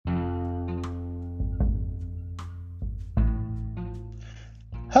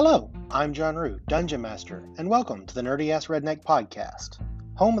Hello, I'm John Root, Dungeon Master, and welcome to the Nerdy Ass Redneck Podcast,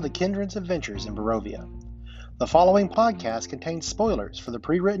 home of the Kindred's adventures in Barovia. The following podcast contains spoilers for the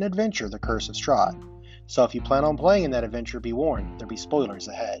pre-written adventure The Curse of Strahd, so if you plan on playing in that adventure, be warned, there'll be spoilers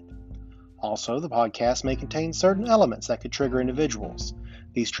ahead. Also, the podcast may contain certain elements that could trigger individuals.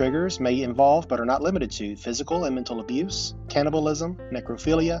 These triggers may involve, but are not limited to, physical and mental abuse, cannibalism,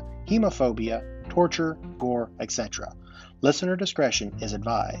 necrophilia, hemophobia, torture, gore, etc. Listener discretion is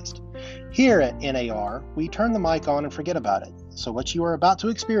advised. Here at NAR, we turn the mic on and forget about it, so what you are about to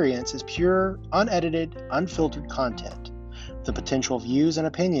experience is pure, unedited, unfiltered content. The potential views and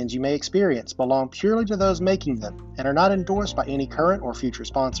opinions you may experience belong purely to those making them and are not endorsed by any current or future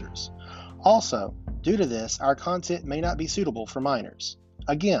sponsors. Also, due to this, our content may not be suitable for minors.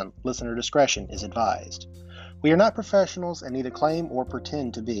 Again, listener discretion is advised. We are not professionals and neither claim or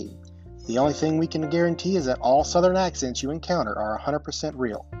pretend to be. The only thing we can guarantee is that all Southern accents you encounter are 100%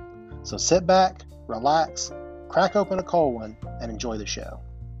 real. So sit back, relax, crack open a cold one, and enjoy the show.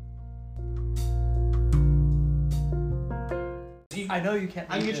 I know you can't.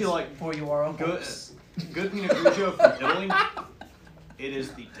 I can get you like before you are good Pinot Grigio from Italy. It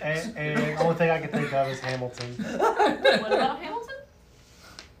is the taste. And the only thing I can think of is Hamilton. What about Hamilton?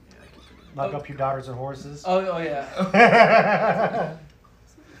 Lock up your daughters and horses. Oh yeah.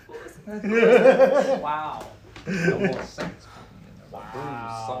 Wow.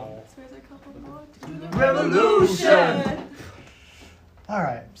 Wow. Revolution!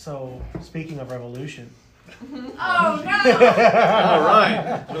 Alright, so speaking of revolution. Oh no! All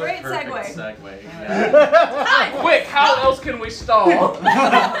right. Great segue. Quick, how else can we stall?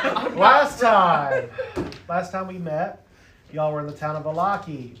 Last time we met, y'all were in the town of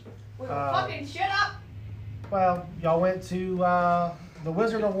Vallaki. We were fucking shit up! Well, y'all went to the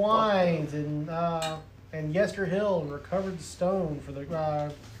Wizard of Wines and Yester Hill and recovered the stone for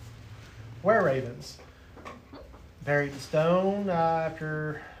the were-ravens. Buried the stone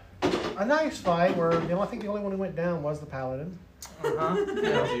after a nice fight where I think the only one who went down was the paladin.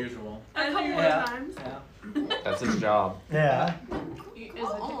 Yeah. As usual. A couple Yeah. of times. Yeah. That's his job. Yeah,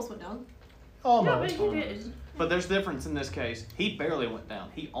 Almost went down. almost. Yeah, but he did. But there's difference in this case. He barely went down.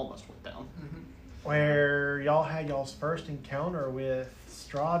 He almost went down. Where y'all had y'all's first encounter with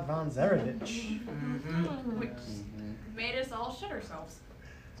Strahd von Zarevich. Which made us all shit ourselves.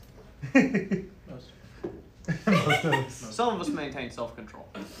 Most of us. Some of us maintain self-control.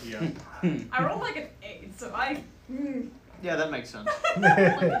 Yeah. I rolled like an 8, so I Yeah, that makes sense. like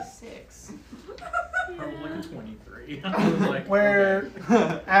a 6. Probably like a 23. I was like, Where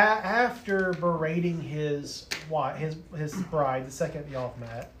okay. after berating his bride, the second y'all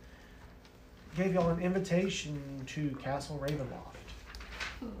met, gave y'all an invitation to Castle Ravenloft.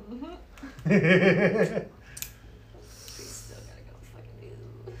 Still gotta go fucking do.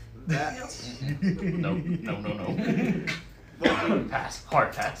 That. No. Pass.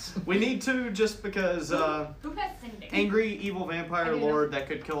 Hard pass. We need to just because Who has sending? angry evil I vampire do. lord that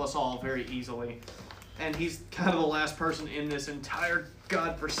could kill us all very easily. And he's kind of the last person in this entire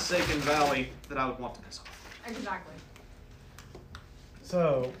godforsaken valley that I would want to piss off. Exactly.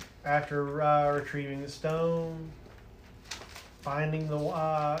 So, after retrieving the stone, finding the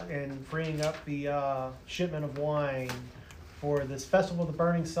and freeing up the shipment of wine for this festival of the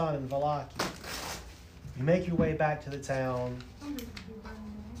Burning Sun in Vallaki, you make your way back to the town.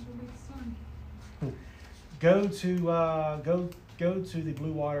 Go to the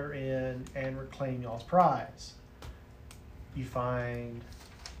Blue Water Inn and reclaim y'all's prize. You find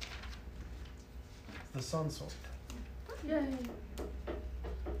the Sun Sword. Yay.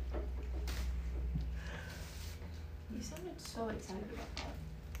 You sounded so excited about that.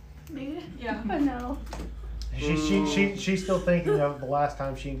 Me? Yeah. I know. She's still thinking of the last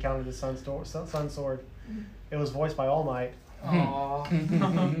time she encountered the Sun Sword. It was voiced by All Might. Aww.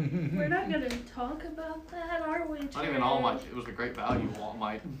 We're not gonna talk about that, are we? Not even All Might. It was a great value, All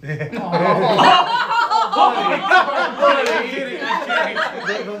Might.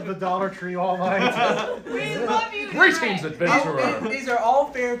 The Dollar Tree All Might. We love you guys. Greetings, adventurer. These are all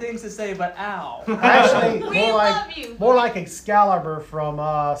fair things to say, but ow. Actually, We love you. more like Excalibur from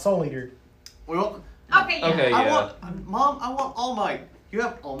Soul Eater. We want, Okay, yeah. Okay, I yeah. want, Mom, I want All Might. You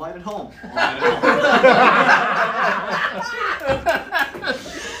have All Might at home. All Might at home.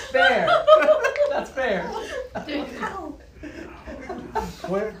 Fair. That's fair. Ow.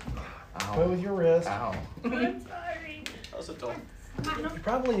 Quit with your wrist. Ow. I'm sorry. That was a toll. You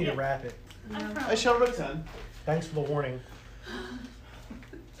probably need to wrap it. I showed him at 10. Thanks for the warning. I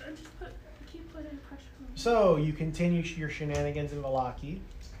just keep putting pressure on me. So, you continue your shenanigans in Vallaki.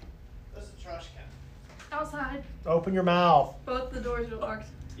 That's a trash can. Outside. Open your mouth. Both the doors are locked.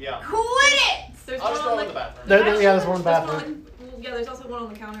 Yeah. Quit it! There's I'll one just on go the in the bathroom. Yeah, there's one in the There's bathroom. one, yeah, there's also one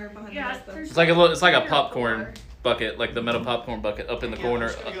on the counter behind Yeah, the desk. there's It's like it's like a popcorn bucket, like the metal popcorn bucket up in the Yeah, corner.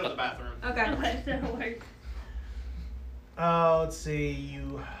 I'm just gonna go to the bathroom. Okay. That'll work. Let's see.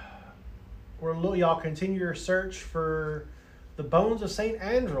 Y'all continue your search for the bones of Saint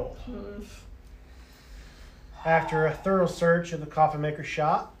Andrel. After a thorough search of the coffin maker's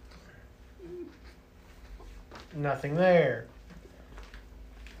shop, nothing there.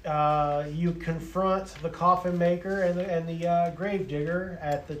 You confront the coffin maker and the grave digger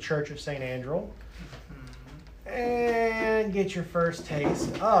at the Church of Saint Andrel, and get your first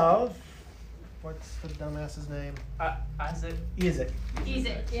taste of what's the dumbass's name? Isaac. Isaac.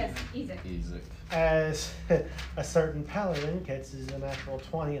 Easy. Yes, easy. Easy. As a certain paladin catches a natural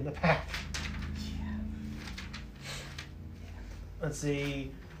 20 in the pack. Let's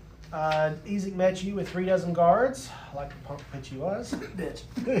see. Ezek met you with 3 dozen guards, like the punk bitch he was. Bitch.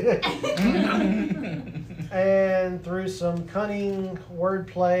 And through some cunning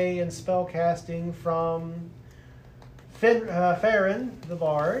wordplay and spell casting from Farron, the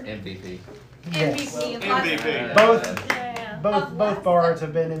bard. MVP. Yes. MVP and MVP. Both Yeah. both bards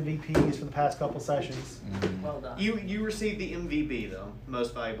have been MVPs for the past couple sessions. Well done. You received the MVB though,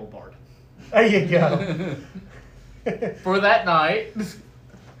 most valuable bard. There you go. For that night.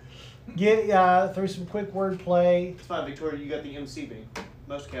 Get through some quick wordplay. It's fine, Victoria. You got the MCB,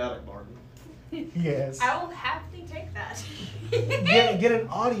 most chaotic bard. Yes. I will happily take that. Get an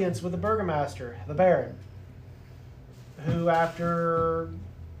audience with the burgomaster, the Baron, who, after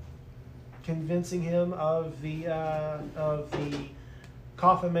convincing him of the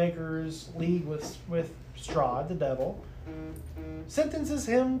coffin makers' league with Strahd, the devil, sentences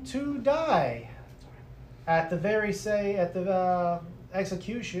him to die at the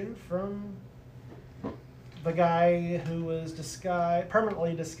execution from the guy who was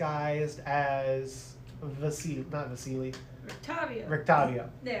permanently disguised as Rictavio.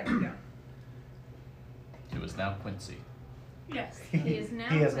 There we go. It was now Quincy. Yes. He is now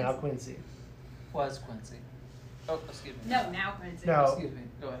He is now Quincy. Quincy. Was Quincy. Oh, excuse me. No, now Quincy. No. Excuse me.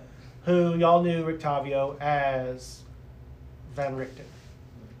 Go ahead. Who y'all knew Rictavio as Van Richten.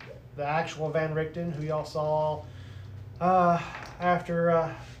 The actual Van Richten, who y'all saw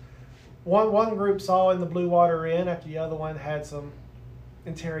after one group saw in the Blue Water Inn after the other one had some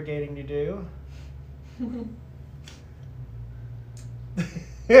interrogating to do.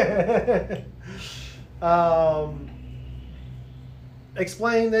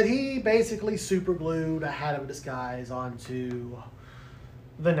 Explained that he basically super glued a hat of disguise onto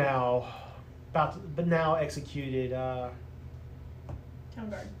the now executed Town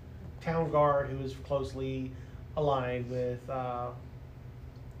guard. town guard, who is closely aligned with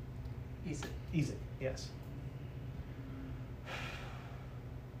Easy. Ezek. Yes.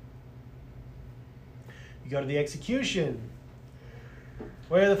 You go to the execution,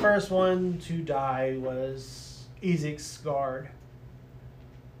 where the first one to die was Ezek's guard.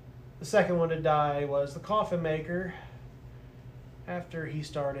 The second one to die was the coffin maker, after he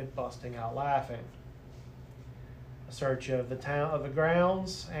started busting out laughing. A search of the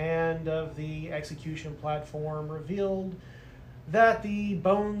grounds and of the execution platform revealed that the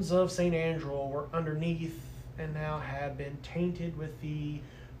bones of Saint Andrel were underneath and now had been tainted with the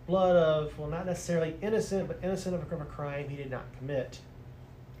blood of, well, not necessarily innocent, but innocent of a crime he did not commit.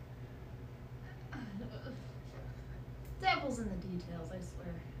 Devil's in the details, I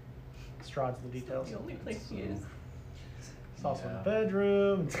swear. Strahd's in the details. The only place he is. It's also in the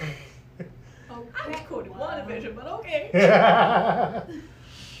bedroom. Oh, I was quoting WandaVision, but okay.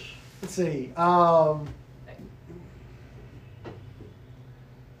 Let's see.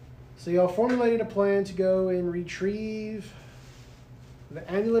 So y'all formulated a plan to go and retrieve the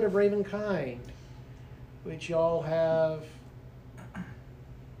Amulet of Ravenkind, which y'all have,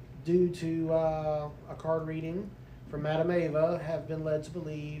 due to a card reading from Madame Ava, have been led to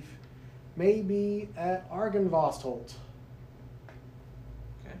believe may be at Argynvostholt.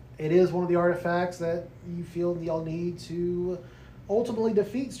 Okay. It is one of the artifacts that you feel y'all need to ultimately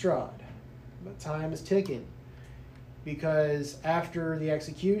defeat Strahd. But time is ticking. Because after the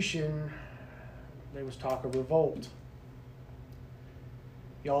execution, there was talk of revolt.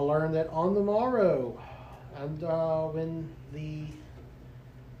 Y'all learned that on the morrow, and when the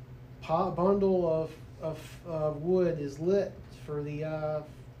bundle of wood is lit for the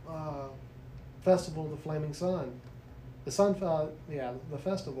festival of the Flaming Sun, the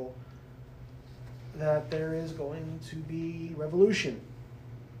festival, that there is going to be revolution.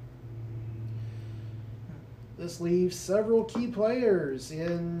 This leaves several key players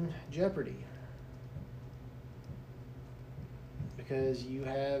in jeopardy. because you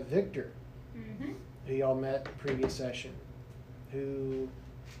have Victor, Mm-hmm. who y'all met the previous session, who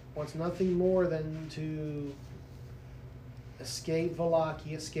wants nothing more than to escape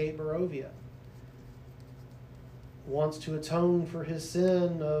Vallaki, escape Barovia. Wants to atone for his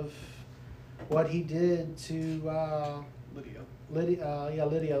sin of what he did to Lydia.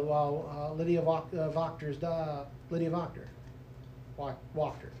 Lydia. While Lydia Voctor's Lydia Voctor.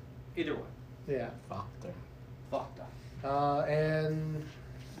 Voctor. Either way. Yeah. Factor. Fucked. And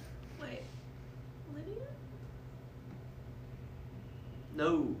Wait. Lydia?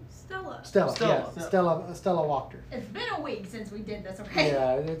 No. Stella. Stella. Stella. Yeah. Stella Voctor. It's been a week since we did this, okay?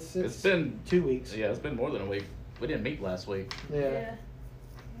 Yeah. It's It's been 2 weeks. yeah, it's been more than a week. We didn't meet last week. Yeah.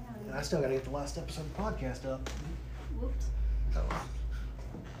 And I still gotta get the last episode of the podcast up. Whoops.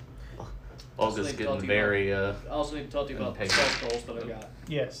 August need to talk getting to you very I also need to talk to you about the impatient. stealth goals that I got.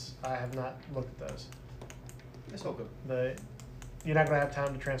 Yes, I have not looked at those. It's all good. But you're not gonna have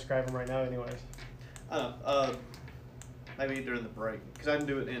time to transcribe them right now, anyways. I don't know. Maybe during the break, because I can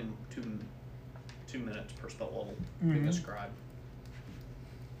do it in 2 minutes per spell level. Being a scribe.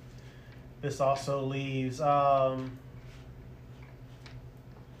 This also leaves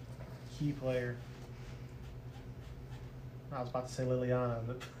key player. I was about to say Liliana,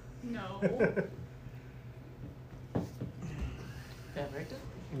 but No. Van Richten?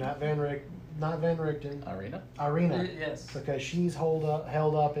 not Van Richten. Arena. Irina, Yes. because she's held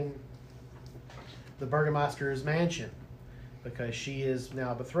up in the Burgomaster's mansion because she is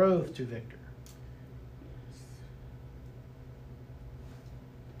now betrothed to Victor.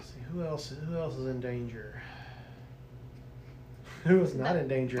 Let's see who else is in danger. Who is not in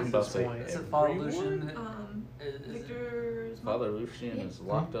danger I'm at about this to say, point? Is it Father Everyone? Lucian? Is it- Victor's mom. Father Lucian is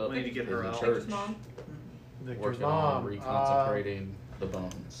locked up We need to get in her the out. church, Victor's mom. Victor's working mom. on reconcentrating the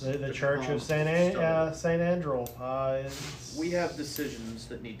bones. The Victor's Church mom of Saint Andrel is. We have decisions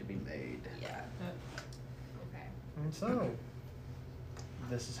that need to be made. Yeah. Okay. And so,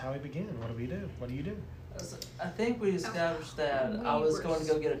 this is how we begin. What do we do? What do you do? I think we established that We I was were going to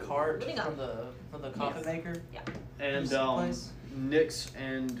go get a cart splitting up. from the coffin Yes. maker. And Place? Nix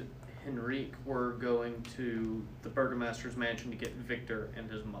and Henrique were going to the Burgomaster's mansion to get Victor and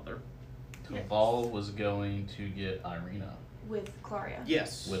his mother. Caval was going to get Irina With Claria.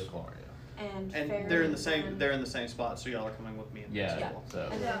 Yes. with Gloria. And And Farron they're in the same. and- They're in the same spot, so y'all are coming with me. And Nix Yeah. as well. So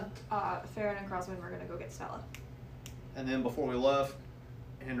And then Farron and Crosswind were gonna go get Stella. And then before we left,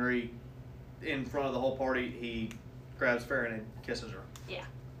 Henry, in front of the whole party, he grabs Farron and kisses her. Yeah.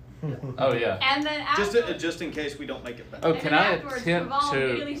 oh yeah. And then after, Just in case we don't make it back. Oh, and can then I afterwards, attempt Caval to?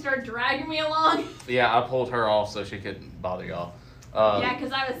 immediately started dragging me along. Yeah, I pulled her off so she couldn't bother y'all. Yeah,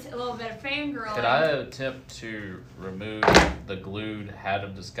 because I was a little bit of fangirl. Could I attempt to remove the glued hat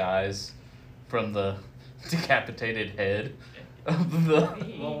of disguise from the decapitated head of the?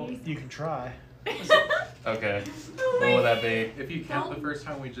 Well, you can try. Okay. What would that be? If you can't the first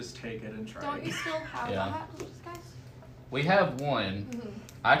time, we just take it and try Don't it. you still have Yeah. the hat of disguise? We have one.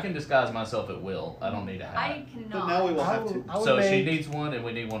 I can disguise myself at will. I don't need a hat. I cannot. But now we will have to. I would So she make- needs one, and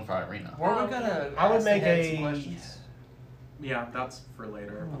we need one for Irina. Were Oh, we gonna? I would ask the make head some a- questions? Yeah, that's for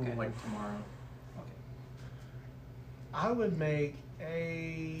later, Okay. like tomorrow. I would make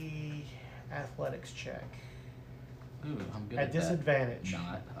a athletics check Ooh, I'm good at at that. disadvantage.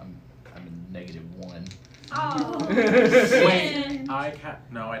 Not. I'm a -1. Oh. Wait, I can't.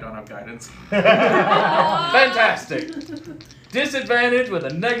 No, I don't have guidance. Fantastic. Disadvantage with a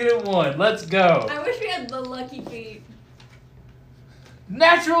 -1. Let's go. I wish we had the lucky feet.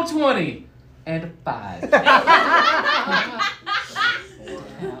 Natural 20 and a 5. Damn.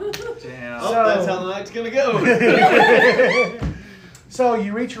 Oh, that's how the night's gonna go. So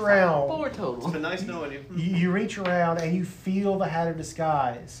you reach around. 4 It's total. been nice knowing you. You reach around and you feel the hat of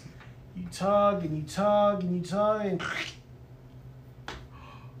disguise. You tug and you tug and you tug and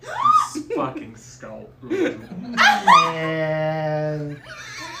Fucking scalp. and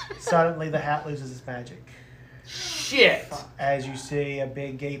suddenly the hat loses its magic Shit. as you see a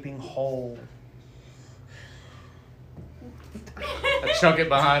big gaping hole. I chunk it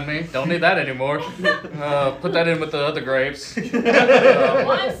behind me. Don't need that anymore. Put that in with the other grapes. 1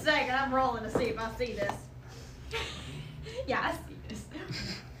 second, I'm rolling to see if I see this. Yeah, I see this.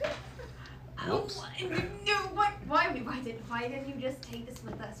 Whoops. No, why didn't you just take this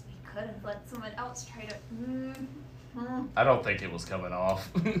with us? We could have let someone else try to. I don't think it was coming off.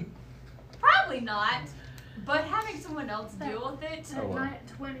 Probably not. But having someone else deal with it. Oh, well. Night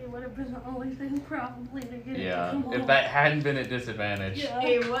 20 would have been the only thing probably to get it to Yeah. come If off. that hadn't been at disadvantage. Yeah.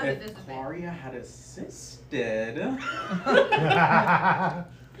 It was a If disadvantage. Claria had assisted.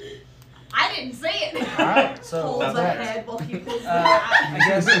 I didn't see it. Alright, so Pulls what's the next? head while he pulls the I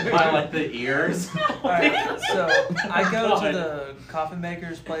guess. I like the ears. Alright, so I go to the coffin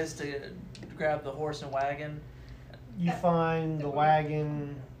maker's place to grab the horse and wagon. You find the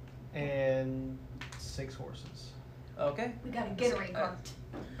wagon and 6 horses. Okay. We got a Gatorade cart.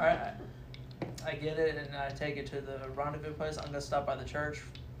 Alright. I get it and I take it to the rendezvous place. I'm gonna stop by the church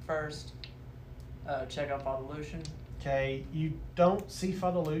first. Check out Father Lucian. Okay, you don't see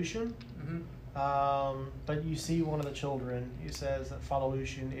Father Lucian, Mm-hmm. but you see one of the children who says that Father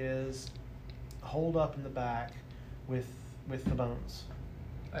Lucian is holed up in the back with the bones.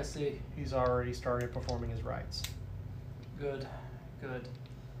 I see. He's already started performing his rites. Good. Good.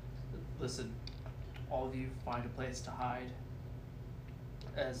 Listen, all of you find a place to hide.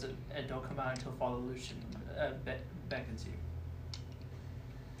 And don't come out until Father Lucian beckons you.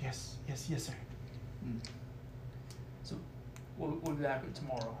 Yes, sir. So we'll be back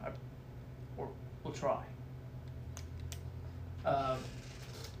tomorrow, or we'll try.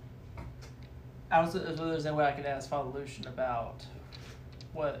 If there's any way I could ask Father Lucian about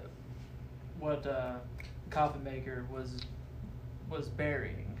what coffin maker was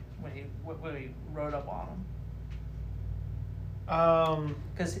burying when he rode up on him.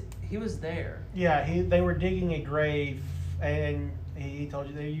 Because he was there. Yeah, they were digging a grave, and he told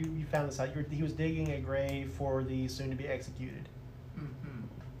you that you found this out. He was digging a grave for the soon to be executed.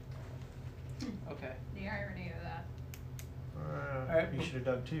 Mm-hmm. Okay. The irony of that. Alright. You should have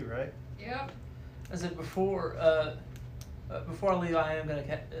dug too, right? Yep. I said before I leave, I am gonna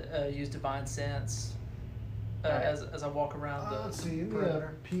use divine sense as I walk around the Let's see.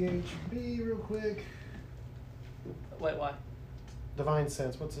 perimeter. PHB real quick. Wait, why? Divine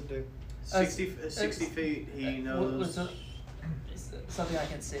sense. What's it do? 60 feet, he knows. It's something I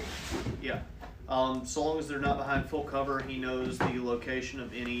can see. Yeah. So long as they're not behind full cover, he knows the location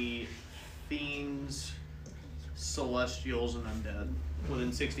of any fiends, celestials, and undead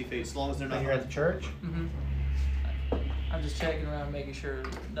within 60 feet. As long as they're not And you're at the church? Mm-hmm. I'm just checking around, making sure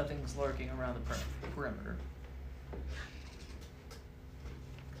nothing's lurking around the perimeter.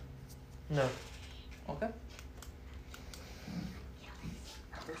 No. Okay.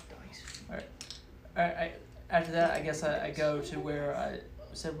 Alright. After that, I guess I go to where I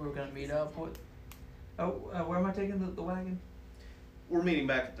said we were going to meet up. Where am I taking the wagon? We're meeting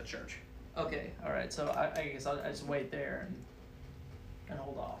back at the church. Okay, alright, so I guess I just wait there and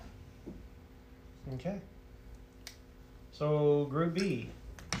hold off. Okay. So, Group B.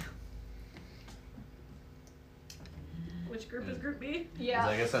 Which group is Group B? Yeah.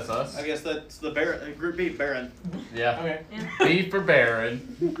 I guess that's us. I guess that's the Baron, Group B, Baron. Yeah. Okay. B for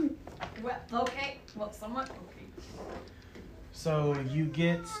Baron. Well, okay. Well, somewhat okay. So, you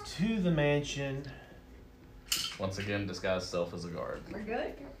get to the mansion, Once again, disguise self as a guard. We're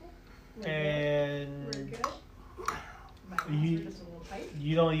good. and We're good. My You- monster just a little tight.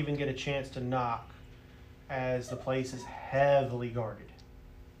 you don't even get a chance to knock as the place is heavily guarded.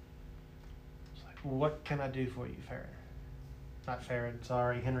 It's like, what can I do for you, Farron? Not Farron,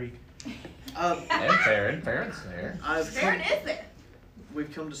 sorry, Henry. Uh, And Farron. Farron's there. Baron is there.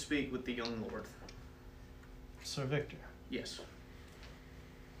 We've come to speak with the young lord. Sir Victor. Yes.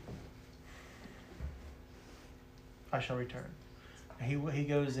 I shall return. He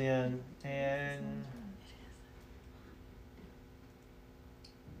goes in and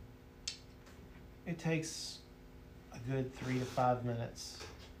it takes a good 3 to 5 minutes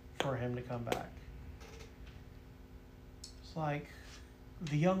for him to come back. It's like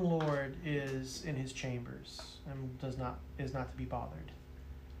the young lord is in his chambers and is not to be bothered.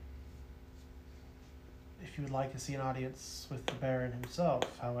 If you would like to see an audience with the Baron himself,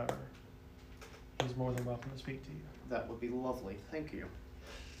 however, he's more than welcome to speak to you. That would be lovely. Thank you.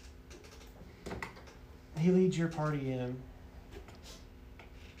 He leads your party in.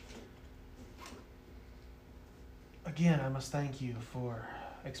 Again, I must thank you for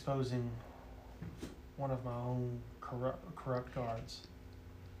exposing one of my own corrupt guards.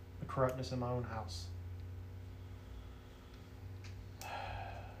 The corruptness in my own house.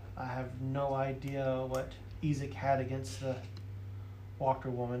 I have no idea what Ezek had against the Walker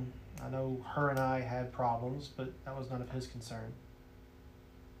woman. I know her and I had problems, but that was none of his concern.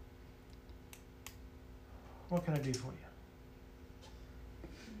 What can I do for you?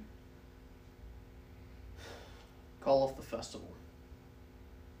 Call off the festival.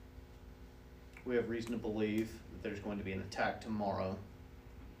 We have reason to believe that there's going to be an attack tomorrow.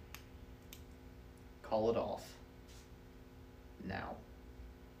 Call it off. Now.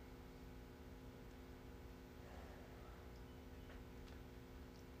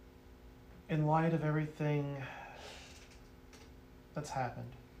 In light of everything that's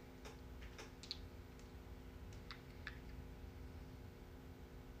happened,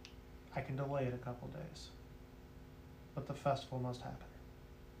 I can delay it a couple days. But the festival must happen.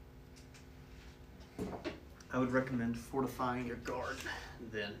 I would recommend fortifying your guard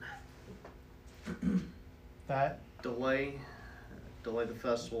then. That Delay the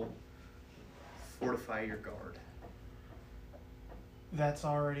festival, fortify your guard. that's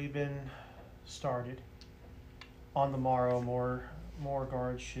already been started. On the morrow, more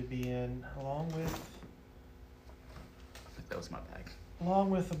guards should be in, along I think that was my bag.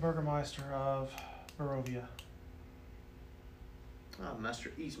 with the Burgermeister of Barovia. Ah,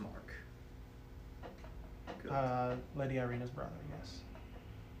 Master Ismark. Good. Lady Irina's brother, yes.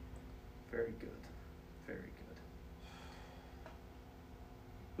 Very good. Very good.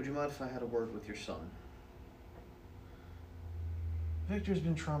 Would you mind if I had a word with your son? Victor's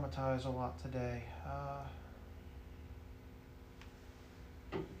been traumatized a lot today.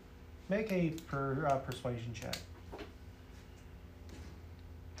 Make a persuasion check.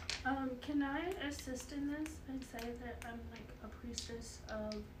 Can I assist in this and say that I'm like a priestess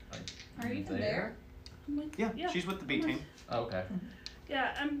of? Are you even there? I'm like, Yeah, she's with the B I'm team. Oh, okay.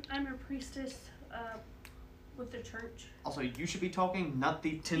 Yeah, I'm a priestess with the church. Also, you should be talking, not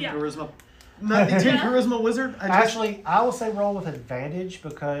the 10 Yeah. charisma, not the 10 charisma wizard. Actually, I will say roll with advantage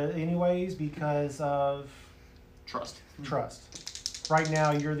because of Trust. trust. Right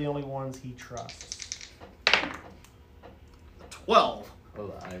now, you're the only ones he trusts. 12. Oh,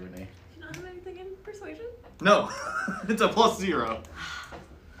 the irony. You don't have anything in persuasion? No, it's a +0.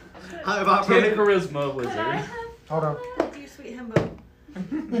 I've 10 operated. charisma Could I wizard. have? Hold on. Dear sweet himbo.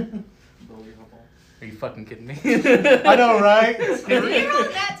 Are you fucking kidding me? I know, right?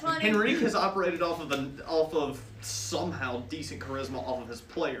 That's funny. Henrique has operated off of somehow decent charisma off of his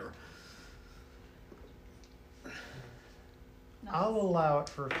player. I'll allow it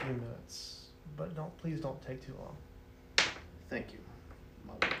for a few minutes, but please don't take too long. Thank you,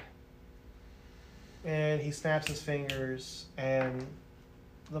 my lord. And he snaps his fingers, and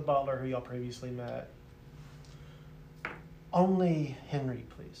the butler who y'all previously met. Only Henry,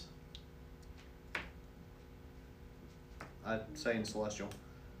 please. I'd say in Celestial.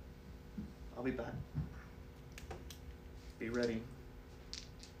 I'll be back. Be ready.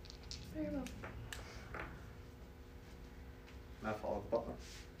 Very well. I follow the butler.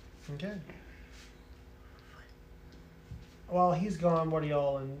 Okay. While he's gone,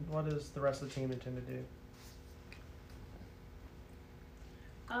 what does the rest of the team intend to do?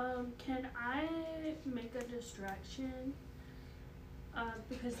 Can I make a distraction?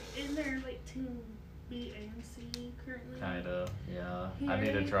 Because in their like team B and C currently. Kinda, yeah. I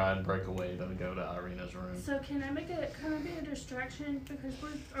need to try and break away to go to Irina's room. So can I be a distraction because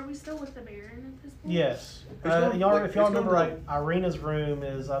are we still with the Baron at this point? Yes. Who's going- If y'all who's remember going right, Irina's room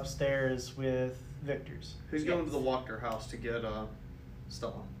is upstairs with Victor's. Who's going to the Walker house to get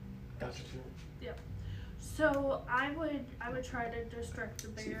Stella? Gotcha. So I would try to distract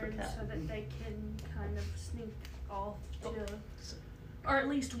the See if I Baron can. so that they can kind of sneak off to, or at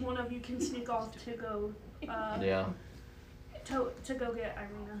least one of you can sneak off to go. Yeah. To go get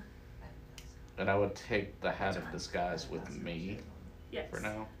Irina. And I would take the hat of disguise with me Yes. for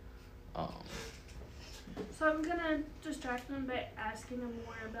now. So I'm gonna distract them by asking them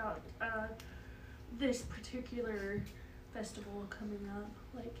more about this particular festival coming up,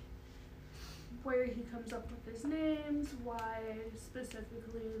 like where he comes up with his names, why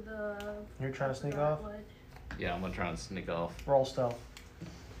specifically the. You're trying to sneak I forgot off? what. Yeah, I'm gonna try and sneak off. Roll stealth.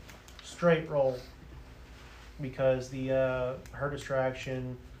 Straight roll. Because the her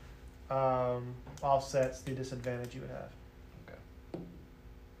distraction offsets the disadvantage you would have.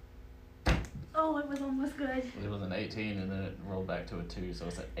 Oh, it was almost good. It was an 18 and then it rolled back to a 2, so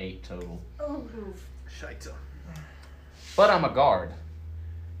it's an 8 total. Oh, Shite. But I'm a guard.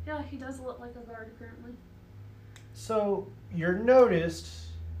 yeah, he does look like a guard currently. So you're noticed,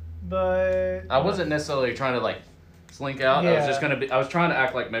 but I wasn't necessarily trying to like slink out. I was just Yeah. I was trying to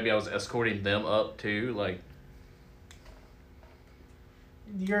act like maybe I was escorting them up too, like.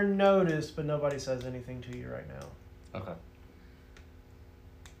 You're noticed, but nobody says anything to you right now. Okay.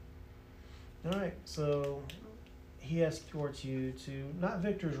 All right, so he escorts you to not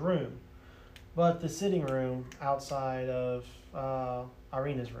Victor's room, but the sitting room outside of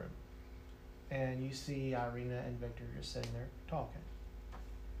Irina's room, and you see Irina and Victor just sitting there talking.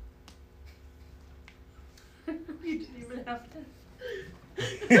 You didn't even have to.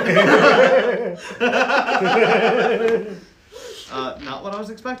 Not what I was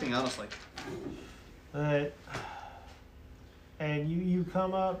expecting, honestly. And you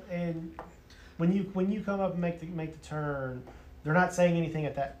come up, and when you come up and make the turn, they're not saying anything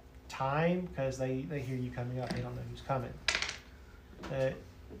at that time because they hear you coming up. They don't know who's coming.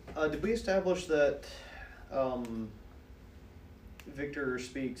 Did we establish that Victor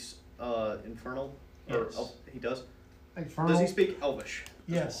speaks Infernal? Or Yes. he does? Infernal? Does he speak Elvish?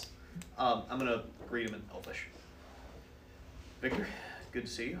 Yes. I'm gonna greet him in Elvish. Victor, good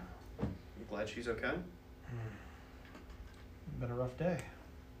to see you. I'm glad she's okay. Been a rough day.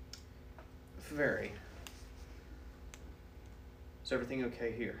 Very. Is everything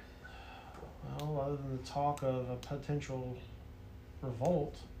okay here? Well, other than the talk of a potential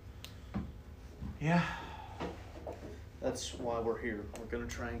revolt, yeah. That's why we're here. We're gonna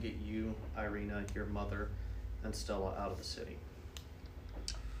try and get you, Irina, your mother, and Stella out of the city.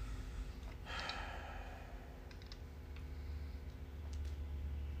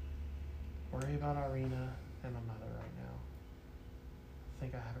 Worry about Irina and my mother right now. I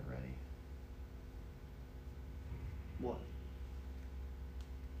think I have it ready. What?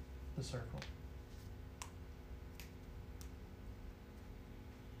 The circle.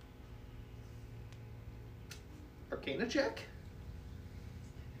 Arcana check?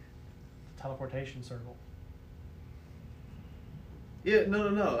 The teleportation circle. Yeah,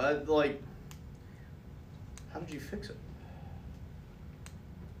 no. How did you fix it?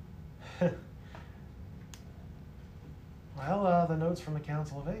 Well, the notes from the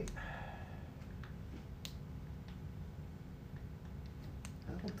Council of Eight.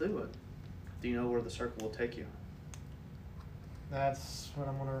 That'll do it. Do you know where the circle will take you? That's what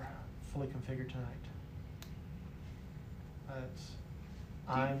I'm gonna fully configure tonight.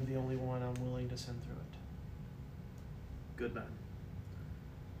 I'm the only one I'm willing to send through it. Good man.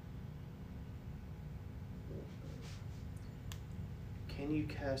 Can you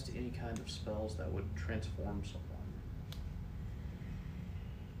cast any kind of spells that would transform someone?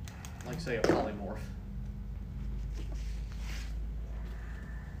 Like, say, a polymorph.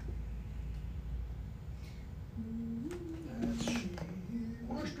 That's she.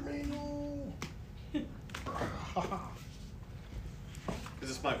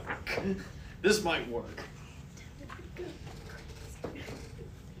 This might work. This might work.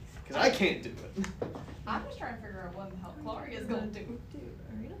 Because I can't do it. I'm just trying to figure out what the hell Claria's gonna do.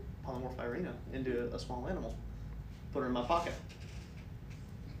 Arena? Polymorph Irina into a small animal. Put her in my pocket.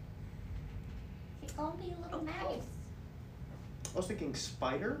 It's gonna be a little nice. I was thinking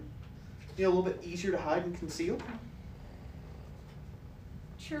spider. You know, a little bit easier to hide and conceal.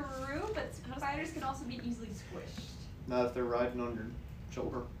 True, but spiders can also be easily squished. Not if they're riding on your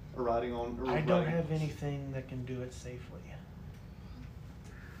shoulder or riding on. Or I don't riding. have anything that can do it safely.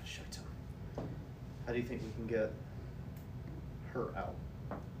 Shut up. How do you think we can get her out?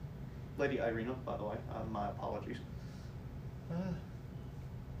 Lady Irina, by the way. My apologies.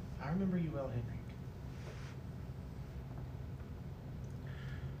 I remember you well, Henry.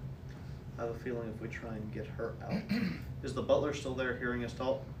 I have a feeling if we try and get her out, is the butler still there hearing us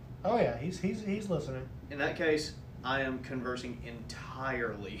talk? Oh yeah, he's listening. In that case, I am conversing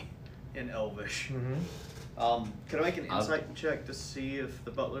entirely in Elvish. Mm-hmm. Can I make an insight check to see if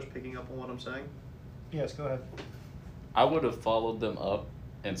the butler's picking up on what I'm saying? Yes, go ahead. I would have followed them up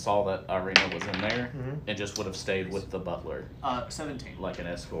and saw that Irina was in there Mhm. and just would have stayed with the butler 17. like an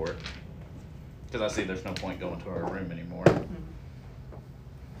escort. Because I see there's no point going to our room anymore.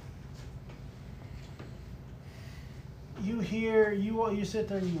 You hear, you sit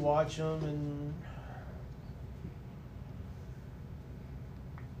there and you watch them, and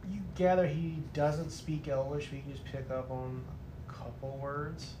you gather he doesn't speak Elvish, but you can just pick up on a couple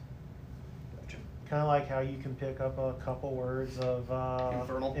words. Gotcha. Kind of like how you can pick up a couple words of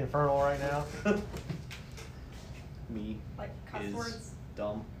Infernal right now. Me Like cuss is words.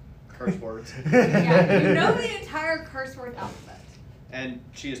 dumb. Curse words. Yeah, you know the entire curse word alphabet. And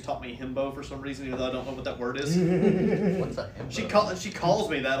she has taught me himbo for some reason, even though I don't know what that word is. What's a She calls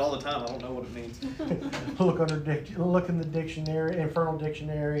me that all the time. I don't know what it means. Look in the dictionary, Infernal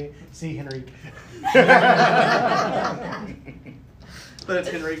Dictionary. See Henry. But it's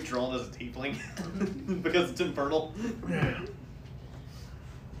Henrik drawn as a tiefling because it's infernal.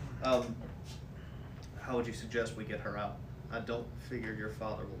 How would you suggest we get her out? I don't figure your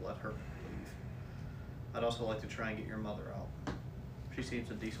father will let her leave. I'd also like to try and get your mother out. She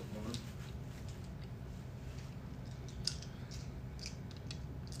seems a decent woman.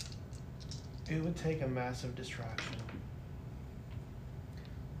 It would take a massive distraction.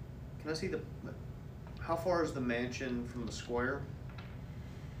 Can I see how far is the mansion from the square?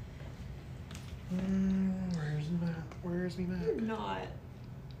 Where's the map? Where's me map? Not.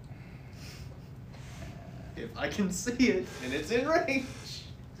 If I can see it and it's in range.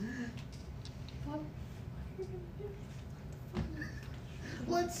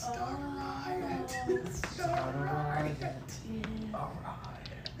 Let's start a riot. Let's start a riot.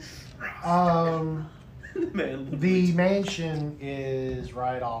 Alright. Man, The mansion is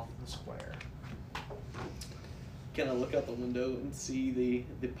right off the square. Can I look out the window and see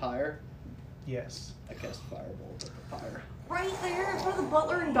the pyre? Yes. I cast firebolt at the pyre. Right there in front of the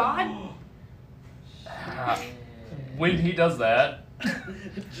butler and Dodd. When he does that,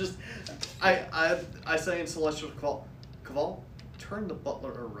 Just, I say in Celestial Caval, turn the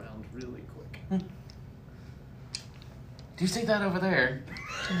butler around really quick. do you see that over there?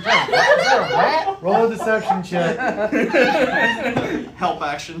 Is there a rat? Roll a deception check. Help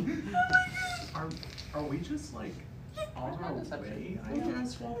action. Are we just like on our way? I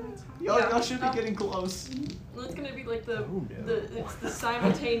guess. Y'all should be getting close. Well, it's gonna be like Oh, no. it's the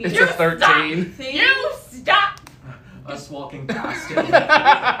simultaneous. It's a 13. thing. You stop! Us walking past it.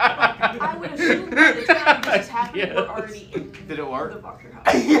 I would assume by the time this has happened, Yes. we're already in Did it work? the Voctor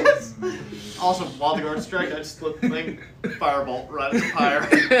house. Yes. Awesome. While the guards strike, I just slip like firebolt right at the pyre.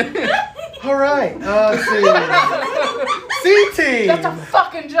 All right. Let's see. C team. That's a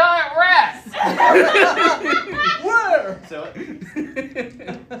fucking giant rat! Where? So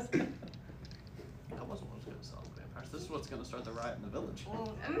that wasn't what was going to solve the vampires. This is what's going to start the riot in the village.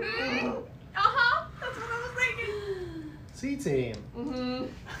 That's what I was thinking. C team. Mm-hmm.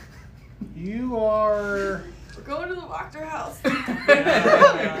 You are. We're going to the Voctor house.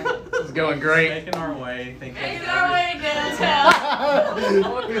 It's going great. Making our way, thinking. Making our way downtown. We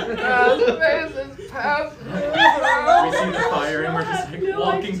see the fire and we're just like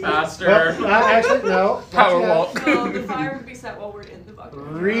walking faster. Well, actually, no. Power Watch out. walk. So the fire would be set while we're in the Voctor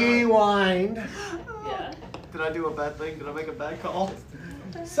house. Rewind. Yeah. Did I do a bad thing? Did I make a bad call?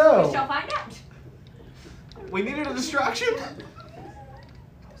 We So. shall find out. We needed a distraction?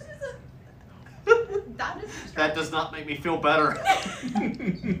 That does not make me feel better.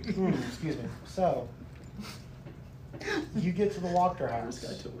 Excuse me. So. You get to the Walker house. This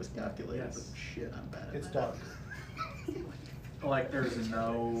guy took was calculated, Yes. but shit, I'm bad at It's that. dark. Like there's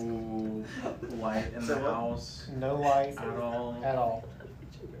no light in the So what? house No light at all. at all.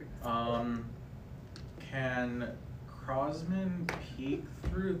 Can Crosman peek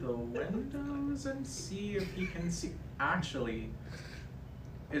through the windows and see if he can see? Actually,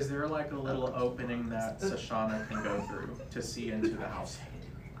 is there like a little opening that Sashana can go through to see into the house?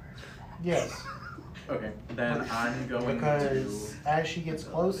 Yes. Okay, then I'm going Because as she gets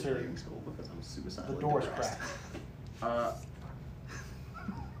closer, Because I'm suicidally the door's depressed. cracked. to.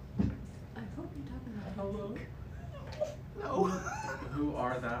 I hope you're talking about No. Who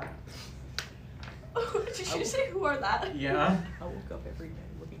are that? Did you say who are that? Yeah. I woke up every day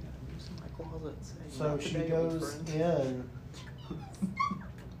looking at a moose in my closet saying, So "Not she today, old goes friend."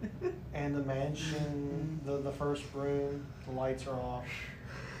 in, and the mansion, the first room, the lights are off.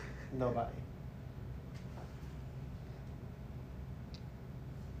 Nobody.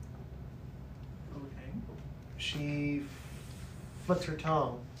 Okay. She flicks her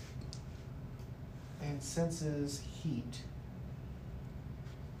tongue and senses heat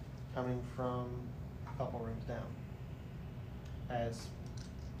coming from a couple rooms down. As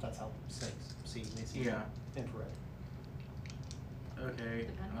that's how snakes see. They see Yeah. infrared. Okay.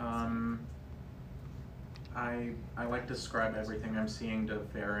 I like to describe everything I'm seeing to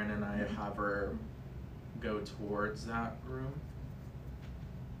Farron, and I have her go towards that room.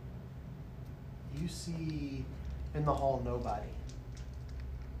 You see in the hall nobody.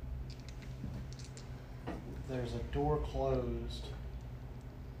 There's a door closed.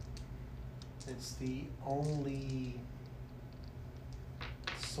 It's the only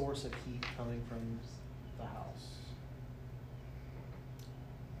source of heat coming from the house.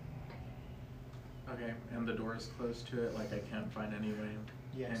 Okay, and the door is closed to it, like I can't find any way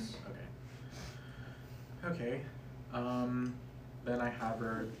Yes. in? Okay. Then I have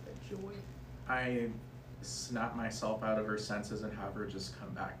her, I snap myself out of her senses and have her just come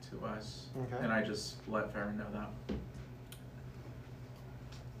back to us. Okay. And I just let Farron know that.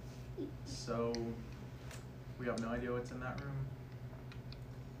 So, we have no idea what's in that room.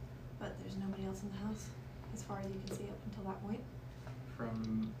 But there's nobody else in the house, as far as you can see up until that point.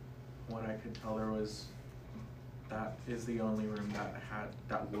 From what I could tell, there was, that is the only room that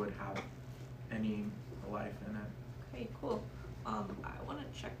would have any life in it. Okay, cool. I want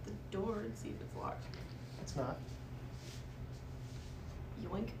to check the door and see if it's locked. It's not.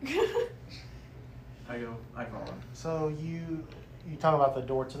 Yoink. I follow. So you talk about the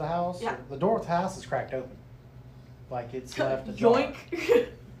door to the house? Yeah. The door to the house is cracked open. Like it's left ajar. Yoink.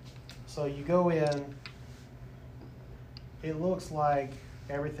 So you go in. It looks like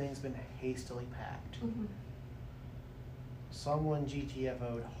everything's been hastily packed. Mhm. Someone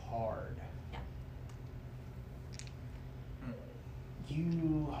GTFO'd hard. Yeah.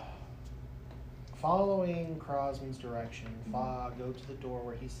 You following Crosman's direction, go to the door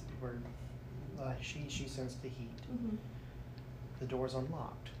where she sensed the heat. Mm-hmm. The door's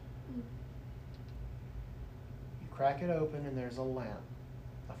unlocked. You crack it open and there's a lamp,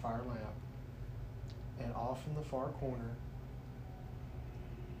 a fire lamp. And off in the far corner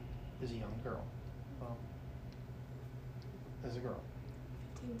is a young girl. Well, there's a girl,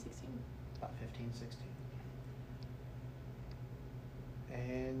 15, 16. about 15, 16.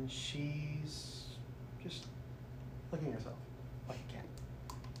 And she's just licking herself like a cat.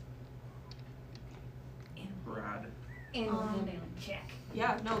 Rad. Animal handling check.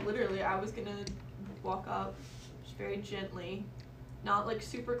 Yeah, no, literally, I was gonna walk up just very gently, not like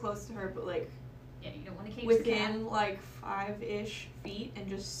super close to her, but like Yeah, you don't want to cage the cat. within like 5-ish feet and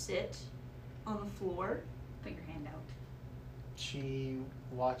just sit on the floor. Put your hand out. She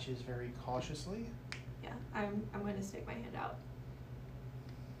watches very cautiously. Yeah, I'm gonna stick my hand out.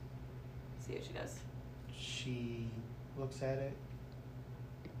 See what she does. She looks at it,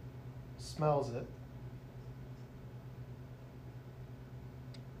 smells it,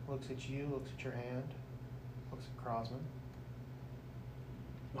 looks at you, looks at your hand, looks at Crosman.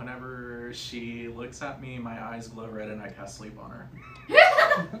 Whenever she looks at me, my eyes glow red and I cast sleep on her.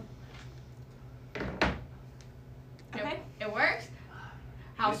 Okay. It works.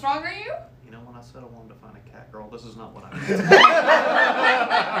 How strong are you? You know, when I said I wanted to find a cat girl, this is not what I meant.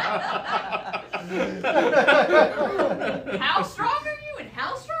 How strong are you and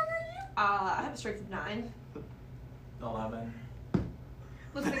how strong are you? I have a strength of 9. 11.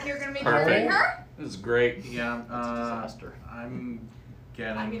 Looks like you're gonna be Perfect. murdering her. This is great. Yeah, That's a disaster. I'm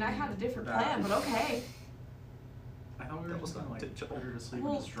getting. I mean, I had a different that. plan, but okay. I thought we were That just was gonna like intentional. put her to sleep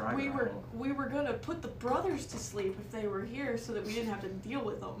Well, and just drive we her were out. we were gonna put the brothers to sleep if they were here, so that we didn't have to deal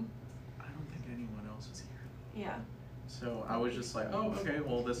with them. I don't think anyone else is here. Yeah. So I was just like, oh, okay,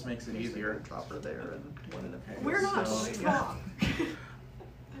 well, this makes it easier. Drop her there and let it Okay, We're not so- strong.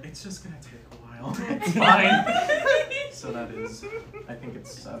 It's just gonna take a while. It's fine. So that is, I think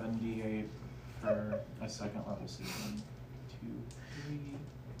it's 78 for a second level sleep. 1, 2, 3,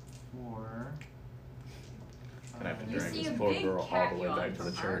 4. Gonna have to You drag see this a poor big girl all cat the way yawn back to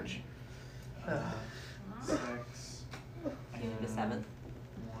the from her. church. 6. You need a 7th? 1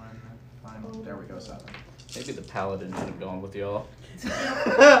 final. There we go, 7. Maybe the paladin should have gone with y'all He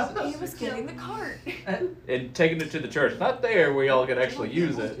was getting the cart. and taken it to the church. Not there where y'all could actually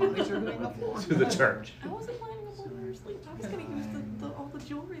use it. To the church. I wasn't planning on letting her sleep. I was gonna use all the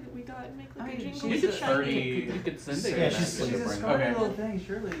jewelry that we got and make like I a mean, jingle You she's could a shiny. 30. You could send it. Yeah, in she's actually. She's a Okay. scrawny little thing.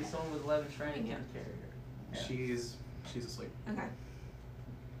 Surely someone with 11 strength Yeah. can carry her. Yeah. She's asleep. Okay.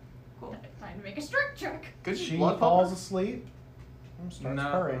 Cool. Time to make a strength check. Good She blood falls pumper. asleep and starts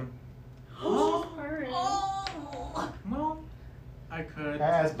No. purring. Oh. Well, I could.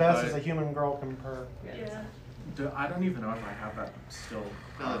 As best but as a human girl can purr. Yeah. I don't even know if I have that still.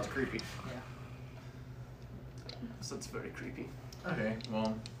 No, that's creepy. Yeah. That's very creepy. Okay,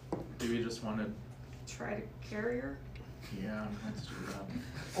 well, do we just want to? Try to carry her. Yeah, let's do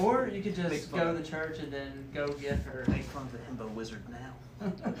that. Or you could Make just fun. go to the church and then go get her. Make fun of the himbo wizard now.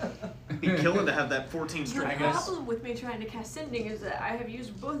 Be killing to have that 14 The strength. problem with me trying to cast sending is that I have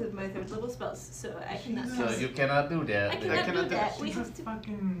used both of my 3rd level spells, so I cannot So cast. you cannot do I that. cannot cannot do do that. it. We She's a have to.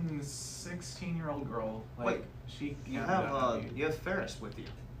 fucking 16-year-old girl. Like, Wait, she can't You do have that heavy. you have Ferris with you.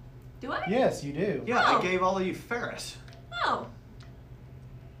 Do I? Yes, you do. Yeah, Oh. I gave all of you Ferris. Oh.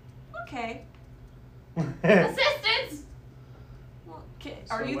 Okay. Assistance! Well, So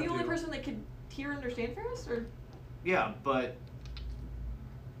are you what the only do- person that could hear and understand Ferris, or? Yeah, but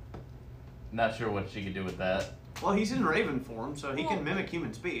Not sure what she could do with that. well, he's in Raven form, so he Well, can mimic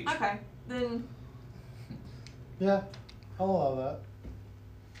human speech. Okay, then. Yeah, I'll allow that.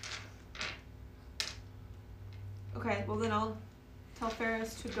 Okay, well then I'll tell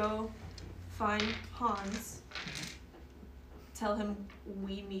Ferris to go find Hans. Tell him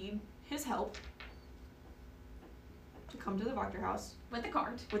we need his help to come to the Wachter house With the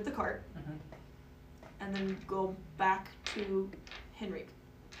cart. with the cart, Mhm. and then go back to Henrik.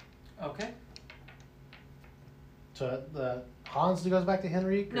 Okay. So the Hans goes back to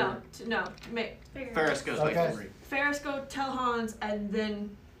Henrik? No, Ferris goes back Okay. to Henry. Ferris go tell Hans, and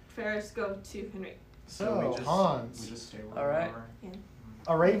then Ferris go to Henrik. So, we just, Hans. we just stay where Alright. we are.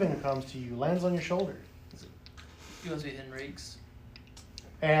 A raven comes to you, lands on your shoulder. You want to be Henrik's?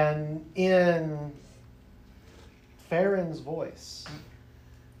 And in Farron's voice,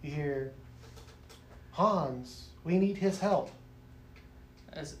 you hear, Hans, we need his help.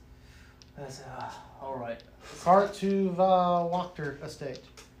 That's all right. Cart to the Wachter estate.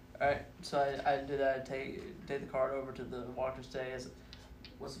 All right. So I did that. Take the card over to the Walker's Day.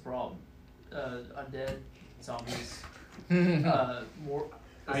 What's the problem? undead zombies. More.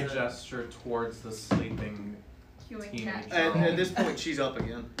 I gesture towards the sleeping Queuing teenage cat. girl. And at this point, she's up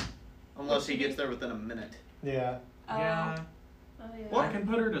again. Unless he gets there within a minute. Yeah. Yeah, Oh yeah. I can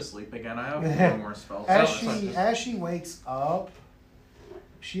put her to sleep again. I have one more spell. As so it's like- as she wakes up,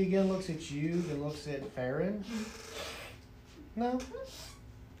 she again looks at you, then looks at Farron. No.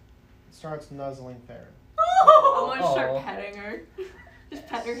 Starts nuzzling Farron. I want to Aw. start petting her. Just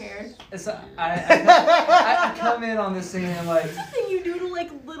pet her hair. So I come in on this scene and I'm like, What's the thing you do to like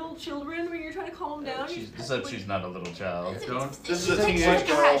little children when you're trying to calm them down? You just Except like, she's not a little child. Don't This is a Like, teenage cat,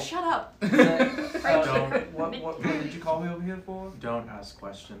 girl. shut up. Don't. what did you call me over here for? don't ask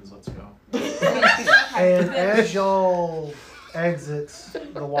questions. Let's go. And as y'all exit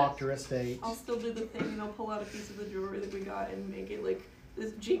the Walker estate, I'll still do the thing, pull out a piece of the jewelry that we got and make it like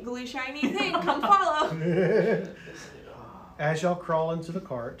this jiggly shiny thing. Come follow. as y'all crawl into the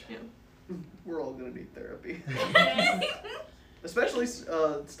cart, We're all gonna need therapy. Especially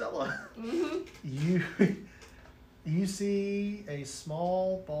Stella. Mm-hmm. you see a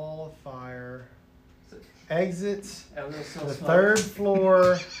small ball of fire exit the third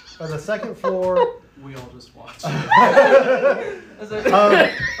floor or the second floor We all just watch. of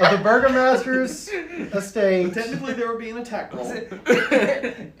the Burgomaster's estate. Technically, there would be an attack roll.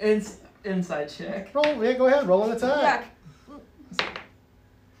 Inside check. Roll, yeah, go ahead, roll an attack. Jack.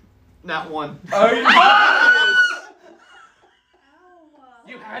 Not one. Oh,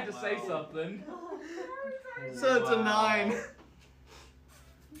 You had to say something. So it's a 9.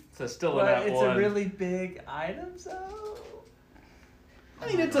 So still in but that it's one. a really big item, so. I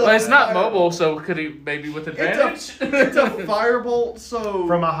mean, it's But it's not mobile, so could he maybe with advantage? It's a firebolt, so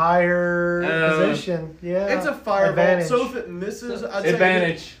From a higher position, yeah. it's a firebolt. Advantage. So if it misses, I'd say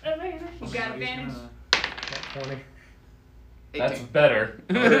Advantage. You got advantage? 20. 18. That's better.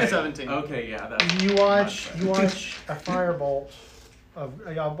 Or 17. Okay, yeah, that's You watch much you better. watch a firebolt of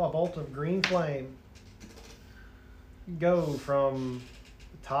a bolt of green flame go from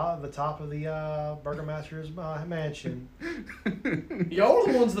the top of the Burgomaster's mansion. Y'all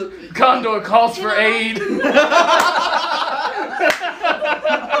are the ones that. Condor calls for aid. All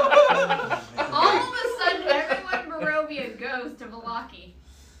of a sudden, everyone in Barovia goes to Valaki.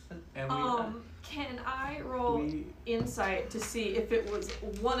 And we, Can I roll we insight to see if it was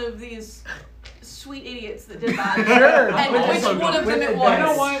one of these sweet idiots that did that? Sure. And I'm which also one of them going- it You was?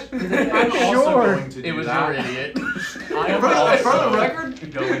 know what? I'm also sure. going to do It was that. your idiot. I am For also the record,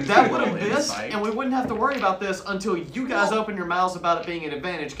 going that to would roll have missed, insight. and we wouldn't have to worry about this until you guys open your mouths about it being an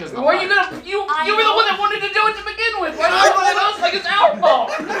advantage. Because Why are you gonna? You were the one that wanted to do it to begin with. Why are you rolling us like it's our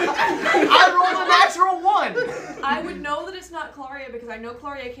fault? I rolled a natural 1. I would know that it's not Claria because I know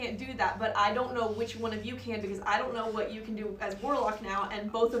Claria can't do that, but I don't know which one of you can because I don't know what you can do as Warlock now,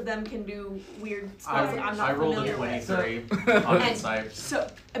 and both of them can do weird spells that I'm not I rolled a familiar with. 23 on And insight. So,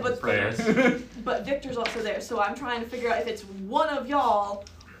 but For this. but Victor's also there, so I'm trying to figure out if it's one of y'all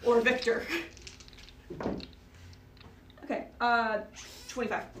or Victor. Okay,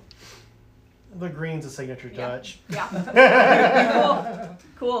 25. The green's a signature Yeah. touch. Yeah.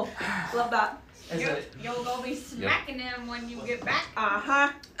 Cool. Love that. You'll go be smacking him when you get back.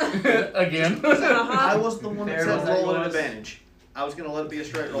 Uh-huh. Again. I Uh-huh. was the one that There said was roll that an was. advantage. I was gonna let it be a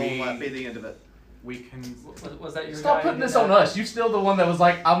straight roll and let be the end of it. We can. Was that your Stop guy putting who this did on that? us. You still the one that was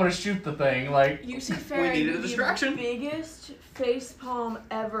like, I'm gonna shoot the thing. Like, You see Farron needed a do the distraction. biggest face palm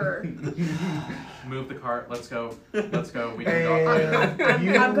ever. Move the cart. Let's go. Let's go. We can go.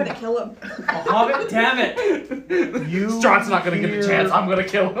 And I'm gonna kill him. Oh, Hobbit, damn it! you Strahd's not gonna give a hear chance. I'm gonna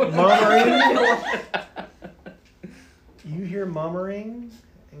kill him. Murmuring. You hear murmuring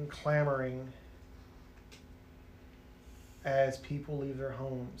and clamoring as people leave their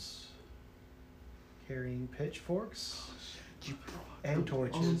homes carrying pitchforks and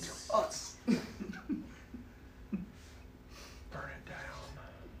torches. Burn it down.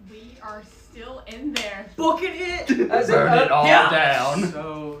 We are still in there. Booking it. Burn it all Yeah. down.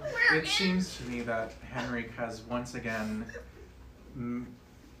 So it seems to me that Henrik has once again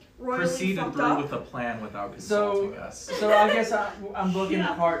Royally proceeded fucked through up. with a plan without So, consulting us. so I guess I'm booking the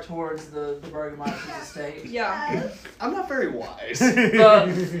cart towards the Burgomaster's estate. Yeah. I'm not very wise.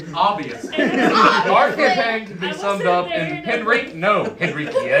 Obviously. Our campaign can I be wasn't summed up there in to- Henrik, no.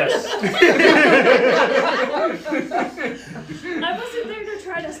 Henrik, yes. I wasn't there to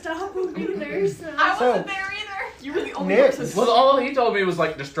try to stop him either, so. I So- wasn't there either. You were the only Nick. person. Well, all he told me was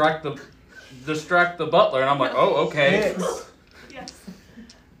like distract the butler, and I'm like, oh, okay. Nix, Yes.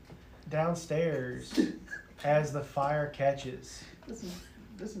 downstairs, as the fire catches,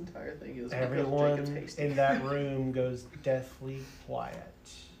 This entire thing is everyone because Jacob's hasty. in that room goes deathly quiet.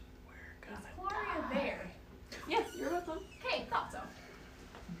 We're gonna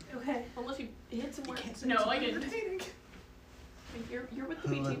It hit somewhere. No, I didn't. You're with the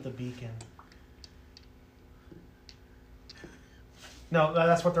Who B lit team. the beacon? No,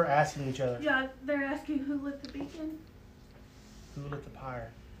 that's what they're asking each other. Yeah, they're asking who lit the beacon. Who lit the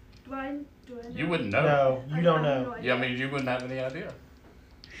pyre? Do I know? You wouldn't know. No, you don't I have know. no Yeah, I idea. mean, you wouldn't have any idea.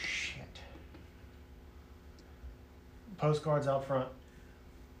 Shit. Postcards out front.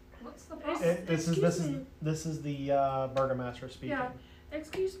 What's the It's- problem? This is the burgomaster speaking. Yeah.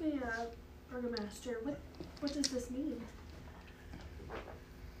 Excuse me, Burgomaster. What does this mean?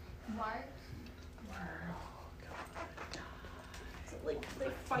 Why? Like they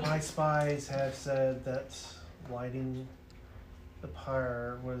fight. My spies have said that lighting the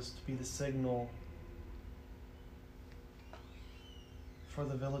pyre was to be the signal for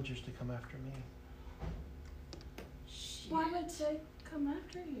the villagers to come after me. Why would they come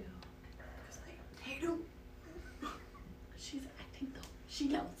after you? Hate him. She's acting though. She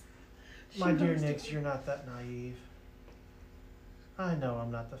knows. She My dear knows. Nix, you're not that naive. I know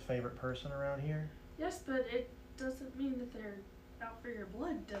I'm not the favorite person around here. Yes, but it doesn't mean that they're out for your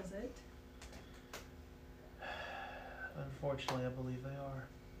blood, does it? Unfortunately, I believe they are.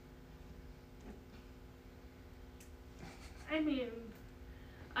 I mean,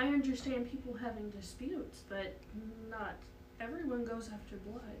 I understand people having disputes, but not everyone goes after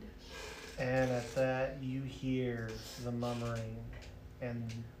blood. And at that, you hear the murmuring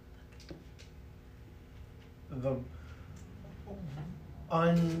and the I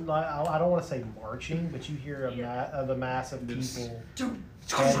don't want to say marching, but you hear the mass of people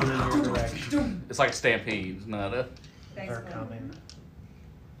heading in your direction. It's like Stampede, not a. Thanks, They're Will. coming.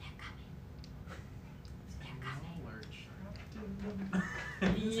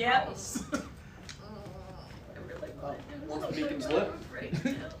 Yep. Once the beacon's lit,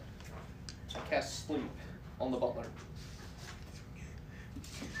 cast sleep on the butler.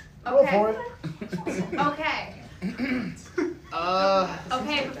 Go for Okay. it. Okay.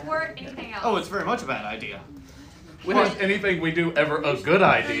 Okay, before anything else. Oh, it's very much a bad idea. When is anything we do ever a good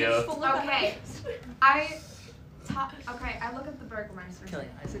idea? Okay. Okay, I look at the burgomaster. Killing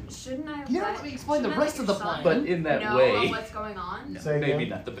Isaac. Shouldn't I You don't let let me explain the shouldn't I rest let of the your plan. son But in that know way- what's going on? Say Maybe again.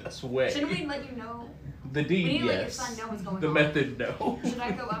 not the best way. Shouldn't we let you know? The We deed, need to let your yes. son know what's going The on. method, no. Should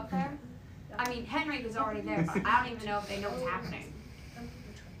I go up there? I mean, Henrik is already there, but I don't even know if they know what's happening.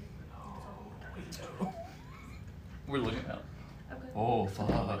 We're looking out. Okay. Oh,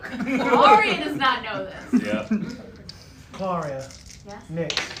 fuck. Arya does not know this. Yeah. Claria, Yes?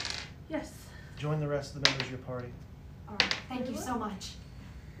 Nix, Yes. join the rest of the members of your party. Alright, thank you so much.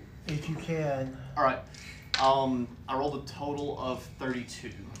 If you can. Alright. I rolled a total of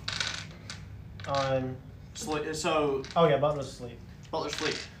 32. On. So, Oh, yeah, Butler's asleep. butler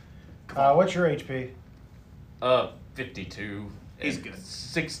sleep. What's your HP? 52. He's and good.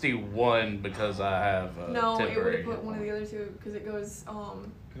 61 because I have No, it would temporary. have put one of the other two because it goes.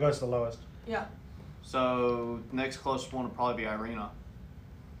 It goes to the lowest. Yeah. So, next closest one would probably be Irina.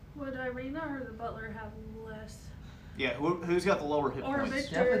 Would Irina or the butler have less? Yeah, who's got the lower hit Or points?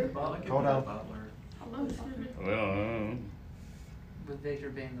 Victor? Hold on. Butler. Oh, excuse me. Well, With Victor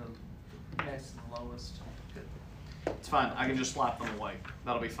being the next and lowest. Good. It's fine. I can just slap them away.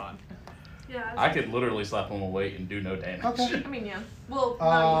 That'll be fine. Yeah. I could literally slap him away and do no damage. Okay. I mean, yeah. Well, no,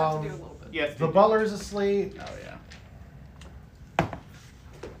 you have to do a little bit. Yeah. The butler's asleep. Oh, yeah.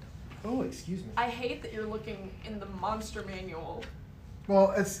 Oh, excuse me. I hate that you're looking in the monster manual.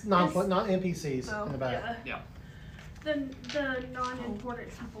 Well, it's not It's- not NPCs Oh, in the back. Yeah. Yeah. The non-important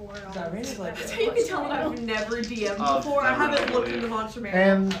people are all. Irina's like That's how you can tell that I've never DM'd before. I never, haven't I looked believe. in the monster manual.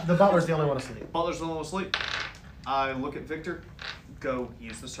 And the butler's the only one asleep. Butler's the one asleep. I look at Victor. Go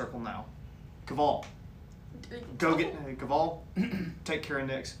use the circle now. Caval. Go get Caval. Take care of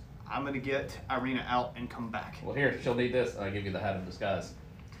Nix. I'm gonna get Irina out and come back. Well, here, she'll need this, and I give you the hat of disguise.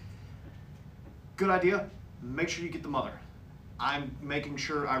 Good idea. Make sure you get the mother. I'm making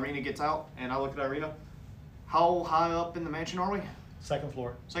sure Irina gets out, and I look at Irina. How high up in the mansion are we? Second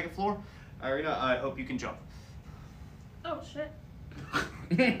floor. Second floor. Irina, I hope you can jump. Oh shit.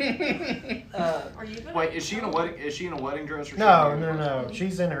 Are you gonna? Wait, is she in a wedding? Is she in a wedding dress or No, something? no, no.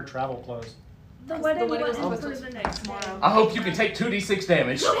 She's in her travel clothes. The The wedding wedding was wasn't supposed for to- the next day. tomorrow. I hope you can take 2d6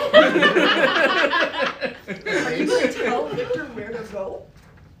 damage. Are you gonna tell Victor where to go?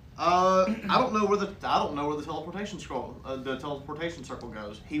 I don't know where the teleportation scroll, the teleportation circle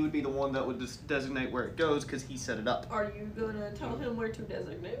goes. He would be the one that would designate where it goes because he set it up. Are you gonna tell him where to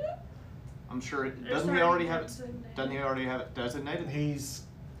designate it? I'm sure. It's Doesn't he already have it? designated. Doesn't he already have it designated? He's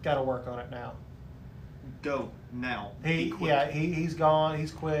got to work on it now. Go now. Be He quick. yeah he's gone.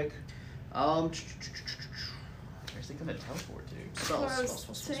 He's quick. Where's he gonna teleport to? That's what I was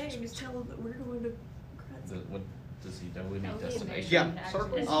saying is tell him that we're going to. What does he know? Any No, he destination? Yeah, Is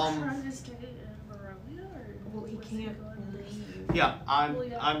he Um, trying to stay in Barovia, or Well, he was can't going- leave. Yeah, I'm Well,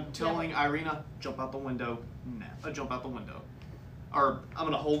 yeah. I'm telling Irina, jump out the window now. Jump out the window. Or I'm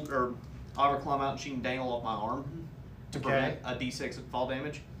gonna hold or I'll have her climb out and she can dangle off my arm to Okay. prevent a D6 of fall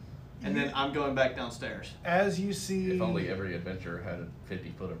damage. And then I'm going back downstairs. As you see, If only every adventurer had a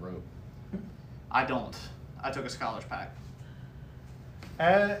 50-foot of rope. I don't. I took a scholar's pack.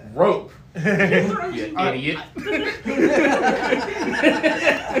 Rope! You Uh, idiot.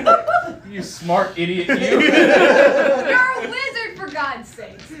 You smart idiot, you. You're a wizard, for God's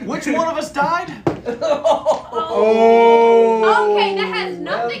sakes. Which one of us died? Oh. Okay, that has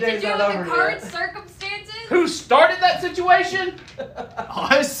nothing to day's do not with over the yet. current circumstances. Who started that situation?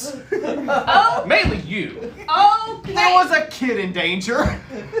 Us. Oh, Mainly you. okay. There was a kid in danger.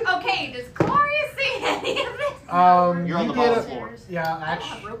 Okay, does Gloria see any of this? You're on you the get bottom a- floor. Yeah,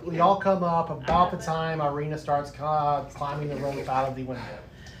 actually, y'all come up about the time Irina starts climbing the rope out of the window.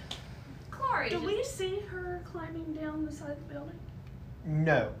 Gloria, Do just- we see her climbing down the side of the building?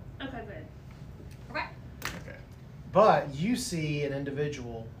 No, Okay, good. Okay. Okay. but you see an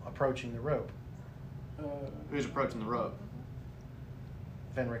individual approaching the rope. Who's approaching the rope?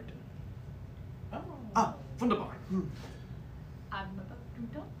 Van Richten. Ah, wunderbar. I'm about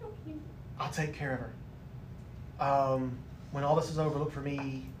to talk to you. I'll take care of her. When all this is over, look for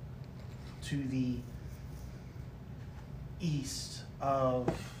me to the east of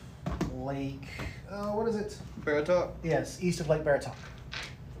Lake. What is it? Baratok. Yes, east of Lake Baratok.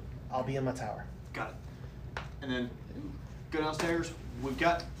 I'll be in my tower. Got it. And then go downstairs.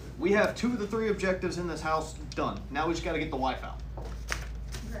 We have 2 of the 3 objectives in this house done. Now we just got to get the wife out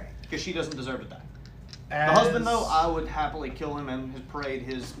Great. because she doesn't deserve to die. As, The husband, though, I would happily kill him and parade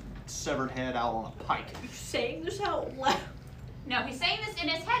his severed head out on a pike. You're saying this out loud. No, he's saying this in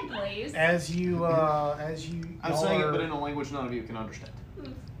his head, please. As you, I'm y'all saying it, are- but in a language none of you can understand.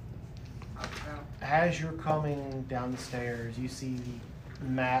 As you're coming down the stairs, you see the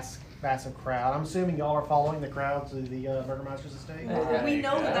massive crowd. I'm assuming y'all are following the crowd to the Burgermaster's estate. Yeah. We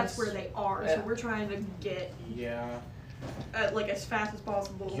know that that's Yes. where they are, so Yeah. we're trying to get Yeah. like as fast as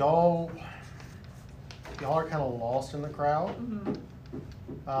possible. Y'all are kind of lost in the crowd, Mhm.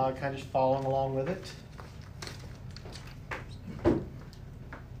 kind of just following along with it.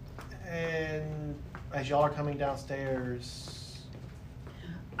 And as y'all are coming downstairs,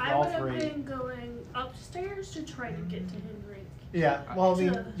 I y'all would have three. been going upstairs to try to get to Henrik. Yeah, well, I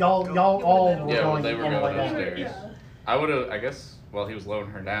mean, To- y'all Go- all go all in the were Yeah, going they were on the way going down. upstairs. Yeah. I would have, I guess, while he was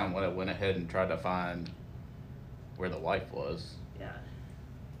lowering her down, would have went ahead and tried to find where the wife was. Yeah.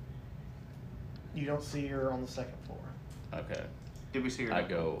 You don't see her on the second floor. Okay. Did we see her? I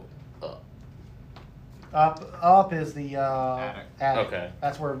go up. Up is the Attic. attic. Okay.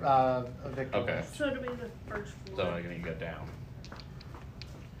 That's where Victor Okay. was. So it'll be the first floor. So I'm gonna go down.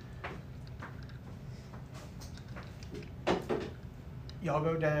 Y'all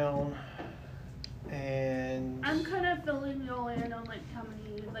go down, and I'm kind of filling y'all in on like how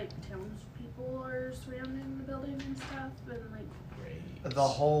many like townspeople are surrounding the building and stuff, and like the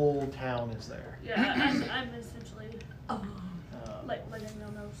whole town is there. yeah, I'm essentially like letting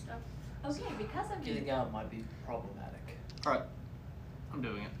y'all know stuff. Okay, because of Getting you. out might be problematic. Alright. I'm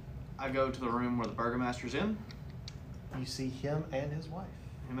doing it. I go to the room where the Burgermaster's in, You see him and his wife.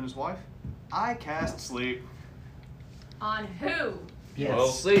 him and his wife. I cast sleep. On who? Yes. We'll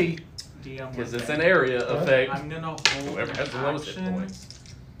see, DM because with it's that. an area effect. I'm gonna hold Whoever has the lowest hit action points.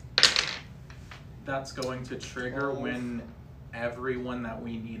 that's going to trigger Oh. when everyone that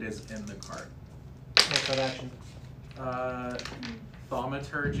we need is in the cart. What's that action?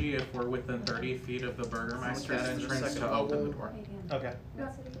 Thaumaturgy if we're within 30 feet of the Burgermeister's That's the entrance second to open the door. Okay.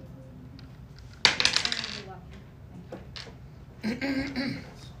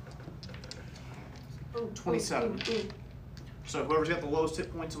 Ooh, 27. ooh, ooh. So whoever's got the lowest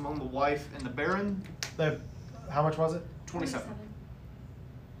hit points among the wife and the Baron, How much was it? 27.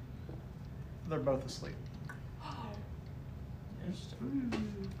 They're both asleep.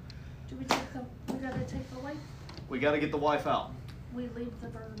 Do we take the? We gotta take the wife. We got to get the wife out. We leave the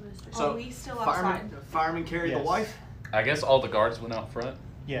burgomaster. So, Are we still outside? Fireman carried the Yes. wife. I guess all the guards went out front,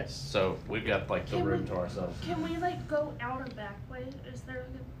 Yes. so we've got like the Can room we- to ourselves. Can we like go out a back way? Is there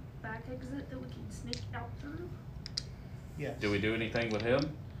like a back exit that we can sneak out through? Yes. Do we do anything with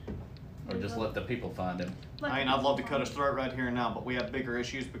him? Or just let the people find him? Like, I mean, I'd love to cut his throat right here and now, but we have bigger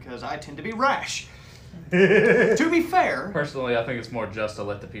issues because I tend to be rash. What To be fair, Personally, I think it's more just to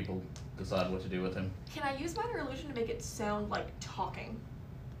let the people decide what to do with him. Can I use minor illusion to make it sound like talking?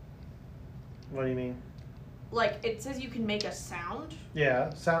 do you mean? like it says you can make a sound.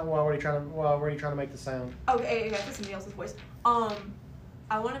 Yeah. Sound. Well, where are you trying to make the sound? Okay, yeah, that's somebody else's voice.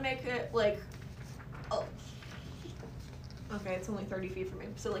 I want to make it like. Oh. Okay, it's only 30 feet from me.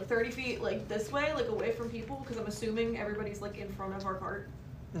 So like 30 feet, like this way, like away from people, because I'm assuming everybody's like in front of our cart.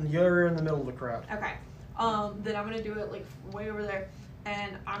 And you're in the middle of the crowd. Okay. Then I'm gonna do it like way over there,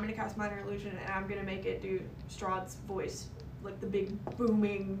 and I'm gonna cast Minor Illusion, and I'm gonna make it do Strahd's voice, like the big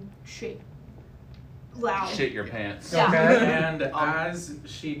booming shit, loud. Shit your pants. Yeah. Okay. And as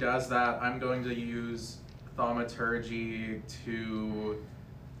she does that, I'm going to use Thaumaturgy to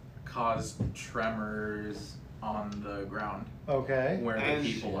cause tremors on the ground Okay. where And-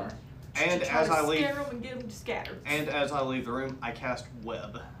 the people are. And To try as to I leave, scare 'em and get 'em to scatter. and as I leave the room, I cast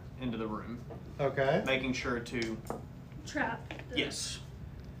web into the room, Okay. making sure to. Trap. Yes.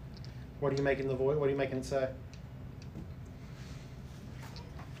 What are you making the voice? What are you making it say?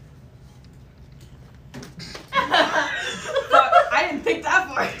 I didn't think that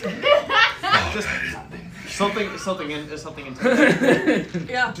far. Just something intense.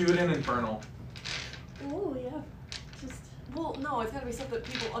 Yeah. Do it in Infernal. Oh yeah. Just. Well, no, it's gotta be something that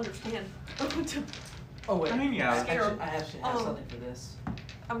people understand. Oh wait. I mean, yeah. I actually have something for this.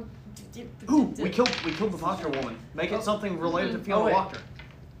 Ooh, we killed the Vodka woman. Make it something related to Fiona wait. Walker.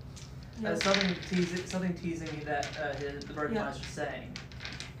 Something teasing me that the bird Yeah. master's saying.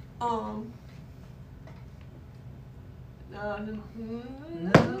 No,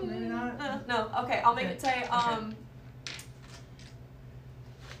 maybe not. No, okay, I'll make Okay, it say, okay.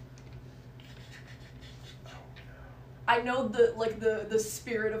 I know the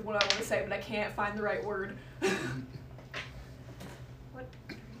spirit of what I want to say, but I can't find the right word. What?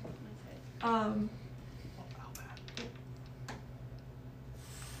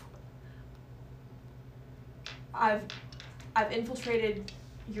 I've infiltrated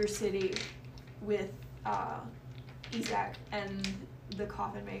your city with Isaac and the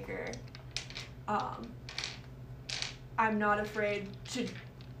Coffin Maker. I'm not afraid to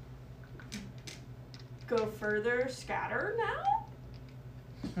go further. Scatter now?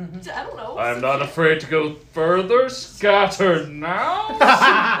 I don't know. I'm not afraid to go further. Scatter now.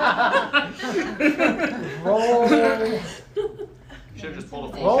 Roll. Should have just pulled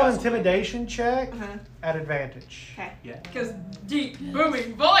a full Roll an castle. intimidation check Uh-huh. at advantage. Okay. Yeah. Because deep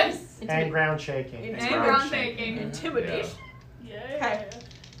booming voice. And ground shaking. And ground ground shaking. shaking. Intimidation. Yeah. Okay.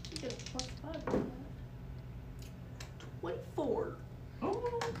 You get a +5 on 24.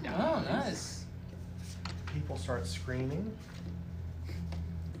 Oh, nice. People start screaming.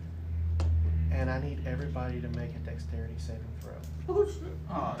 And I need everybody to make a dexterity saving throw.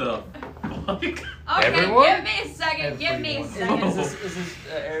 Oh, The fuck? Okay, Everyone? give me a second. Give me a Everyone. is second. this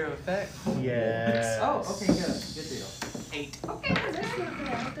area of effect? Yes. Oh, okay, good deal. 8. that. That's not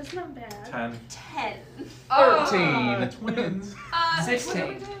bad. That's not bad. 10. 10. 13. Twins.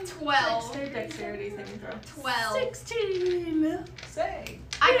 16. 12. Dexterity saving throw. 12. 16. Say.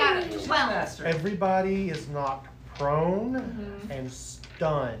 I got a She's 12. a master. Everybody is knocked prone and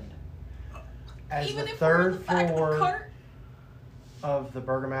stunned as Even the if we're in the third back of the floor cart. of the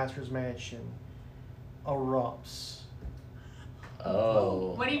Burgomaster's mansion erupts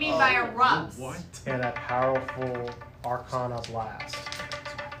Oh. What do you mean by erupts? What? in a powerful Arcana blast.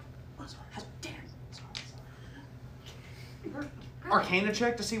 How dare Arcana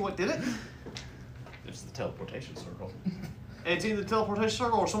check to see what did it. It's the teleportation circle. It's either teleportation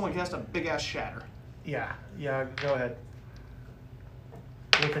circle or someone cast a big ass shatter. Yeah, go ahead.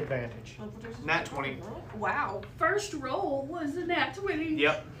 With advantage. Nat 20. Wow. First roll was a nat 20.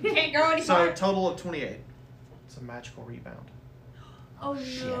 Yep. Can't go any So farther. total of 28. It's a magical rebound. Oh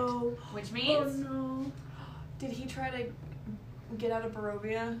no. Which Oh means no. Did he try to get out of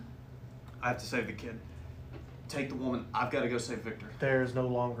Barovia? I have to save the kid. Take the woman. I've got to go save Victor. There's no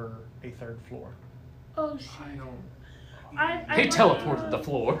longer a third floor. Oh shit. I don't. He teleported the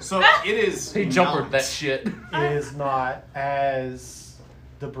floor. So it is. He jumpered not- that shit. It is not as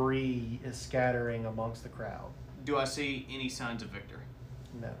debris is scattering amongst the crowd. Do I see any signs of Victor?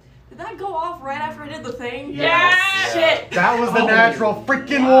 No. Did that go off right after I did the thing? Yes. Shit. That was the natural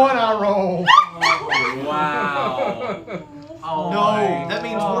freaking one I rolled. Wow. Oh No, my that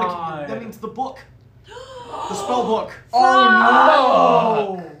means God. that means the book, the spell book.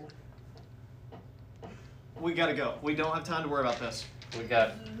 Oh no! We gotta go. We don't have time to worry about this. We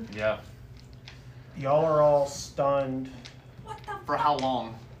got, yeah. Y'all are all stunned What the For how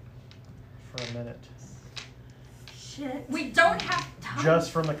long? for a minute. shit. We don't have time.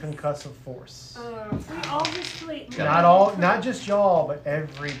 just from the concussive force. We all just like Not just y'all, but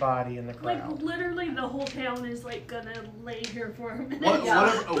everybody in the like crowd. literally the whole town is like gonna lay here for a minute.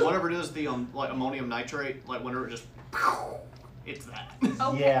 Whatever it is, the like ammonium nitrate, like whenever it just, it's that.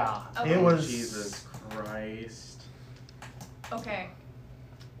 Okay. Yeah, Okay. it was. Jesus Christ. Okay.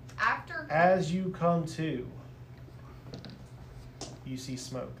 After. As you come to, you see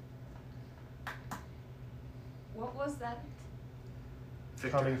smoke What was that?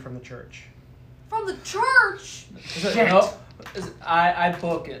 coming from the church. From the church. I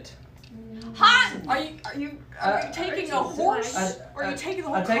book it. Han, are you taking a horse? Or are you I- taking the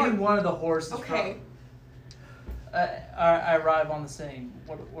whole I'm cart? taking one of the horses. Okay. I arrive on the scene.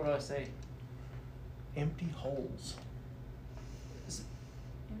 What do I say? Empty holes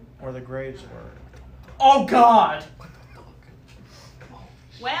where the graves were. Oh God!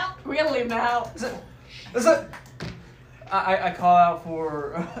 Well, really now. Is it? I call out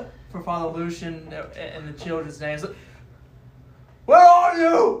for Father Lucian in the children's names. Where are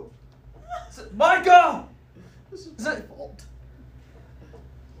you? Micah! This is Is my it- fault.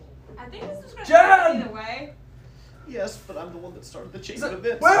 I think this is gonna Jen! happen either way. Yes, but I'm the one that started the chain Is of it-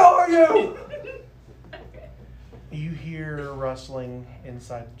 events. Where are you? You hear rustling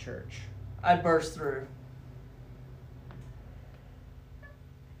inside the church. I burst through.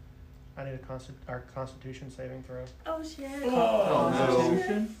 I need our Constitution saving throw. Oh shit. Oh, no.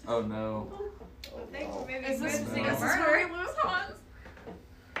 Constitution? Oh no. Thanks for maybe Is this witnessing no. a this is where murder. we lose Hans?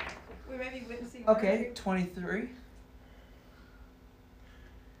 We may be witnessing a Okay, murder. 23.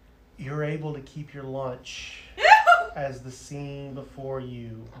 You're able to keep your lunch as the scene before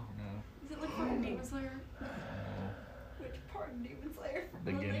you. Oh no. Is it like fucking Demon Slayer? Which part of Demon Slayer?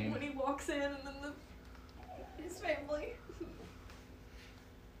 Beginning. When he walks in and then his family.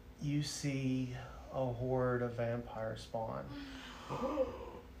 You see a horde of vampire spawn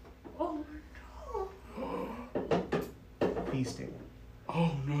Oh feasting.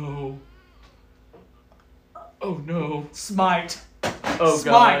 Oh no. Oh no. Smite. Oh Smite.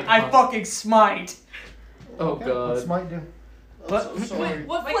 god. I fucking smite. Oh What's god. Smite do? What? I'm so sorry.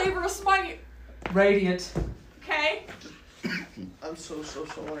 What flavor of Smite? Radiant. Okay. I'm so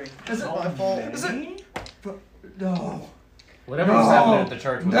sorry. Is it my fault. Is it? No. Whatever was happening at the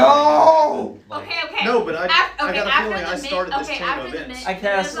church was No! like, Okay. No, but I Okay, got a after feeling the I mid- started this okay, chain after of the events. mid- I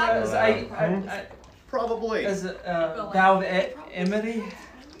cast Hmm? Probably. as a vow of enmity.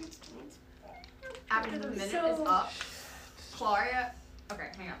 After the minute So- is up, Claria. Okay,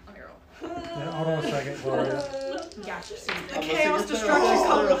 hang on. Let me roll. Yeah, hold on a second, Gloria. Gotcha. I must see Chaos a Destruction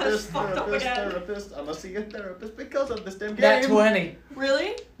Combo has therapist, fucked up again. therapist. I must see a therapist because of this damn game. Nat 20.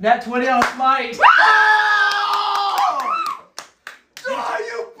 Really? Nat 20 on smite. Die,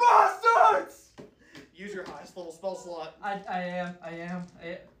 you bastards! Use your highest level spell slot. I am.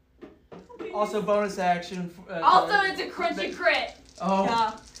 Also, bonus action. Also, it's a crunchy crit. Oh.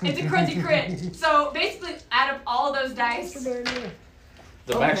 Yeah. It's a crunchy crit. So basically, out of all of those dice,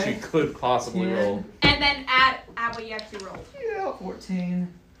 the max you could possibly Yeah. roll. and then add what you actually rolled. Yeah.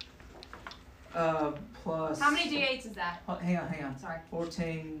 14. Plus. How many d8s is that? Oh, hang on. Sorry.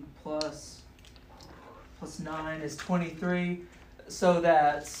 14 plus 9 is 23. So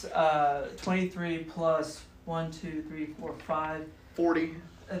that's 23 plus 1, 2, 3, 4, 5. 40.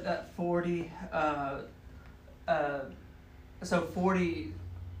 That 40. So 40.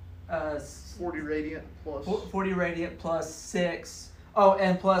 40 radiant plus. 40 radiant plus 6. Oh,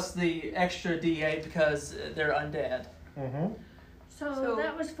 and plus the extra d8 because they're undead. Mm-hmm. So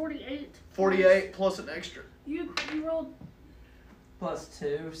that was 48. 48 plus an extra. You rolled. Plus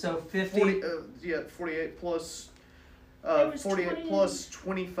 2. So 50. 40. Yeah, 48 plus. It was 48 20. plus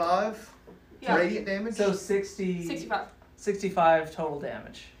 25 Yeah. radiant damage. So 60. 65. 65 total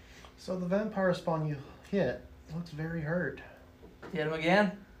damage. So the vampire spawn you hit looks very hurt. Hit him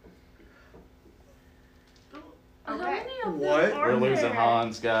again. How Okay. many of What? them are We're losing there?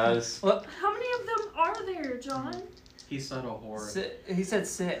 Hans, guys. How many of them are there, John? He said a horde. He said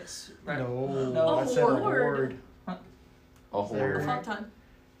 6. Right? No, I said a horde. horde. A There- horde. Fuck ton.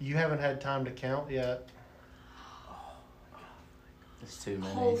 You haven't had time to count yet. It's too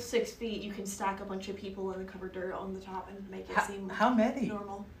Whole many. 6 feet, you can stack a bunch of people and cover dirt on the top and make it seem How many?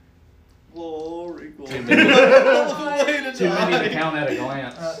 normal. Glory, glory. Too many. Way to Too many die. to count at a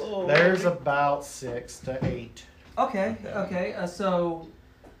glance. Oh. There's about 6 to 8. Okay. So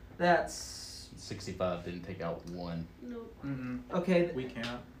that's 65 didn't take out one. Nope. okay. We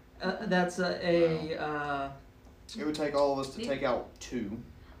can't. That's It would take all of us to take out 2.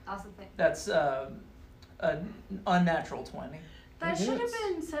 That's the thing. that's an unnatural 20. That It should have is.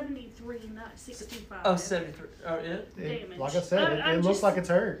 been 73, not 65. Oh, 73. Oh, it? Damage. Like I said, I'm it looks just- like it's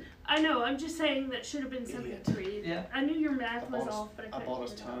hurt. I know. I'm just saying that should have been 73. Yeah. I knew your math was off, but I I couldn't bought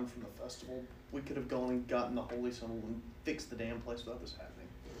us get it time up. from the festival. We could have gone and gotten the holy symbol and fixed the damn place without this happening.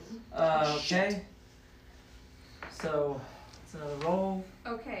 Okay. So, it's another roll.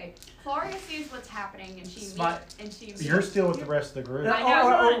 Okay, Claria sees what's happening and she Smite. You're still with the rest of the group. I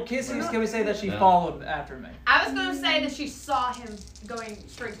know. Can we say that she No. followed after me? I was gonna say that she saw him going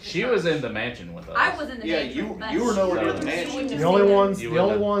straight to the She church. was in the mansion with us. I was in the Yeah, mansion, but you were nowhere near the she mansion. wouldn't The have only seen him. ones, You the only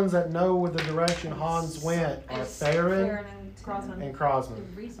would've- ones that know with the direction Hans went are It's Theron and Crosman. and Crosman.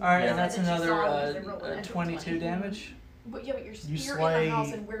 Alright, Yeah. and that's That she another saw him, they rolled an extra 22 damage. But yeah, but you're, You you're in slay the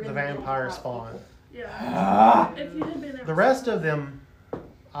house and we're the in the middle of vampire the crowd. spawn. Yeah. If you had been there The rest of them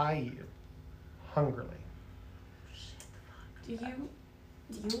eye you hungrily. Do you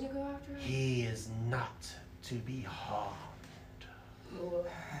want to go after him? He is not to be harmed.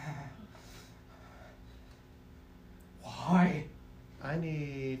 Why? I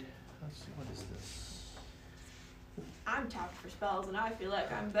need. Let's see, what is this? I'm tapped for spells and I feel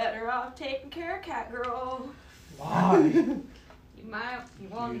like I'm better off taking care of Cat Girl. Why? You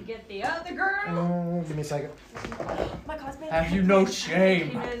want to get the other girl? Oh, give me a second. My cosmetic. Have you no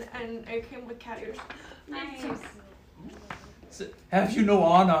shame? Came in and it came with cat ears. Nice. Have you no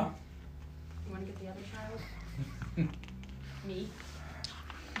honor? You want to get the other child? Me?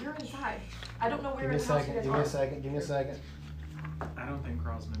 You're inside. I don't know where Give me a in the house you second. guys Give me are. a second. Give me a second. I don't think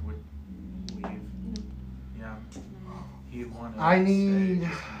Crosman would leave. Yeah. He wanted I to stay need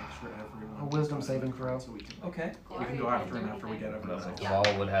just to make sure everyone a wisdom got saving in the crowd throw. So we can, Okay. we can go after him after we get over That's the what hill.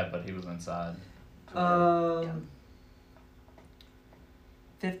 Caval would have, but he was inside.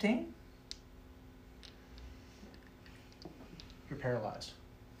 15? You're paralyzed.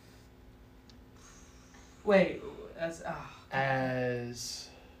 Wait, that's As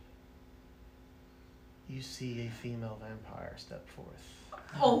you see a female vampire step forth.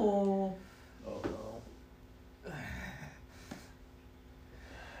 Oh. Oh no.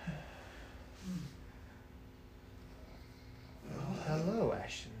 Hello,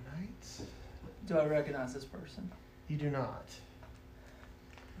 Ashen Knights. Do I recognize this person? You do not.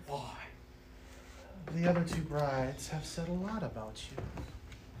 Why? The other two brides have said a lot about you.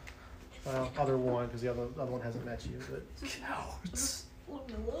 Well, other one, because the other one hasn't met you, but Cowards.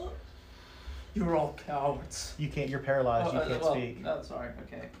 You're all cowards. you can't. You're paralyzed. You can't speak. Oh, sorry.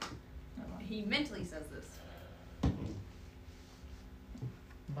 Okay. Never mind. He mentally says this.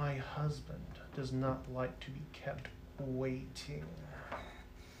 My husband does not like to be kept waiting.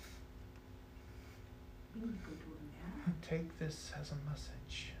 Take this as a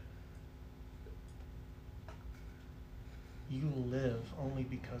message. You live only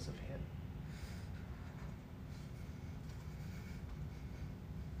because of him.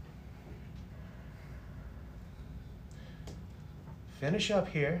 Finish up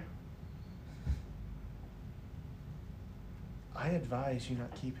here. I advise you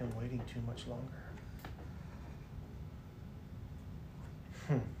not keep him waiting too much longer.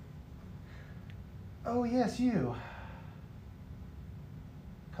 Oh, yes, you.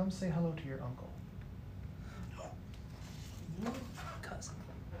 Come say hello to your uncle.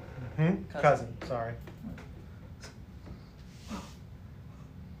 Cousin. Cousin, sorry.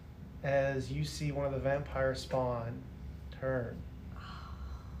 As you see one of the vampire spawn turn.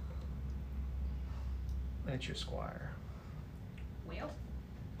 And it's your squire. Well,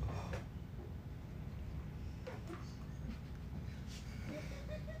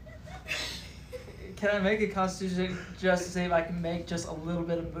 Can I make a constitution just to see if I can make just a little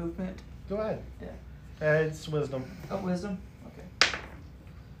bit of movement? Go ahead. Yeah. It's wisdom. Oh, wisdom?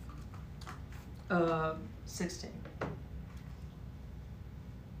 Okay. 16.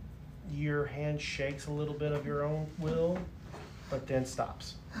 Your hand shakes a little bit of your own will, but then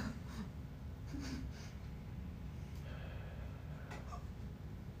stops.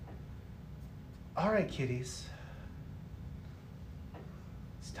 All right, kiddies.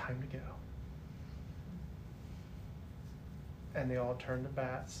 It's time to go. And they all turn to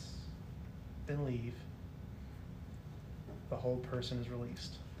bats, then leave. The whole person is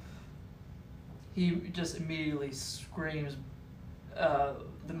released. He just immediately screams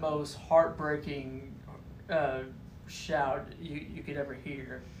the most heartbreaking shout you could ever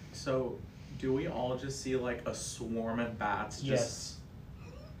hear. So, do we all just see like a swarm of bats? Yes.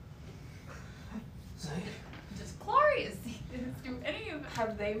 just Claria sees this. Do any of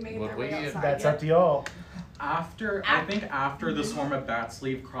Have they made Would their we- way outside That's yet? up to y'all. I think after the swarm of bats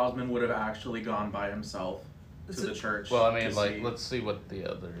leave, Crosman would have actually gone by himself to the church. Well, I mean, to like, see. let's see what the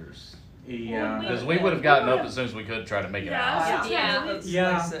others. Yeah. Because we would have gotten up as soon as we could try to make it out. Yeah. Yeah. That's-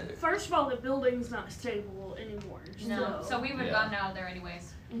 Yeah. like I said, First of all, the building's not stable anymore. No. So we would have Yeah. gotten out of there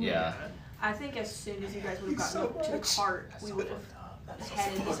anyways. Yeah. I think as soon as you guys would have gotten up to the cart, we would have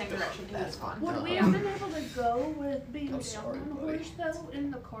headed the same direction and it's fine. Would we have been able to go with being I'm down sorry, on the buddy. horse though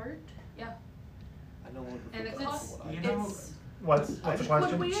in the cart? I no longer And feel it's- comfortable You with know, It's I What's the just- Would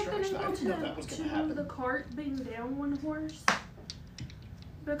question? we have been Distraction. I able didn't know that was to gonna do happen. the cart being down one horse?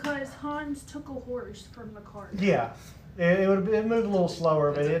 Because Hans took a horse from the cart. Yeah, it would have moved a little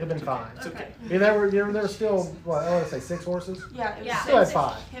slower, but it'd have been fine. Okay. Yeah, there were still what I want to say 6 horses. Yeah, it was Yeah. Still had six.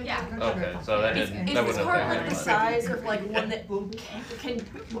 5. Him Yeah. Okay, so that Is didn't. That this wouldn't cart affect like the anybody. size of like one that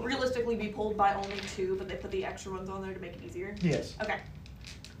can realistically be pulled by only 2, but they put the extra ones on there to make it easier? Yes. Okay.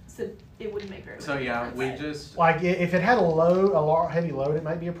 So it wouldn't make very much So yeah, we difference. just Like if it had a heavy load, it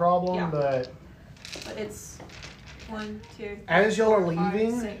might be a problem. Yeah. But But it's 1, 2, 3, as y'all are 4, 5,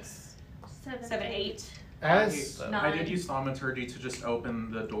 leaving, 6, 7, 7, 8. as So- I did 9. use thaumaturgy to just open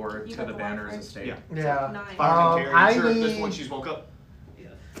the door You to got the the Banner's Wi-Fi? estate. Yeah. yeah, 9. Fire and Carrie, I sure, if this need- one she's woke up.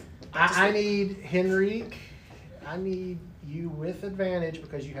 I need Henrique. I need you with advantage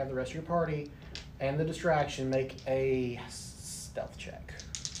because you have the rest of your party and the distraction. Make a stealth check.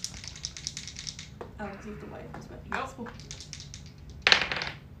 Oh, it's the way. That's what Nope.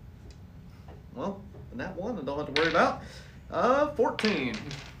 Well, and that one I don't have to worry about. 14.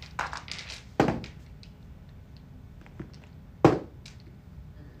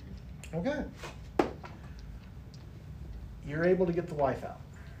 Okay. You're able to get the wife out.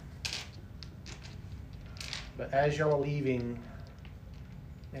 But as y'all are leaving,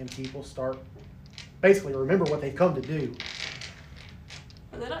 and people start basically remember what they've come to do.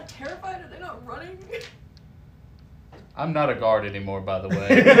 Are they not terrified? Are they not running? I'm not a guard anymore, by the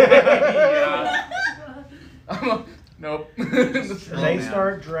way. Nope. They man.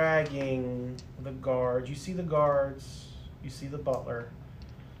 start dragging the guards. You see the guards, you see the butler,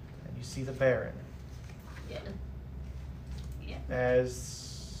 and you see the Baron. Yeah. Yeah.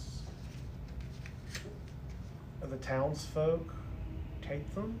 As the townsfolk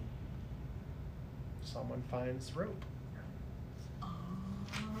take them, someone finds rope.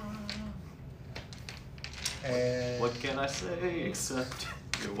 And What can I say except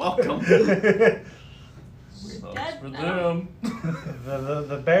you're welcome? Sucks for them.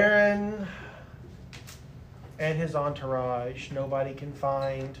 the Baron and his entourage, nobody can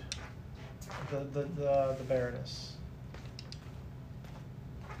find the Baroness.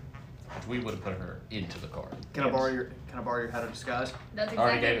 We would have put her into the car. Can I borrow your hat of disguise? That's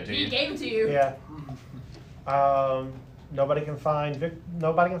Already exactly. gave it to He you. gave it to you. Yeah. Nobody can find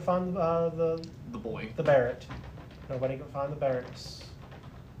nobody can find The boy. the Barrett. Nobody can find the Baroness.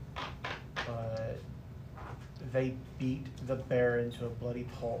 But they beat the Baron to a bloody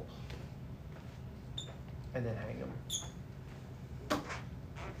pulp and then hang him.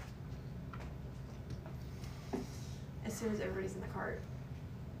 As soon as everybody's in the cart,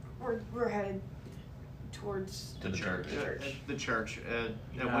 we're headed towards To the church. The church. At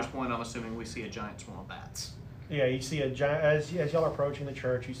Yeah. which point I'm assuming we see a giant swarm of bats. Yeah, you see a giant as y'all are approaching the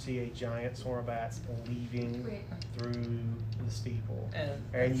church. You see a giant swarm of bats leaving Great. through the steeple, And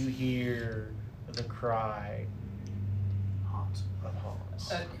and you hear the cry Hans. of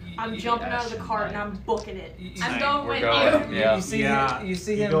Hans. I'm jumping out of the cart and I'm booking it. I'm Same. going We're with going. you. Yeah. You see, Yeah. you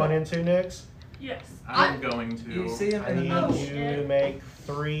see You him. going into Nix? Yes. I'm going to. You see him I in the need middle. you to make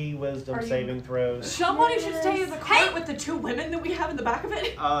 3 wisdom Are you- saving throws. Somebody should stay in the Yes. cart Hey! with the 2 women that we have in the back of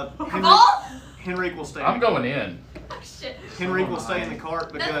it. Henrique will stay. I'm going in. Oh, shit. Henrique will stay in the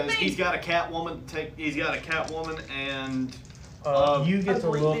cart That's the because thing. he's got a Catwoman. He's got a Catwoman and You get to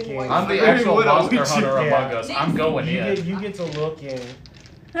I've look been in. waiting. I'm the Very actual widow, monster we should- hunter yeah. among us. I'm going in. You get to look in,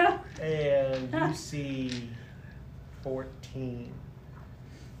 and you see 14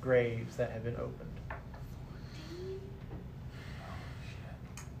 graves that have been opened.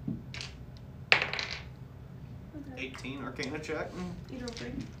 18 Arcana check. Either of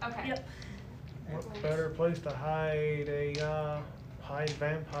them. Okay. Yep. What better place to hide a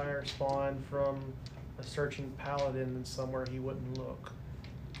vampire spawn from a searching paladin than somewhere he wouldn't look?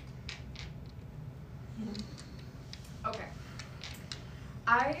 Okay.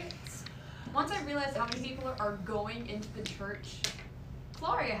 Once I realized how many people are going into the church,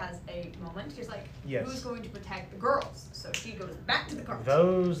 Claria has a moment. She's like, Yes. who's going to protect the girls? So she goes back to the cart.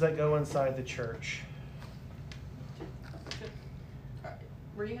 Those that go inside the church.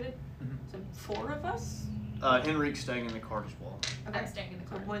 Where you headed? Mhm. So 4 of us? Henrique's staying in the cart as well. I'm staying in the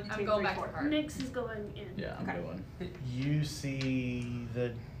So cart. 1, 2, I'm going 3, back 4. to the cart. Nix is going in. Yeah, I'm Okay. going. You see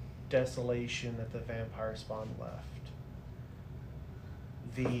the desolation that the vampire spawn left.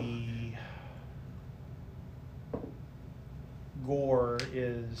 The gore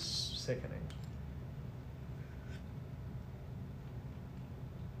is sickening.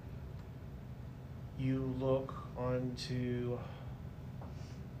 You look onto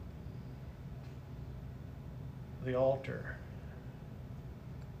the altar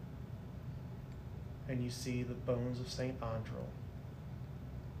and you see the bones of St. Andrel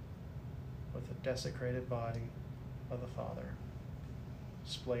with the desecrated body of the Father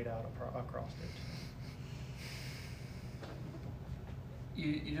splayed out across it.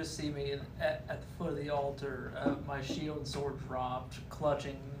 You just see me at the foot of the altar, my shield and sword dropped,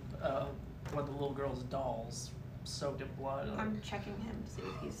 clutching one of the little girl's dolls, soaked in blood. I'm checking him to see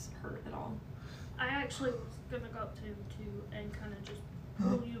if he's hurt at all. I actually was gonna go up to him too and kind of just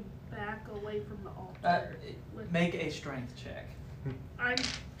pull you back away from the altar. Make a strength check. I'm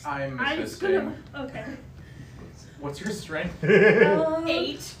I'm just gonna. Okay. What's your strength?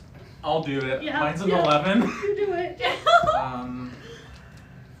 8. I'll do it. Yeah, Mine's an yeah. 11. You do it.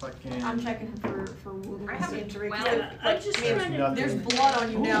 Fucking. I'm checking him for wounds I have and a injury. 12. I'm just There's trying to. nothing- There's blood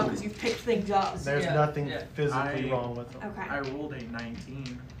on you now because you've picked things up. There's Yeah, nothing yeah. physically I- wrong with them. Okay. I rolled a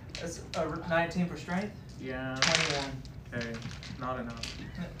 19. That's a 19 for strength. Yeah. 21. Okay. Not enough.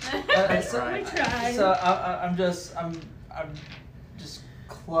 So, Right. We tried. so I'm just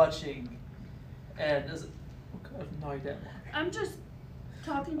clutching, and no, I didn't. I'm just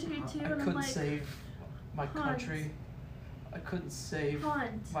talking to you too, I and I'm couldn't like, save my Hans. country. I couldn't save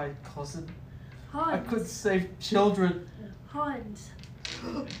Hans, my cousin. I Hans, couldn't save children. Hans.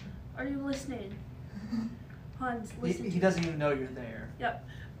 Are you listening? Hans, He, listen. he to doesn't even know you're there. Yep.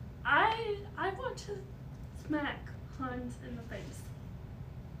 I want to smack Hans in the face.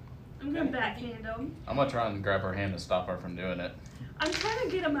 I'm gonna backhand him. I'm gonna try and grab her hand and stop her from doing it. I'm trying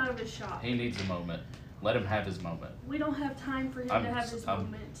to get him out of his shock. He needs a moment. Let him have his moment. We don't have time for him I'm to have s- his I'm-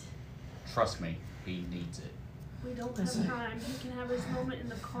 moment. Trust me, he needs it. We don't have time. He can have his moment in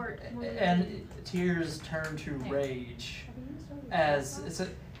the cart. when we leave. And tears turn to rage as it's a,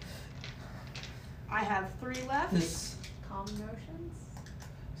 I have 3 left. this. Calm emotions.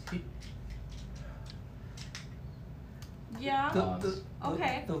 He, Yeah.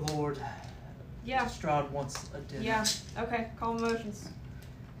 Okay. The Lord Yeah. Strahd wants a dinner. Yeah. Okay. Calm emotions.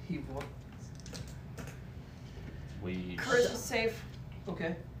 He wants. We. Charisma save.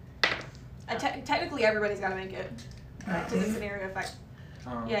 Okay. Technically, everybody's got to make it to the scenario effect.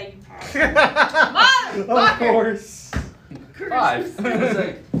 Yeah, you. Of course.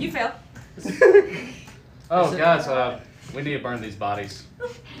 5. You fail. Oh, guys, we need to burn these bodies.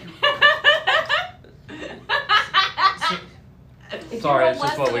 If Sorry, you roll it's just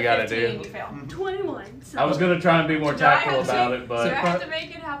less what than we a gotta 15, do. You fail. 21. So I was gonna try and be more Do I tactful have to- about it, but Do I have burn- to make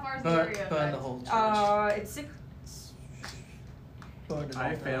it? How far is the Burn, area? burn the effect? whole church. It's 6. Burn it all I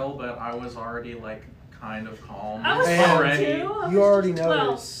down. failed, but I was already like kind of calm I was And already. too. I was You already just- well,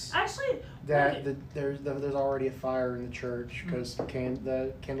 notice actually, that there's already a fire in the church because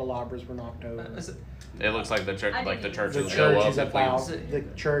the candelabras were knocked over. Is it- it looks like the church, I like the didn't church The will go church up is if we. about the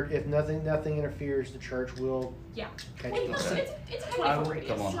church. If nothing interferes, the church will. Yeah. catch Wait, the no, fire. it's a I 24 will-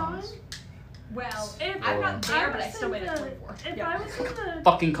 radius. Come on, Sean, Hans. Well, if I'm not I there, but I was still in made it the- 24. If Yeah. I was in the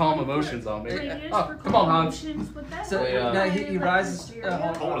Fucking calm emotions on me. radius Oh, for come on, Hans. emotions, would that So, help no, my he rises. bacteria? Hold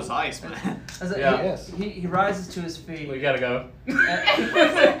on. Cold as ice, man. As a- Yeah. Yes. He rises to his feet. We gotta go.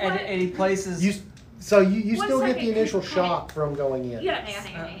 and he places. So you One still get second, the initial can I- shock from going in. Yes.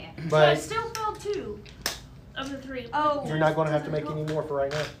 Hang on. So I But still failed 2 of the 3. Oh. you're not going to have to make any more for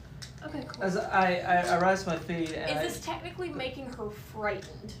right now. Okay, cool. As I rise to my feet and Is this technically making her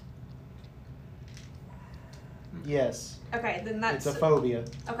frightened? Yes, Okay, then that's it's a phobia.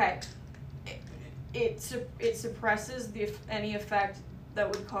 okay. It suppresses any effect that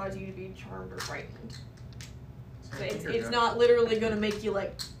would cause you to be charmed or frightened. So it's not literally gonna make you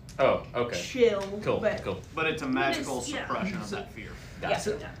like Oh, okay. chill. Cool, But cool. But it's a magical yeah. suppression of that fear.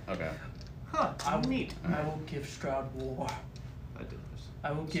 Gotcha. Yeah. Okay. Huh, I will, neat. I will give Strahd war. I did this.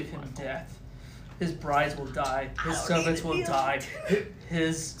 I will give him death. His brides will die. His don't servants need will to die.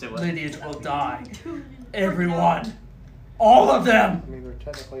 His Do it. lineage will die. Everyone. All of them. I mean, they're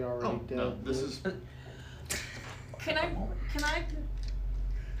technically already Oh, dead. no, this is. Can I?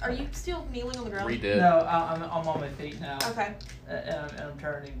 Are you still kneeling on the ground? Redid. No, I'm on my feet now. Okay. And I'm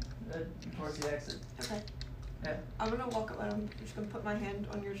turning towards the exit. Okay. Yeah. I'm gonna walk up. I'm just gonna put my hand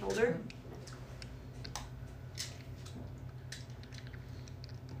on your shoulder.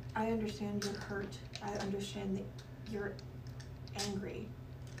 I understand you're hurt. I understand that you're angry.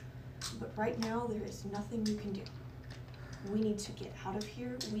 But right now, there is nothing you can do. We need to get out of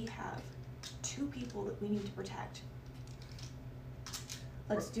here. We have 2 people that we need to protect.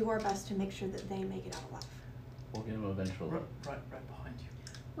 let's do our best to make sure that they make it out alive. We'll get him eventually. Right behind you.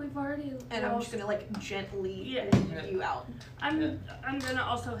 We've already. And I'm just gonna like gently Yeah. lead you out. I'm gonna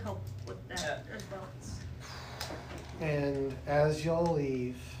also help with that as well. And as y'all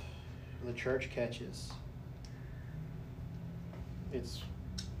leave, the church catches. It's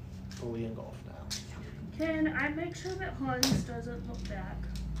fully engulfed now. Can I make sure that Hans doesn't look back?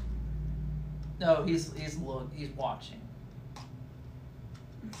 No, he's watching.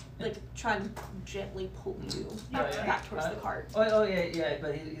 Like try and gently pull you Yeah. back towards the cart. Oh yeah,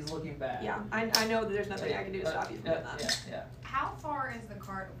 but he's looking back. Yeah, I know that there's nothing I can do to stop you from doing that. Yeah. How far is the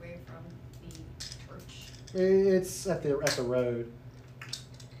cart away from the church? It's at the road.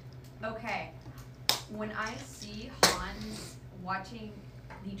 Okay. When I see Hans watching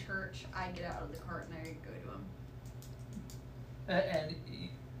the church, I get out of the cart and I go to him.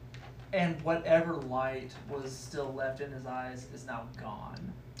 And whatever light was still left in his eyes is now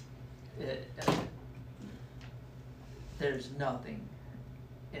gone. There's nothing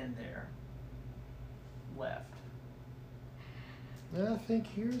in there left. And I think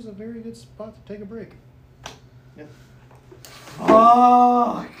here's a very good spot to take a break.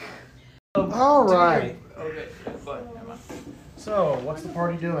 Oh. All right. Okay, but never mind. So, what's the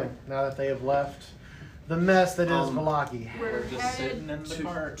party doing now that they have left the mess that is Vallaki? We're just headed sitting in the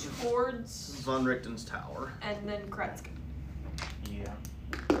cart. towards Von Richten's tower. and then Kretsk. Yeah.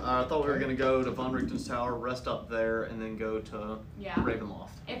 I thought we were gonna go to Von Richten's tower, rest up there, and then go to Yeah. Ravenloft.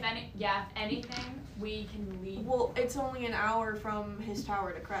 If anything, we can leave. Well, it's only an hour from his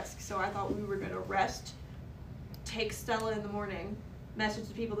tower to Kretsk, so I thought we were gonna rest, take Stella in the morning, message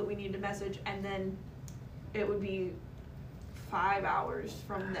the people that we need to message, and then it would be 5 hours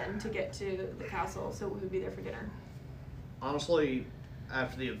from then to get to the castle, so we would be there for dinner. Honestly,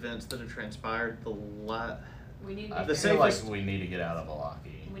 after the events that have transpired, We need I to feel safest- like we need to get out of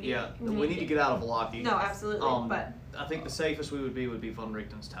Valaki. we we need to get out of Vallaki. No, absolutely, but I think the safest we would be Von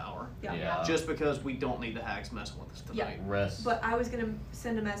Richten's tower. yeah. Just because we don't need the hags messing with us Yeah. tonight. Rest. But I was gonna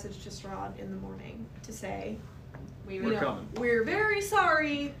send a message to Strahd in the morning to say, We're coming. we're very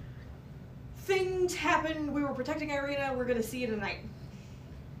sorry. Things happened. We were protecting Irina. We're gonna see you tonight.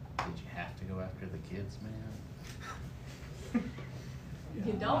 Did you have to go after the kids, man?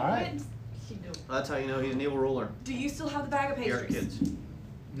 You don't Alright. win. You don't. That's how you know he's an evil ruler. Do you still have the bag of He hurt pastries? kids.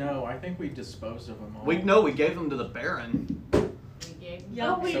 No, I think we disposed of them all. We gave them to the Baron. We gave.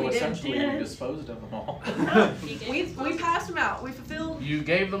 Yeah. Oh, So we essentially, we did. disposed of them all. He did. We passed them out. We fulfilled. You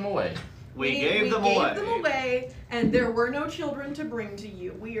gave them away. We gave them away. And there were no children to bring to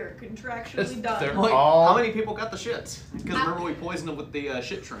you. We are contractually done. They're Wait, all- how many people got the shits? Because remember we poisoned them with the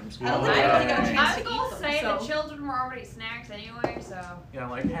shit shrooms. I don't Oh, think yeah. anybody got a I chance was to gonna eat them. say so. the children were already snacks anyway, so. Yeah,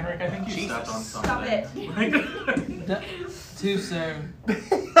 like Henrik, I think you Jesus. stepped on Stop something. it. Too soon.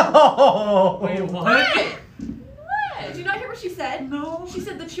 Oh, Wait, what? Did you not hear what she said? No. She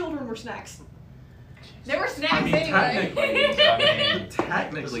said the children were snacks. They were snacks I mean, anyway. technically, The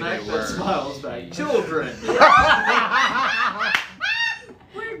technically snack they that were. smiles back. Children.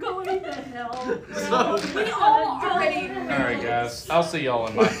 We're going to hell. So- We all already. Alright, guys. I'll see y'all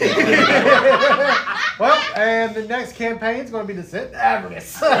in my Well, and the next campaign is going to be Descent to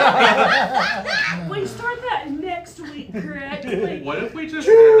Avernus. We start that next week, correct? Like, What if we just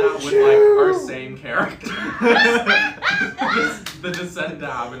did that with like our same character? the Descent to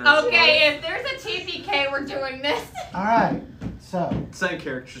Avernus. Okay, if there's a TPK, we're doing this. All right, so Same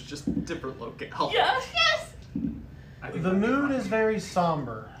characters, just different locale. yes. I think the that'd be mood fun. is very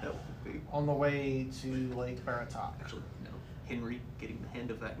somber That would be. on the way to Lake Baratok. Actually, no. Henry getting the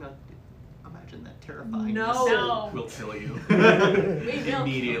hand of Vecna. Imagine that terrifying. No. No. We'll kill you We will.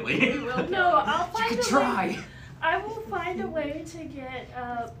 immediately. We will. No, I'll find a way. Try. I will find a way to get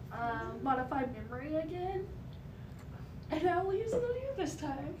modified memory again, and I will use it on you this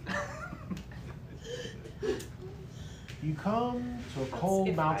time. You come to a cold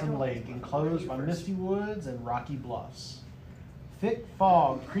if I mountain don't lake find enclosed you by first. misty woods and rocky bluffs. Thick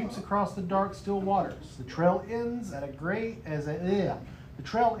fog creeps across the dark, still waters. The trail ends at a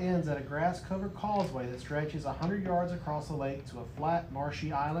grass-covered causeway that stretches 100 yards across the lake to a flat,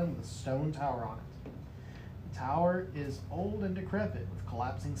 marshy island with a stone tower on it. The tower is old and decrepit, with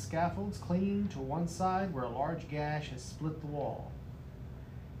collapsing scaffolds clinging to one side where a large gash has split the wall.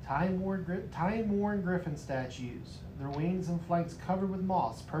 Time-worn griffin statues, their wings and flanks covered with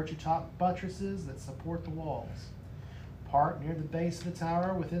moss, perch atop buttresses that support the walls. Parked near the base of the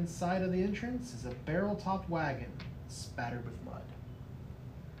tower, within sight of the entrance, is a barrel-topped wagon spattered with mud.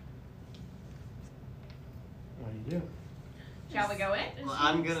 What do you do? Shall we go in? Is Well, he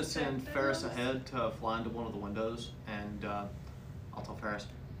I'm gonna send expecting Ferris us? ahead to fly into one of the windows and I'll tell Ferris.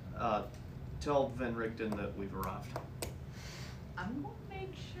 Tell Van Richten that we've arrived. I'm gonna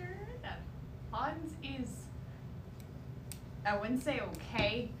make sure that Hans is, I wouldn't say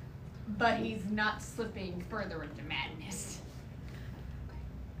okay, but he's not slipping further into madness.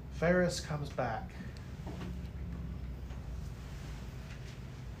 Ferris comes back.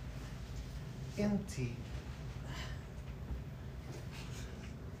 Empty.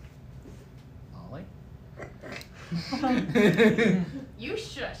 Ollie? You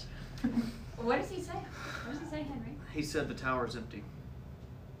shush. What does he say? What does he say, Henry? He said the tower's empty.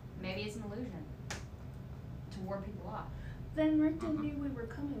 Maybe it's an illusion to ward people off. Then Rickton knew we were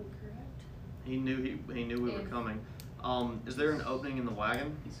coming, correct? He knew he knew we were coming. Is there an opening in the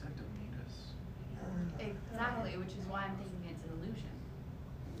wagon? He said to meet us. Exactly, which is why I'm thinking it's an illusion.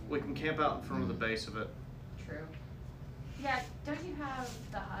 We can camp out in front of the base of it. True. Yeah, don't you have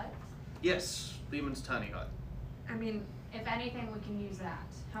the hut? Yes, Lehman's tiny hut. I mean, If anything, we can use that.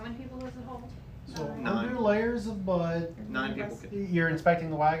 How many people does it hold? So Nine. under layers of mud, 9 people can. you're inspecting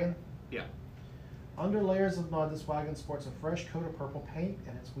the wagon? Yeah. Under layers of mud, this wagon sports a fresh coat of purple paint,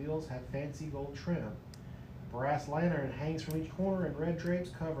 and its wheels have fancy gold trim. A brass lantern hangs from each corner, and red drapes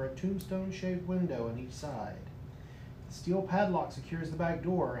cover a tombstone-shaped window on each side. The steel padlock secures the back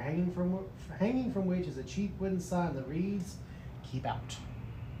door, hanging from which is a cheap wooden sign that reads, "Keep out."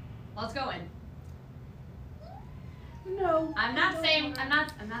 Let's go in. No. I'm not we saying don't I'm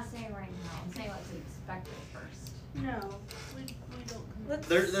wanna- not saying right now. I'm saying let's inspect it first. No, we don't. let's.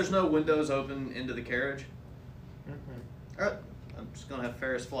 There's no windows open into the carriage. Mm-mm. Alright, I'm just gonna have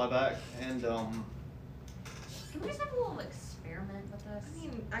Ferris fly back and Can we just have a little experiment with this? I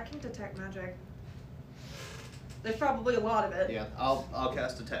mean, I can detect magic. There's probably a lot of it. yeah, I'll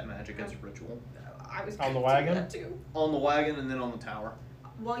cast detect magic as a ritual I was On the gonna do wagon? that too. on the wagon and then on the tower.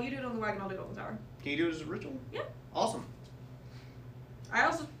 While you do it on the wagon, I'll do it on the tower. Can you do it as a ritual? Yeah. Awesome. I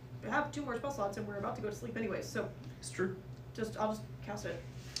also have 2 more spell slots, and we're about to go to sleep anyways. So It's true. I'll just cast it.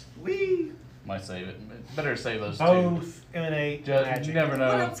 Wee. Might save it. Better save those two. Both emanate Just, magic. you never What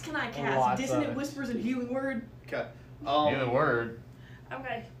know. else can I cast? Lots of Dissonant it. whispers and healing word. Okay. Either word,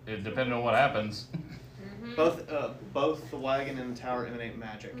 Okay. depending on what happens. Mm-hmm. Both the wagon and the tower emanate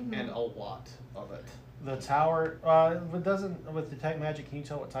magic, Mhm. and a lot of it. The tower, with detect magic, can you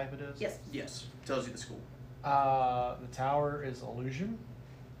tell what type it is? Yes. Yes, tells you the school. The tower is illusion.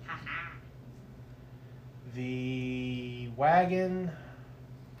 Haha. The wagon,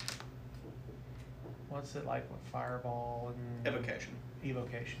 what's it like with fireball and Evocation.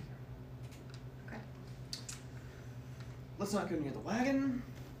 evocation? Let's not go near the wagon.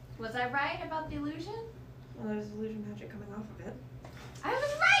 Was I right about the illusion? Well, there's illusion magic coming off of it. I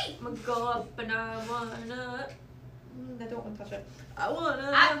was right. I'm gonna go up and I wanna. I don't want to touch it. I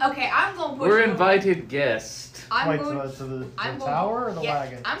wanna. I'm gonna push. We're the door. invited guests. I'm Wait, going. to the I'm going- tower or the yeah,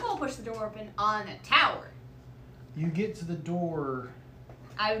 wagon? I'm gonna push the door open on the tower. You get to the door,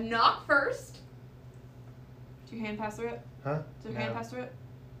 I knock first. Do you hand pass through it? huh? Do you hand pass through it?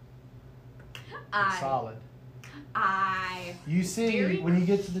 It's solid. I You see, Very- when you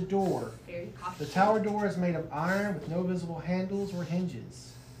get to the door, very the cautious. tower door is made of iron with no visible handles or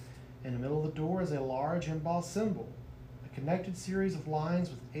hinges. In the middle of the door is a large embossed symbol, a connected series of lines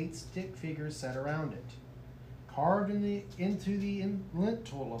with 8 stick figures set around it. Carved into the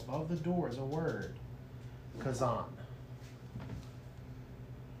lintel above the door is a word, Kazan.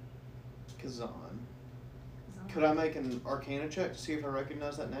 Kazan. Could I make an Arcana check to see if I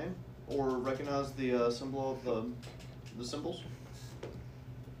recognize that name? Or recognize the symbol of the symbols?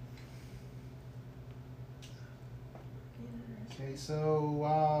 Okay,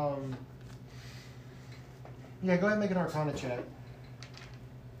 so, yeah, go ahead and make an Arcana check.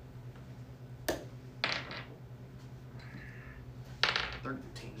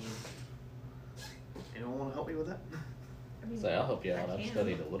 13. Anyone want to help me with that? I mean, So I'll help you out. I I've can.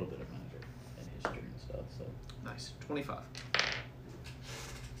 studied a little bit of magic and history and stuff. So Nice. 25.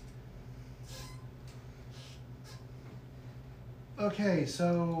 Okay,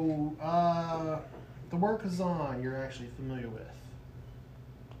 so the word Kazan you're actually familiar with.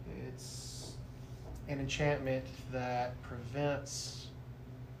 It's an enchantment that prevents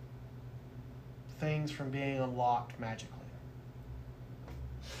things from being unlocked magically.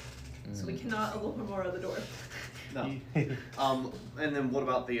 So we cannot open more of the door. No. And then what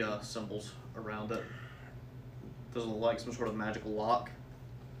about the symbols around it? Does it look like some sort of magical lock?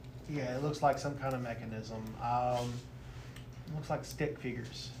 Yeah, it looks like some kind of mechanism. It looks like stick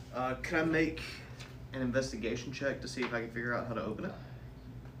figures. Can I make an investigation check to see if I can figure out how to open it?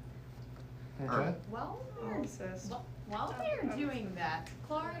 Okay. Well, Oh, sis. while they're doing that,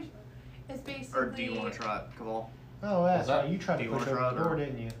 Clark is basically. Or do you want to try it, Caval? Oh, that's What's that? right. You tried Do to you push wanna open try the it, door, or-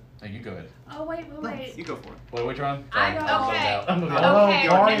 didn't you? No, you go ahead. Oh wait. You go for it. Wait, which one? I Sorry, go- I'm moving okay. out. I'm moving Oh, out. Okay, you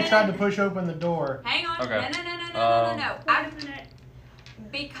already okay. tried to push open the door. Hang on. Okay. No. Wait a minute.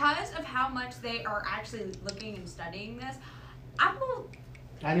 Because of how much they are actually looking and studying this, I will.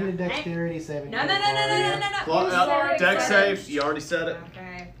 I need a dexterity saving. No. throw, Claudia. Well, You deck said it. save. You already said it.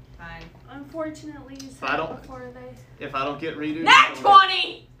 Okay, fine. Unfortunately, you I said don't- before they. If I don't get redo, Nat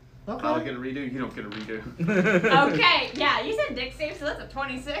 20! If I don't Okay. get a redo, you don't get a redo. Okay, yeah, you said dick save, so that's a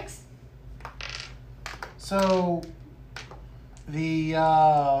 26. So, the,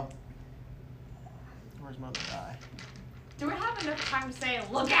 where's my other die? Do we have enough time to say,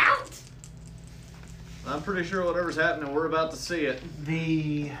 look out? I'm pretty sure whatever's happening, we're about to see it.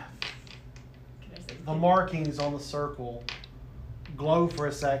 The Can I say markings on the circle glow for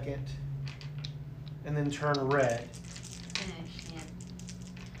a second and then turn red.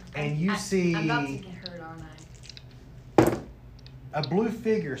 And you see I'm about to get hurt, aren't I? a blue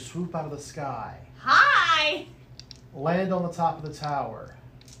figure swoop out of the sky, Hi! land on the top of the tower.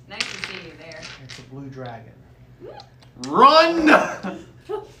 Nice to see you there. It's a blue dragon. Run!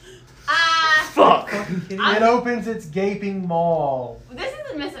 Fuck! It opens its gaping maw This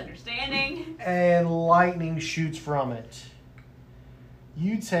is a misunderstanding. and lightning shoots from it.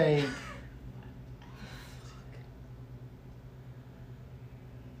 You take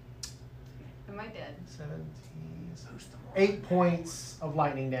Am I dead? 17, 8 points of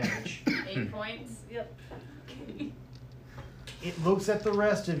lightning damage. 8 points? Yep. It looks at the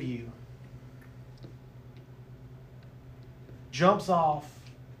rest of you, jumps off,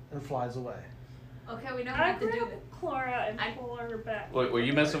 and flies away. Okay, we know I what to do. grab Clara and I- pull her back. Wait, were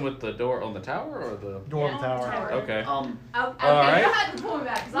you messing with the door on the tower or the? Door Yeah, of the tower. tower. Okay. Okay, All you right. don't have to pull me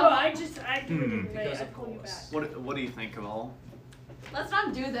back, because No, I do Hmm. it anyway. Because I of pull you course. back. What do you think of all? let's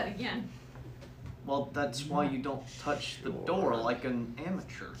not do that again. Well, that's why you don't touch the door like an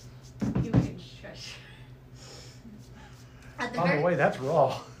amateur. You can shush. At the By the very way, that's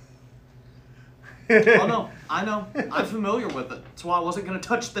raw. Oh no, I know. I'm familiar with it. That's why I wasn't gonna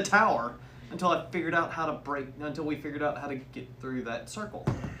touch the tower until we figured out how to get through that circle.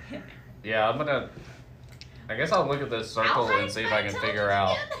 Yeah, I guess I'll look at this circle and see if I can figure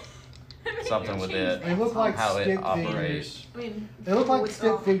out something with it. They look like How it stick operates. figures. I mean, They look like it's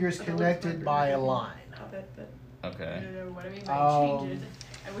stick off, figures but it looks connected like by a they're line. of it, but I Okay. don't know what I mean by change it. Um,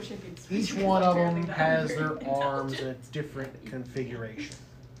 I wish I could switch Each because one I'm of them apparently not has very their arms in a intelligent. different configuration.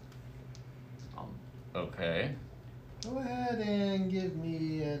 Okay. Go ahead and give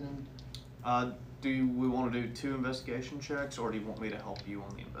me an. Do we want to do 2 investigation checks, or do you want me to help you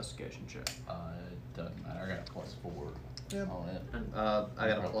on the investigation check? It doesn't matter. I got a +4. Yep. All I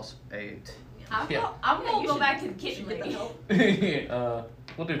got a +8. I'm Yeah. gonna You go should- back to the you kitchen should get the lady. help.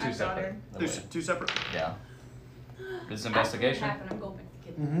 that. We'll do 2 I've got separate. her. That Two, way. two separate? Yeah. This After what investigation. happened, I'm going back to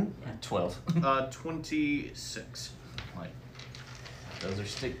the kitchen. Mm-hmm. 12. 26. Like, those are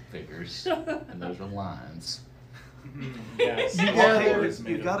stick figures, and those are lines. Yes. You Well, got hey, it. It's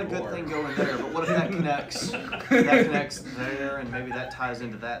made you of got a good gore. thing going there, but what if that connects? That connects there, and maybe that ties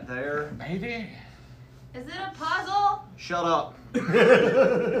into that there. Maybe. Is it a puzzle? Shut up.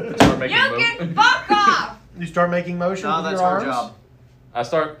 Start making You can fuck off! You start making motions No, with that's your her arms. job.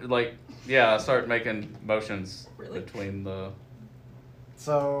 I start making motions Really? between the.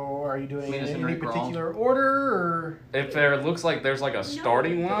 So, are you doing it Mean in as any Henry Brawl. particular order, or If there looks like there's like a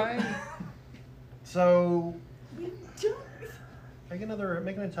starting line. so? We don't.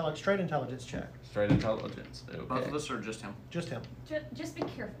 Make an straight intelligence check. Straight intelligence. Both of Okay. us or just him? Just him. Just be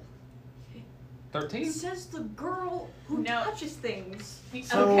careful. 13. Says the girl who No. touches things.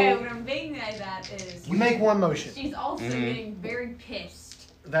 So- Okay, what I'm being at that is You make one motion. she's also Mhm. getting very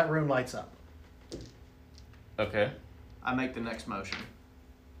pissed. That room lights up. Okay. I make the next motion.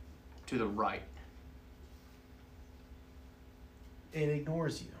 To the right. It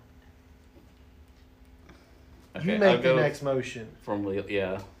ignores you. Okay. You make I'll the go next motion. from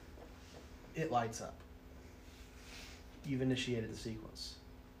yeah. It lights up. You've initiated the sequence.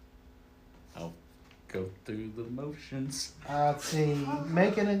 I'll go through the motions. Let's see.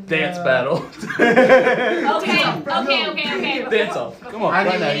 Making a Dance battle. Okay. Dance off. Come on. I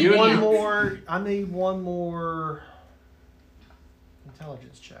Right now, need you one and you. more. I need one more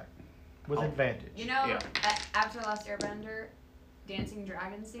intelligence check with Oh. advantage. You know, Yeah. after Last Airbender, Dancing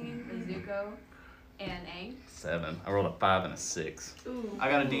Dragon scene with Zuko and Aang. 7. I rolled a 5 and a 6. Ooh. I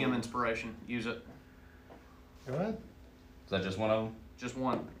got a DM inspiration. Use it. Go ahead. Is that just one of them? Just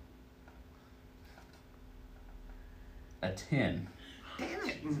one. A 10. Damn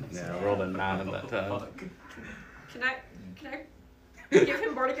it. Yeah, I rolled a 9 in that time. Can I give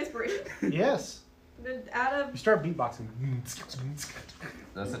him bardic inspiration? Yes. Out You of start beatboxing.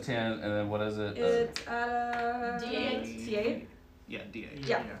 That's a 10, and then what is it? it's out of D8. D8. Yeah, D8.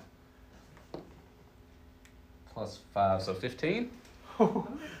 Yeah. Plus 5, so 15?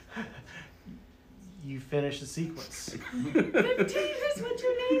 You finish the sequence. 15 is what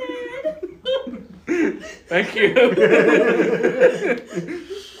you needed. Thank you.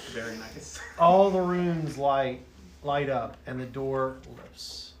 Very nice. All the rooms light up, and the door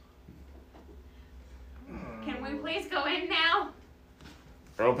lifts. Can we please go in now?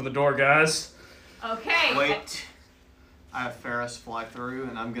 Open the door, guys. Okay. Wait. I have Ferris fly through,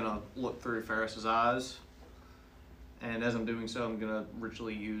 and I'm gonna look through Ferris's eyes. And as I'm doing so, I'm gonna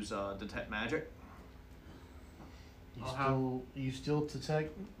ritually use detect magic. You still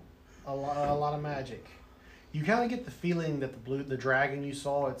detect a lot of magic. You kind of get the feeling that the dragon you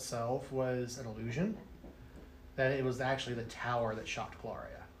saw itself was an illusion. That it was actually the tower that shocked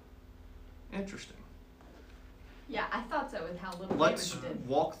Claria. Interesting. Yeah, I thought so with how little Let's damage it did.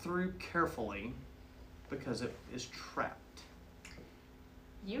 walk through carefully because it is trapped.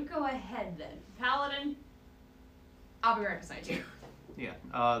 You go ahead then. Paladin, I'll be right beside you. Yeah.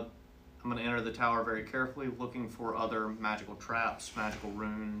 I'm gonna enter the tower very carefully, looking for other magical traps, magical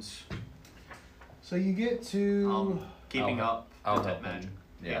runes. So you get to. Keeping up I'll detect help magic. him.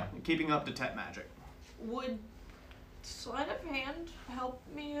 Yeah. Keeping up detect magic. Would sleight of hand help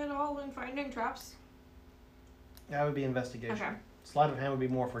me at all in finding traps? That would be investigation. Okay. Sleight of hand would be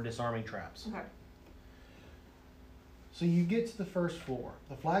more for disarming traps. Okay. So you get to the first floor.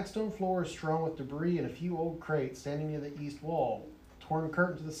 The flagstone floor is strewn with debris and a few old crates standing near the east wall. A torn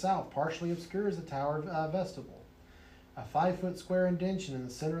curtain to the south partially obscures the tower vestibule. A 5-foot square indention in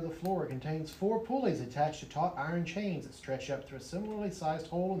the center of the floor contains 4 pulleys attached to taut iron chains that stretch up through a similarly sized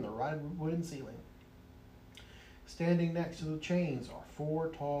hole in the rotted wooden ceiling. Standing next to the chains are 4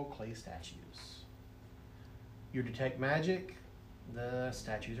 tall clay statues. You detect magic. The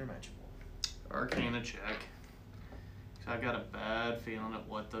statues are magical. Arcana check. So I got a bad feeling at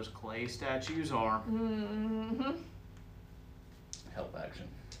what those clay statues are. Mm-hmm. Help action.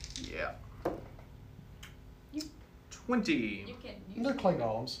 Yeah. You- 20. You can use They're clay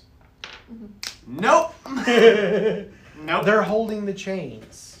golems. Nope. Nope. They're holding the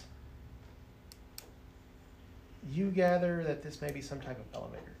chains. You gather that this may be some type of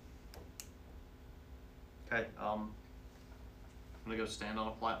elevator. Okay. I'm gonna go stand on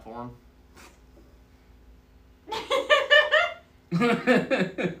a platform.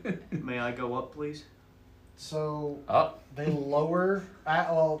 May I go up, please? So Up. they lower.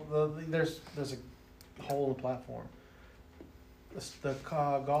 There's a hole in the platform. The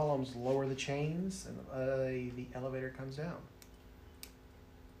golems lower the chains, and the elevator comes down.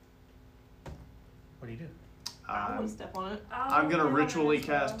 What do you do? I would step on it. I'm gonna ritually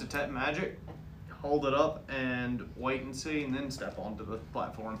cast detect magic, hold it up, and wait and see, and then step onto the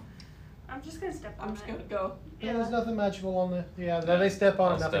platform. I'm just gonna step on I'm just it. gonna go. Yeah, there's nothing magical on the. Yeah, they step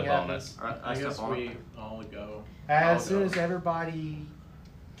on I'll it, nothing step on happens. All right, I I step guess on we it. all go. As I'll soon go. as everybody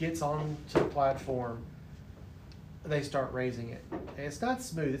gets onto the platform, they start raising it. And it's not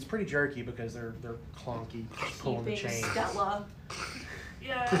smooth. It's pretty jerky because they're clunky, pulling the Keeping chains. Stella.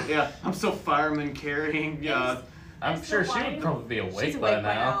 Yeah. Yeah, I'm still fireman carrying. I'm Is sure the she would light- probably be awake, She's by awake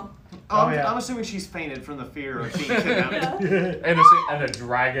now. Oh, yeah. I'm assuming she's fainted from the fear of being kidnapped. And a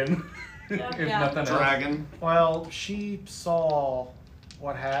dragon. Yeah. If Yeah. nothing else. Dragon. Well, she saw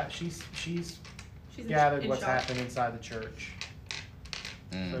what happened. She's She's gathered in what's shock. happened inside the church.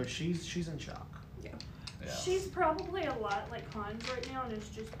 Mm, So she's in shock. yeah. She's probably a lot like Hans right now, and is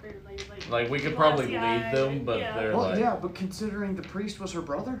just barely Like, we could probably lead glassy-eyed, them, but yeah. they're Well, like. yeah, but considering the priest was her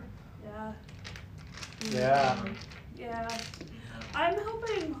brother. Yeah. Yeah. Yeah. I'm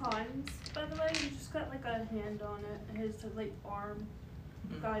helping Hans, by the way. He just got like a hand on it, his like arm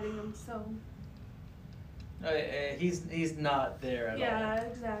guiding him. So He's not there at all. yeah,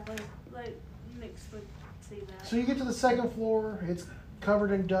 exactly. Like Nix would see that. So you get to the second floor. It's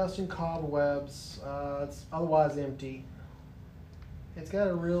covered in dust and cobwebs. It's otherwise empty. It's got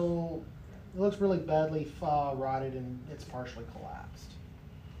a real. It looks really badly rotted and it's partially collapsed.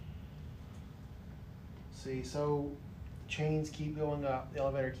 See, so chains keep going up. The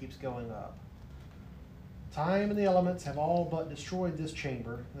elevator keeps going up. Time and the elements have all but destroyed this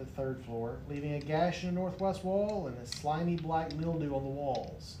chamber, the third floor, leaving a gash in the northwest wall and a slimy black mildew on the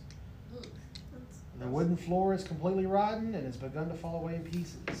walls. The wooden floor is completely rotten and has begun to fall away in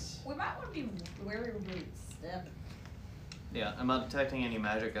pieces. We might want to be wary when we step. Yeah, am I detecting any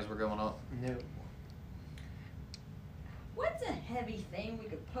magic as we're going up? No. What's a heavy thing we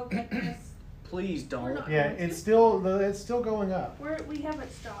could poke at this? Please don't. We're not- Yeah, it's still going up. We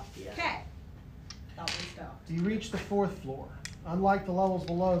haven't stopped yet. Okay. Goblin style. You reach the 4th floor. Unlike the levels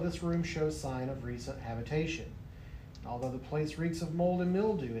below, this room shows sign of recent habitation. Although the place reeks of mold and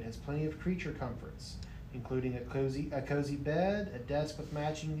mildew, it has plenty of creature comforts, including a cozy bed, a desk with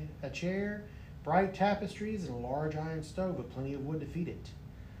matching a chair, bright tapestries, and a large iron stove with plenty of wood to feed it.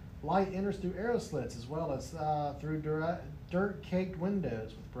 Light enters through arrow slits as well as through dirt-caked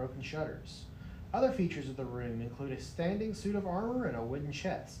windows with broken shutters. Other features of the room include a standing suit of armor and a wooden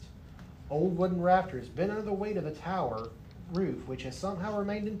chest. Old wooden rafters bend under the weight of the tower roof, which has somehow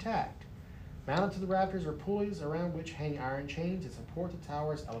remained intact. Mounted to the rafters are pulleys around which hang iron chains that support the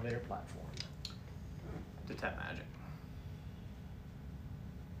tower's elevator platform. Detect magic.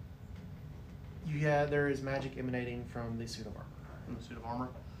 There is magic emanating from the suit of armor. From the suit of armor.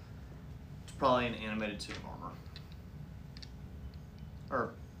 It's probably an animated suit of armor.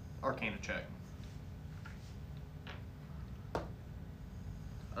 Or Arcana check.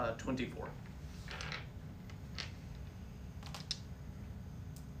 24.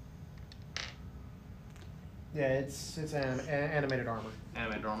 Yeah, it's animated armor.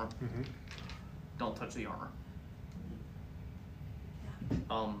 Animated armor. Mm-hmm. Don't touch the armor.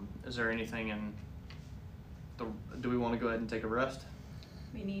 Is there anything in the? Do we want to go ahead and take a rest?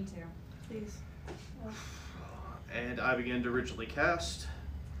 We need to. Please. And I begin to ritually cast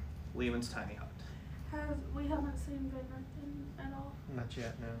Lehman's tiny hut. We haven't seen Vinrick at all. Not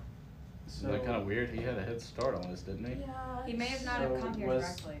yet, no. Isn't that kind of weird? He had a head start on this, didn't he? Yeah. He may have not have come here was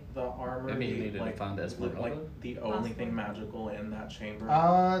directly. the armor Maybe he the, needed to find Esmeralda? like the only thing magical in that chamber?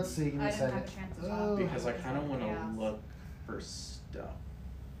 Let's see. Give me I a didn't second. have a chance to talk. Because I kind of want to Yeah. look for stuff.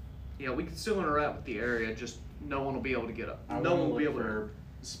 Yeah, we can still interact with the area. Just no one will be able to get up. I No wanna one will be look able to. for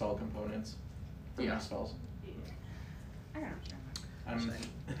spell components for Yeah. my spells. I don't know.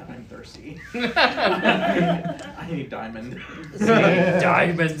 I'm thirsty. I need diamond.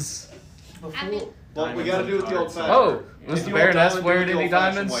 Diamonds. Before, Well, we got to do it the old fashioned. Oh, was the Baroness wearing any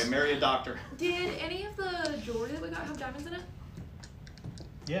diamonds? Way. Marry a doctor. Did any of the jewelry that we got have diamonds in it?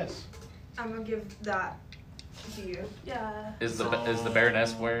 Yes. I'm gonna give that to you. Yeah. Is the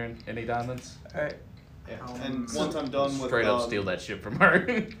Baroness wearing any diamonds? alright, Yeah. And once I'm done with Straight up steal that shit from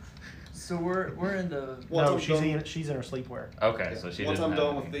her. so we're in the Once No, I'm she's in her sleepwear. Okay, so she Once didn't I'm have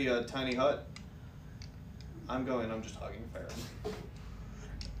done with any. the tiny hut, I'm just hugging Farron.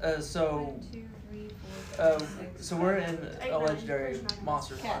 so 1, 2, 3, 4, 5, 6, so we're in a 8, 9, legendary there's 9.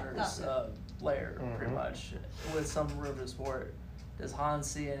 monster Yeah, hunter's got lair, pretty Mhm. much, with some room to support. Does Hans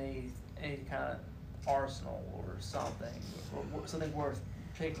see any kind of arsenal or something, or something worth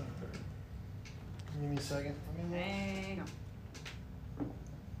picking through? Give me a second. Hang on.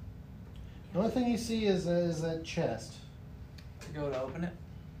 The only thing you see is that chest. To go to open it?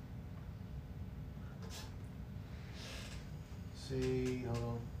 See, hold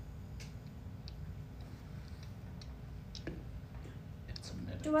on. It's a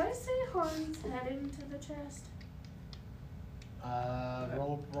minute. Do I see Hans heading to the chest?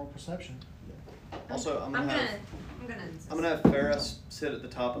 Roll perception. Also, I'm I'm gonna have Ferris sit at the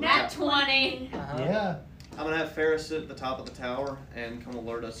top of the Nat tower. 20. Uh-huh. Yeah. I'm gonna have Ferris sit at the top of the tower and come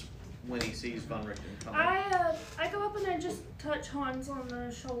alert us when he sees Von Richten coming. I go up and I just touch Hans on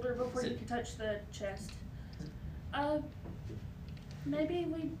the shoulder before he can touch the chest. Maybe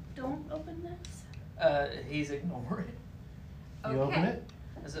we don't open this? He's ignoring. You open it.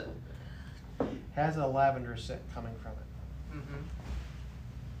 Is it? Has a lavender scent coming from it. Mm-hmm.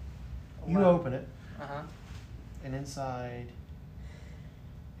 You open it, Uh-huh. and inside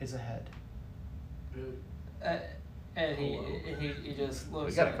is a head. And he just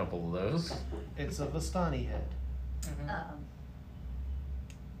looks We got a at couple of those. It's a Vistani head.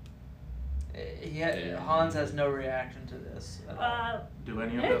 Hans has no reaction to this at all. Do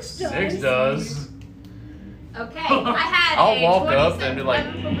any of Nix us? does. Six does. Okay, I had I'll a walk up and be like-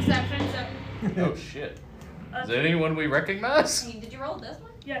 27 for perception, so. Oh shit. Is there anyone we recognize? Hey, did you roll this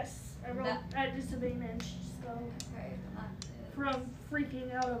one? Yes, I rolled That- at disadvantage, so Okay, that's it. from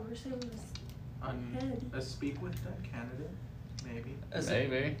freaking out over seeing this head. A speak with dead candidate, maybe.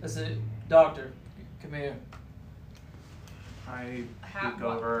 Maybe. Is it, Doctor, come here. I How- peek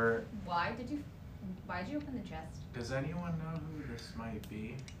what- over. Why'd you open the chest? Does anyone know who this might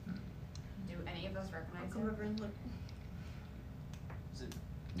be? Do any of us I'll recognize come him? over and look. Is it,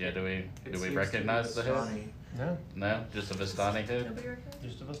 Yeah, do we It seems to be recognize the head? Vistani. No, No, just a Vistani head. Nobody recognizes?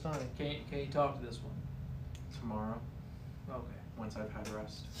 just a Vistani. can you talk to this one? Tomorrow, Okay. once I've had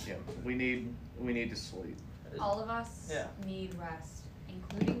rest. Yeah, we need to sleep. All of us Yeah. need rest,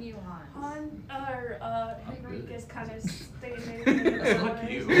 including you, Hans. Henrik good. is kind of standing there. Fuck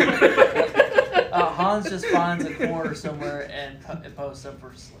you. Hans just finds a corner somewhere and posts up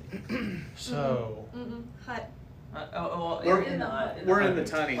for sleep. So, Hut. Well, We're in the hut. We're in the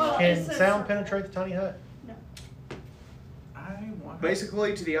tiny Well, hut. can it says sound so. penetrate the tiny hut? I want.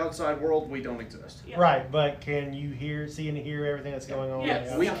 Basically, to the outside world, we don't exist. Yeah. Right, but can you see and hear everything that's going on? Yes.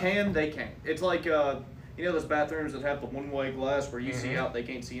 on the We outside? can, they can't. It's like, you know those bathrooms that have the one-way glass where you see Mhm. out, they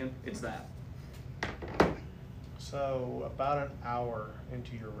can't see in? It's that. So, about an hour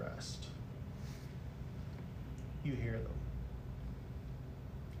into your rest, you hear them.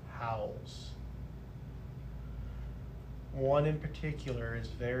 Howls. One in particular is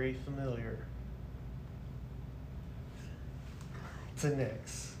very familiar to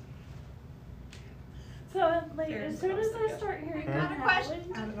Nyx. So, like, Fair as soon as I enough. start hearing Hmm? that Got a question?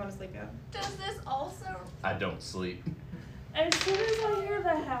 howling, I haven't gone to sleep yet. Does this also? I don't sleep. as soon as I hear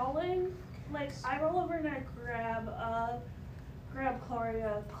the howling, like, I roll over and I grab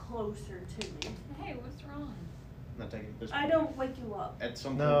Claria closer to me. Hey, what's wrong? Not taking this. I don't wake you up. At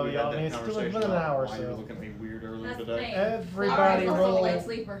some point, No, we y'all, had I mean, that it's still conversation been an hour or about why you were so. looking at me weird earlier That's the today. thing. Everybody Claria's also a roll. light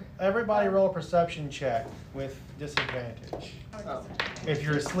sleeper. Everybody roll a perception check with disadvantage. Oh. If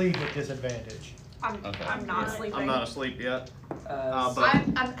you're asleep, with disadvantage. Okay. I'm not Yeah. sleeping. I'm not asleep yet. Uh, But-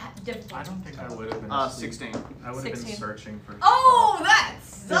 I'm difficult. I don't think I would have been. asleep. 16. I would have been 16. searching for. Oh, that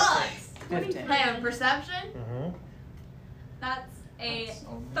sucks. 15. Hey, on perception, Mm-hmm. that's a That's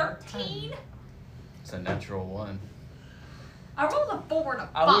only 13. It's a natural one. I rolled a 4 and a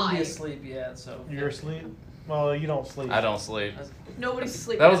 5. I wouldn't be asleep yet, so. You're asleep? Well, you don't sleep. I don't sleep. Nobody's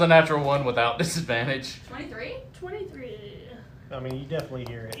sleeping. That was a natural one without disadvantage. 23? 23. I mean, you definitely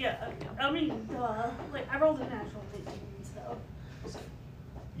hear it. Yeah, I mean, like, I rolled a natural 18, so.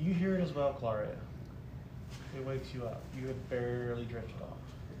 You hear it as well, Claria. It wakes you up. You had barely drifted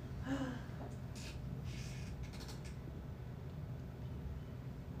off.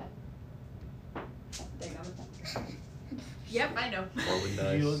 Dang, Yep, I know. Rolling Do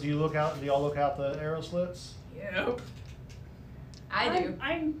dice. you look out? Do y'all look out the arrow slits? Yep. I do.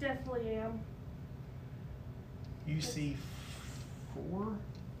 I definitely am. You see 4.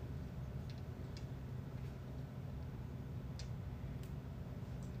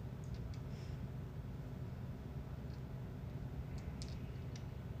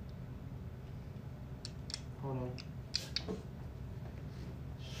 Hold on.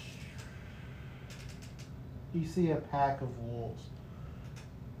 You see a pack of wolves,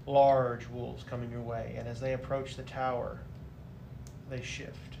 large wolves coming your way, and as they approach the tower, they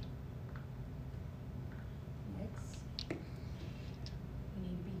shift. Next. We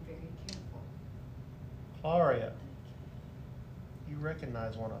need to be very careful. Claria, you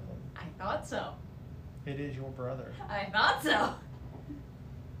recognize one of them. I thought so. It is your brother. I thought so.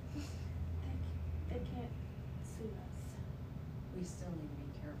 They can't see us. We still need to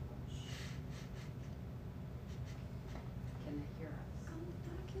be careful. Can they hear us? Go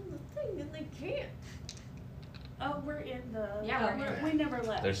back in the thing and they can't. Oh, we're in the. Yeah, we're in we never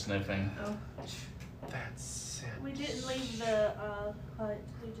left. They're sniffing. Oh. That's scent. We didn't leave the hut.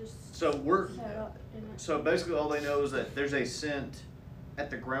 We just So we're. sat up in it. So basically, all they know is that there's a scent at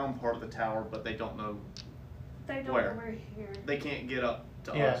the ground part of the tower, but they don't know. They don't where? know we're here. They can't get up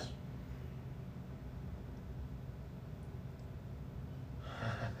to Yeah. us.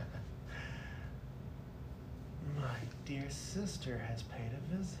 My dear sister has paid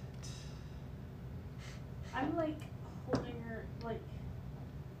a visit. I'm like holding her, like.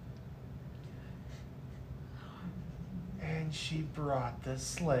 And she brought the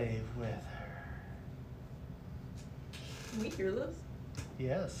slave with her. Can we hear this?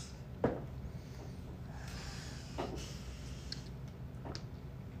 Yes.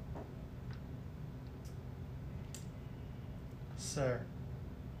 Sir,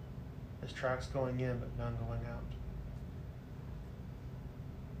 there's tracks going in, but none going out.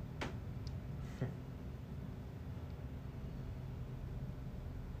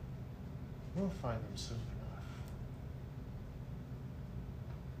 We'll find them soon enough.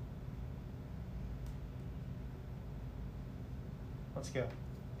 Let's go.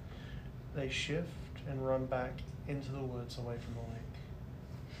 They shift and run back into the woods away from the lake.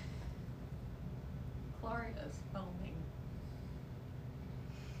 Claria's foaming.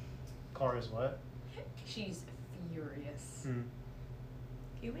 Clara's what? She's furious. Hmm.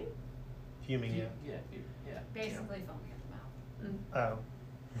 Fuming? Fuming, yeah. Yeah. Basically foaming at the mouth. Oh.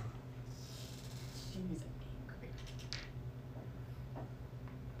 She's angry.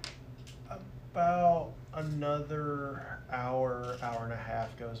 About another hour, hour and a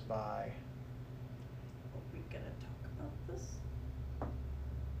half goes by. Are we gonna talk about this?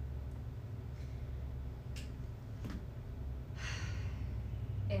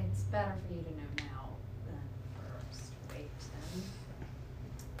 It's better for you to know now.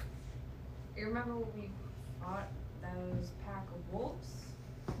 You remember when we fought those pack of wolves?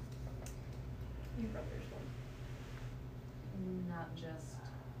 Your brother's one. Not just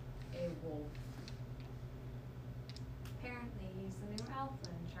a wolf. Apparently he's the new alpha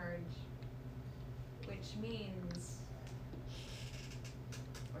in charge. Which means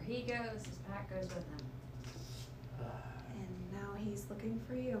where he goes, his pack goes with him. And now he's looking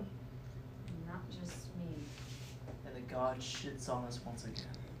for you. And not just me. And the god shits on us once again.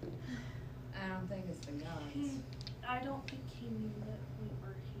 I don't think it's the gods. I don't think he knew that we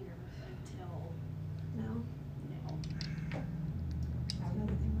were here until No? now. That's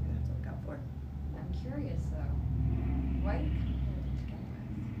another thing we're gonna have to look out for. I'm curious though. Why do you come here to begin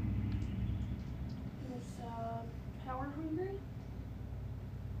with? Was power hungry?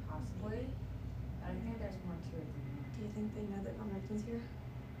 Possibly. But I think there's more to it than that. Do you think they know that Von Richten's here?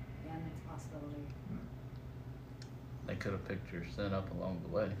 Yeah, that's a possibility. They could have picked your scent up along the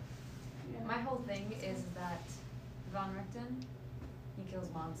way. Yeah. My whole thing is that Von Richten, he kills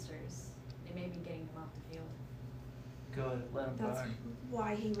monsters. They may be getting him off the field. Good, let him That's burn.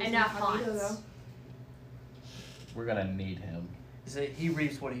 why he was And in not Cognito, Hans. though. We're gonna need him. He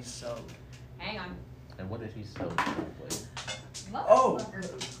reaps what he sowed. Hang on. And what did he sow exactly? Oh!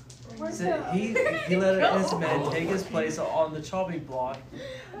 Where's So the- he let an Isman take his place on the chopping block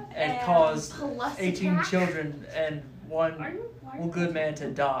and caused Plus 18 attack? children and one Why good man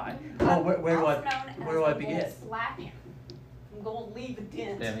to die. Oh, where do I begin? Slap him. I'm gonna leave a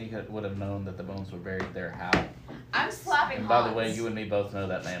dent. Then he would have known that the bones were buried there. How? I'm slapping And by the way, Hans. you and me both know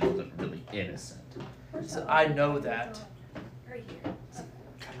that man wasn't really innocent. So I know that. Right here.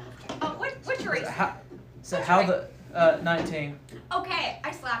 Oh, what's your race? So how the 19? Okay,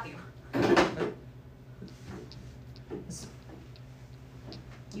 I slap you.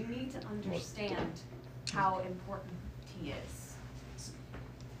 You need to understand how important he is.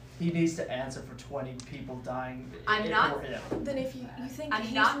 He needs to answer for 20 people dying I'm not- for him. Then if you think I'm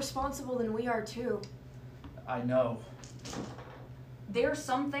he's not- responsible, then we are too. I know. There are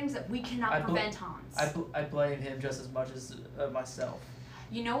some things that we cannot I bl- prevent, Hans. I blame him just as much as myself.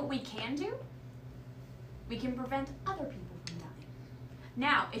 You know what we can do? We can prevent other people from dying.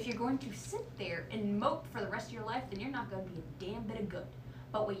 Now, if you're going to sit there and mope for the rest of your life, then you're not going to be a damn bit of good.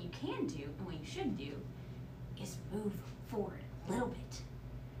 But what you can do, and what you should do, is move forward a little bit.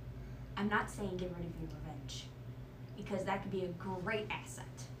 I'm not saying get rid of your revenge, because that could be a great asset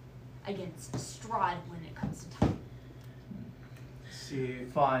against Strahd when it comes to time. See,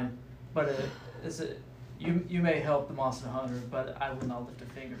 fine, but you may help the monster hunter, but I will not lift a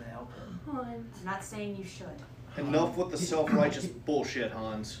finger to help him. Hans. I'm not saying you should. Enough with the self-righteous bullshit,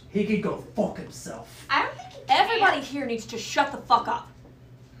 Hans. He could go fuck himself. I don't think he can. Everybody here needs to shut the fuck up.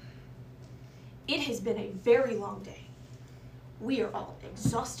 It has been a very long day. We are all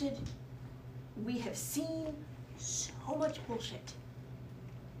exhausted. We have seen so much bullshit.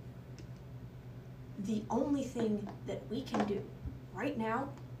 The only thing that we can do right now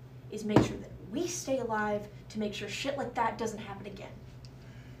is make sure that we stay alive to make sure shit like that doesn't happen again.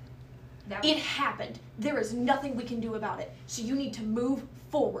 It happened. There is nothing we can do about it. So you need to move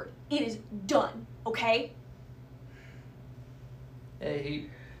forward. It is done, okay? He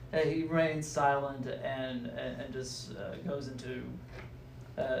remains silent and just goes into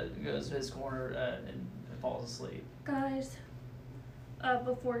his corner and falls asleep. Guys,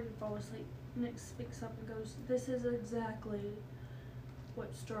 before you fall asleep, Nick speaks up and goes, "This is exactly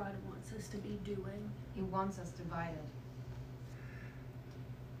what Strahd wants us to be doing." He wants us divided.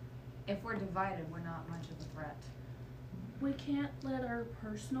 If we're divided, we're not much of a threat. We can't let our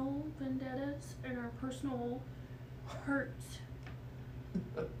personal vendettas and our personal hurts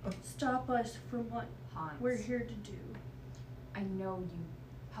stop us from what Hans, we're here to do. I know you.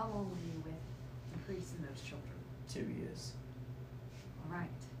 How long were you with the priest and those children? 2 years. All right.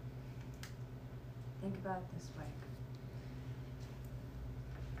 Think about it this way.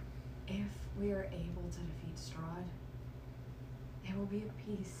 If we are able to defeat Strahd, there will be a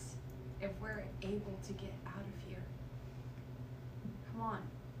peace. If we're able to get out of here, come on.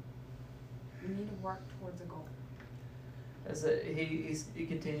 We need to work towards a goal. As he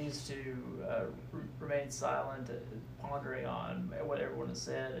continues to remain silent, pondering on what everyone has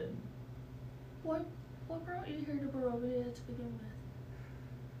said, and What brought you here to Barovia to begin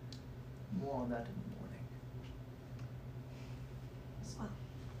with? more on that in the morning.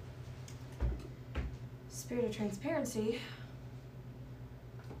 Spirit of transparency.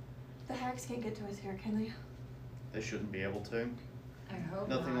 The hacks can't get to us here, can they? They shouldn't be able to. I hope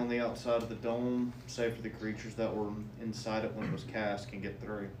Nothing not. on the outside of the dome, save for the creatures that were inside it when it was cast, can get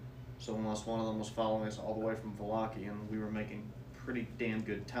through. So unless one of them was following us all the way from Valaki and we were making pretty damn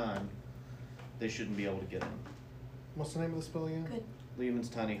good time, They shouldn't be able to get in. What's the name of the spell again? Good. Lehman's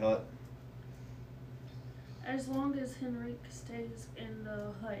tiny hut. As long as Henrik stays in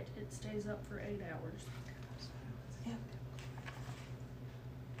the hut, it stays up for 8 hours. Yeah.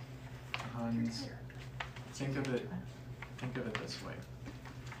 Hans, think of it this way.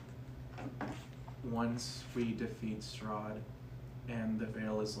 Once we defeat Strahd and the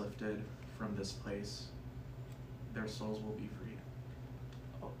veil is lifted from this place, their souls will be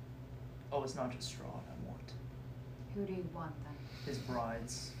free. Oh, it's not just Strahd I want. Who do you want then? His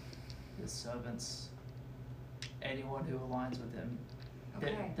brides, his servants, anyone who aligns with him.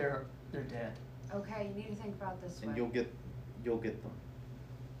 Okay. They're dead. Okay, you need to think about this And way. you'll get them.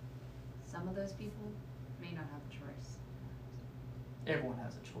 Some of those people may not have a choice. Everyone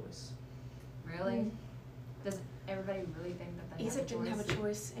has a choice. Really? Does everybody really think that they have a Isaac choice? didn't have a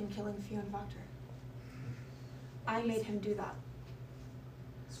choice in killing Fionn Voctor. I made him do that.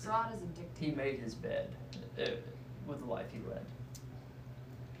 Strahd is a dictator. He made his bed with the life he led.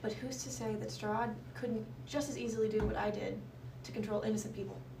 But who's to say that Strahd couldn't just as easily do what I did to control innocent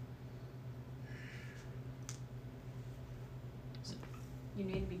people? You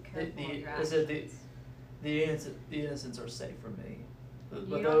need to be careful of your I said actions. the innocents are safe from me. But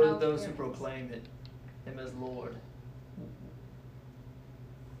You don't know those who if proclaim him as Lord,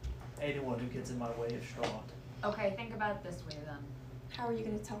 anyone who gets in my way of Strahd. Okay, think about it this way then. How are you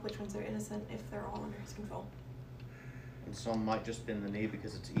going to tell which ones are innocent if they're all under his control? And some might just bend the knee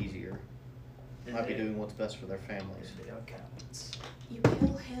because it's easier. Then Might be they- doing what's best for their families. They are cowards. You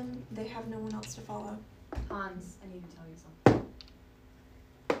kill him, they have no one else to follow. Hans, I need to tell you something.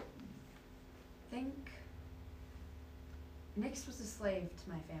 Think Nyx was a slave to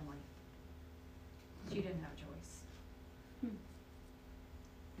my family. She didn't have a choice.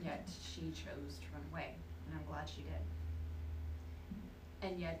 Yet she chose to run away, and I'm glad she did.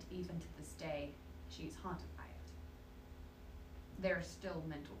 And yet, even to this day, she's haunted by it. There are still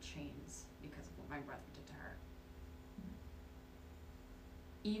mental chains because of what my brother did to her.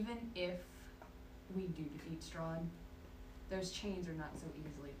 Even if we do defeat Strahd, those chains are not so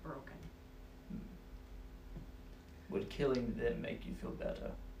easily broken. Would killing them make you feel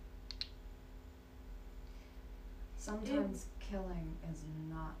better? Sometimes killing is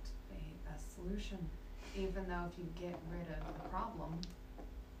not the best solution. Even though if you get rid of the problem,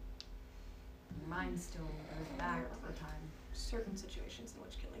 your mind still goes back to the time. Certain situations in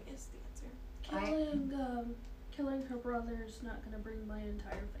which killing is the answer. Killing her brother is not going to bring my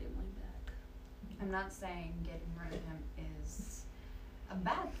entire family back. I'm not saying getting rid of him is a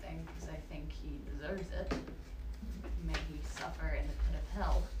bad thing, because I think he deserves it. May he suffer in the pit of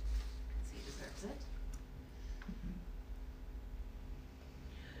hell, because he deserves it.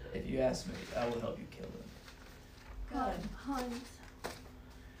 If you ask me, I will help you kill him. Good. Hans,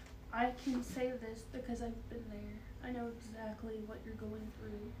 I can say this because I've been there. I know exactly what you're going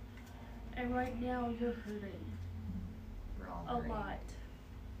through. And right now you're hurting We're all a hurting. lot.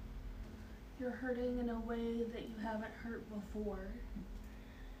 You're hurting in a way that you haven't hurt before.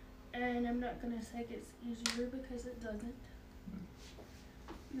 And I'm not going to say it's easier because it doesn't.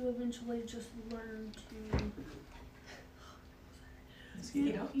 You eventually just learn to...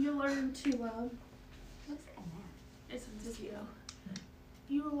 You learn to, What's in that? it's a mosquito.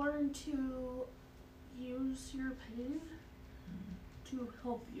 You learn to use your pain to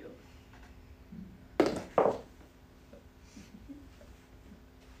help you.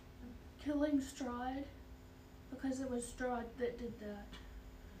 Killing Strahd, because it was Strahd that did that,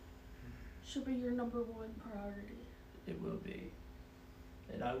 should be your #1 priority. It will be.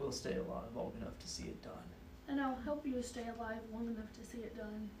 And I will stay alive long enough to see it done. And I'll help you stay alive long enough to see it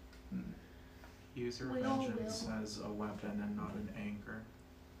done. Use your We all vengeance will. as a weapon and not an anchor.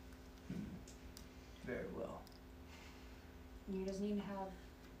 Very well. You just need to have...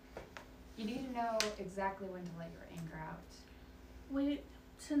 You need to know exactly when to let your anger out.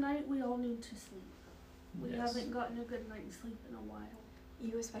 Tonight we all need to sleep. We Yes. haven't gotten a good night's sleep in a while.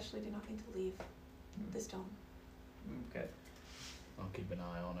 You especially do not need to leave this dome. Okay. I'll keep an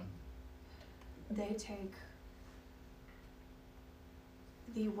eye on him. They take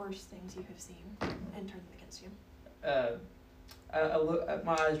the worst things you have seen and turn them against you. I look.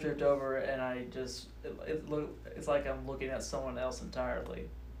 My eyes drift over, and I just. It's like I'm looking at someone else entirely.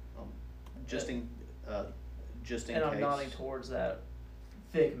 Just in And case. I'm nodding towards that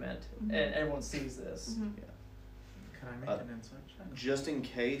figment, Mhm. and everyone sees this. Mhm. Can I make an insight check? Just in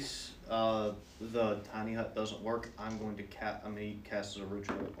case the tiny hut doesn't work, I'm going to cast a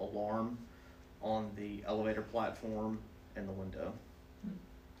ritual alarm on the elevator platform and the window.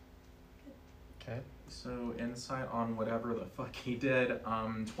 Okay. So insight on whatever the fuck he did,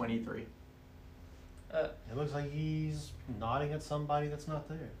 23. It looks like he's nodding at somebody that's not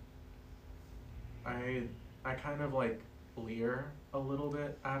there. I kind of like leer a little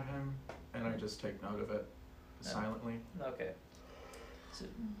bit at him, and I just take note of it silently. Okay.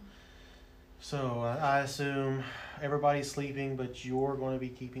 So I assume everybody's sleeping, but you're going to be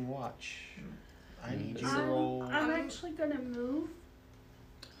keeping watch. I need you to roll. I'm actually gonna move.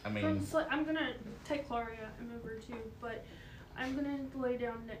 I mean, I'm gonna take Claria and move her too, but I'm gonna lay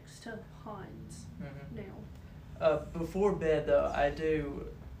down next to Hans now. Before bed, though, I do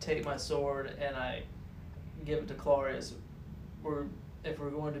take my sword and I give it to Claria. If we're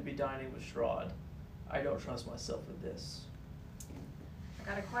going to be dining with Strahd, I don't trust myself with this. I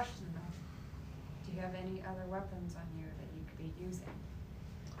got a question though. Do you have any other weapons on you that you could be using?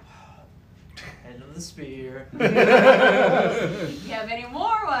 End of the spear. Do you have any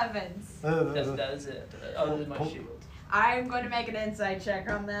more weapons? That is it. Other than my shield. I'm going to make an insight check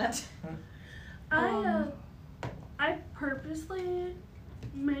on that. I purposely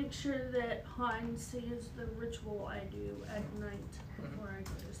make sure that Hans sees the ritual I do at night before I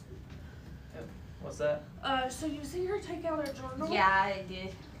go to sleep. What's that? So you see her take out her journal? Yeah, I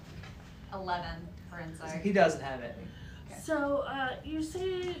did. 11 for insight. He doesn't have any. Okay. So you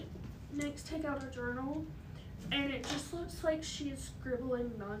see Nyx take out her journal, and it just looks like she's scribbling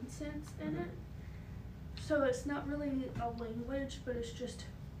nonsense in it. So it's not really a language, but it's just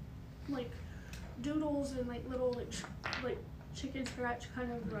like doodles and like little like chicken scratch kind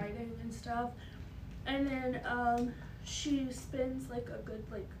of writing and stuff. And then she spends like a good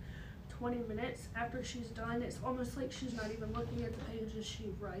 20 minutes after she's done. It's almost like she's not even looking at the pages she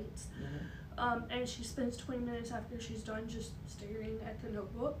writes. And she spends 20 minutes after she's done just staring at the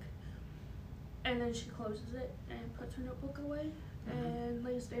notebook. And then she closes it and puts her notebook away and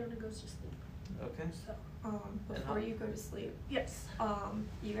lays down and goes to sleep. Okay. So, Before you go to sleep, yes.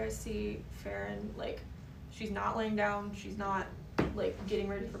 you guys see Farron, like, she's not laying down, she's not, like, getting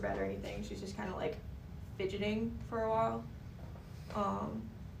ready for bed or anything, she's just kind of, like, fidgeting for a while.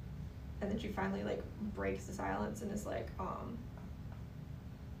 And then she finally, like, breaks the silence and is like,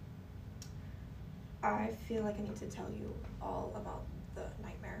 I feel like I need to tell you all about the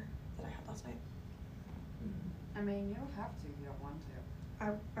nightmare that I had last night. I mean, you don't have to if you don't want to.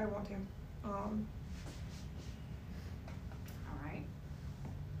 I want to. Alright.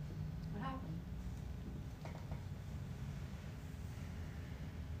 What happened?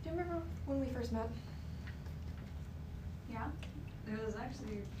 Do you remember when we first met? Yeah. It was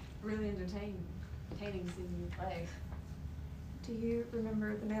actually really entertaining seeing you play. Do you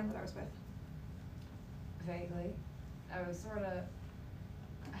remember the man that I was with? Vaguely. I was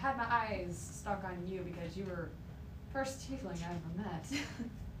I had my eyes stuck on you because you were first tiefling I ever met.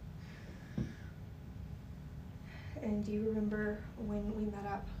 And do you remember when we met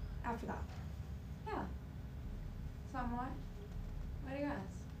up after that? Yeah. Somewhat. What do you ask?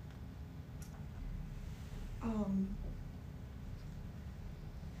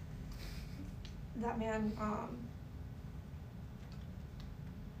 That man,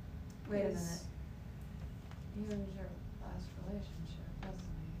 Wait a minute. is- He was your last relationship, wasn't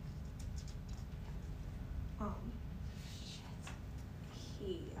he?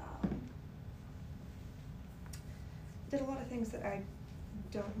 he did a lot of things that I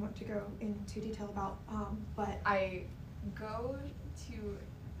don't want to go into detail about, but I go to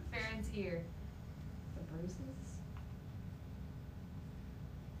Farron's ear. The bruises?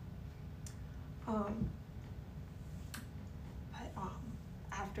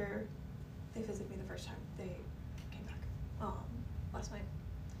 after they visited me the first time, they came back, last night,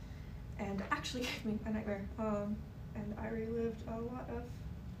 and actually gave me a nightmare, and I relived a lot of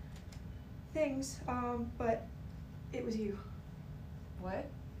things, but it was you. What?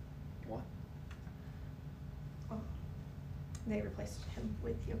 What? They replaced him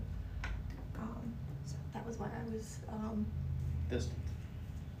with you. So that was why I was, Distant.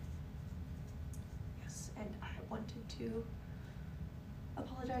 yes, and I wanted to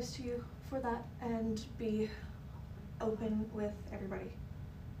apologize to you for that and be open with everybody.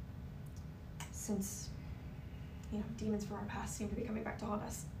 Since, demons from our past seem to be coming back to haunt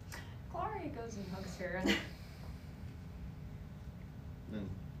us. Gloria goes and hugs Farron. And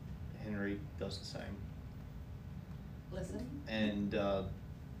Henry does the same. Listen. And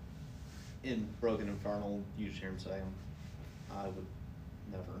in Broken Infernal, you just hear him say, I would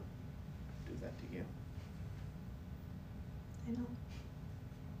never do that to you. I know.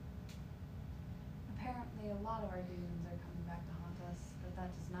 Apparently a lot of our demons are coming back to haunt us, but that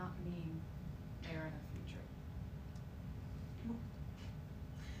does not mean they are in our future.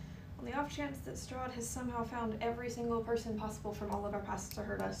 On the off chance that Strahd has somehow found every single person possible from all of our past to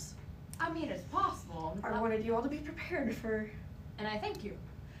hurt us, I mean, it's possible. I wanted you all to be prepared for. And I thank you.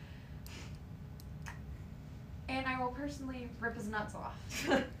 And I will personally rip his nuts off.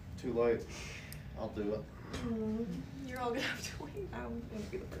 Too late. I'll do it. You're all gonna have to wait. I'm gonna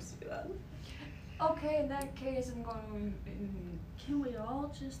be the first to do that. Okay, in that case, I'm going. Can we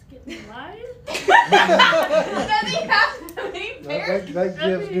all just get in line? Does he have to be fair? That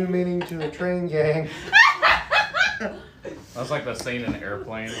gives new meaning to a train gang. That's like that scene in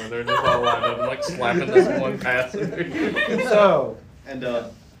Airplane where they're just all lined up, like slapping this one passenger. So, And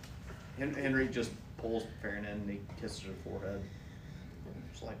Henry just pulls Farron in and he kisses her forehead.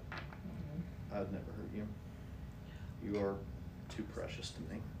 It's like, I'd never hurt you. You are too precious to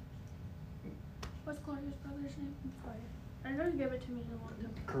me. What's Gloria's brother's name? I'm sorry. I know you gave it to me in a long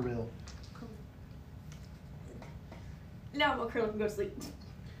time. Kirill. Cool. Now I'm gonna curl up and go to sleep.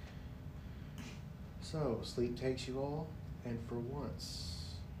 So, sleep takes you all, and for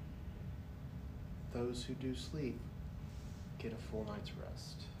once, those who do sleep get a full night's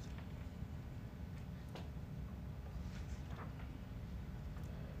rest.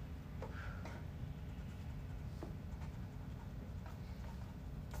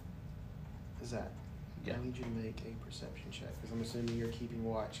 Zach, Yeah. I need you to make a perception check, because I'm assuming you're keeping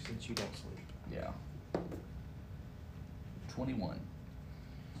watch since you don't sleep. Yeah. 21.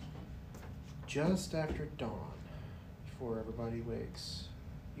 Just after dawn, before everybody wakes,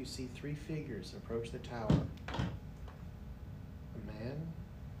 you see 3 figures approach the tower. A man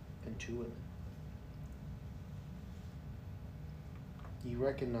and 2 women. You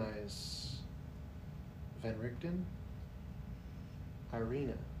recognize Van Richten,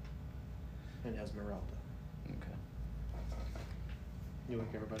 Irina, and Esmeralda. Okay. You wake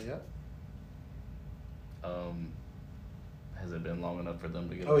everybody up? Has it been long enough for them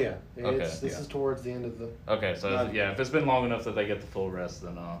to get? Oh yeah, Okay. this is towards the end of the. Okay, so yeah, if it's been long enough that they get the full rest,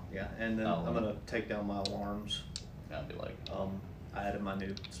 then Yeah, and then Oh. I'm gonna take down my alarms. I'll be like, I added my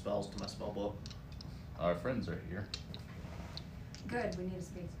new spells to my spell book. our friends are here. Good, we need to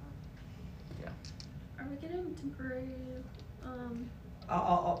speak to him. Are we getting temporary?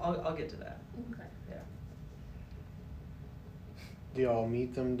 I'll get to that. Okay. Do y'all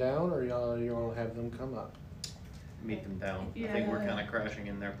meet them down, or y'all have them come up? Meet them down. I think we're Yeah. kind of crashing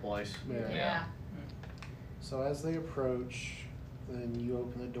in their place. Yeah. So as they approach, then you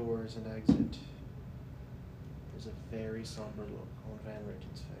open the doors and exit. There's a very somber look on Van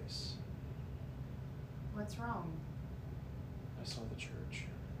Richten's face. What's wrong? I saw the church.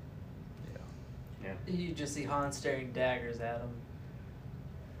 Yeah. You just see Han staring daggers at him.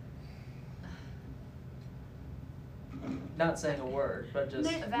 Not saying a word, but just.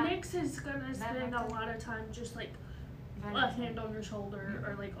 Nix is gonna spend a Richten? lot of time just like Van a Richten. hand on your shoulder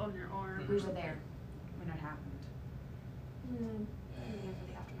or like on your arm. We were there when it happened. Even for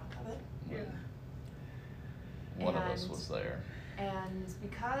the aftermath of it. Yeah. One of us And- was there. And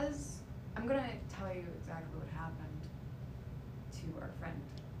because I'm gonna tell you exactly what happened to our friend.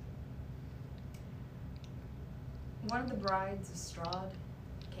 One of the brides, Estrade,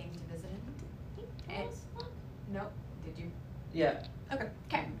 came to visit him. And no, did you? Yeah.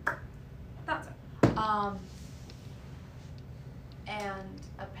 Okay. Thought so. And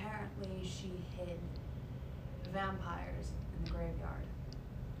apparently she hid vampires in the graveyard.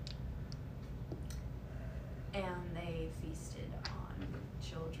 And they feasted on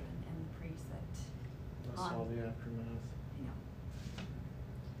children and the priest that, I saw the aftermath. you know.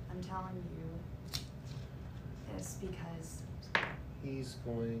 I'm telling you this because He's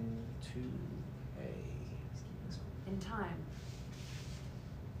going to in time,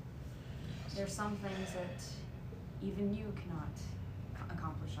 there's some things that even you cannot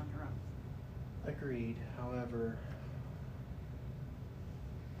accomplish on your own. Agreed. However,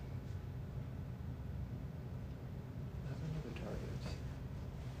 I have another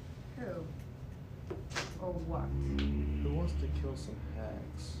target. Who? Or what? Who wants to kill some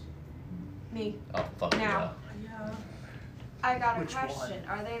hags? Me. Oh fuck Now. Yeah. I got a Which question.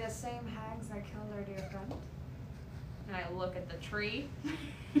 Are they the same hags that killed our dear friend? And I look at the tree.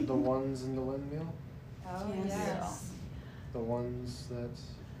 The ones in the windmill? Oh, Yes. The ones that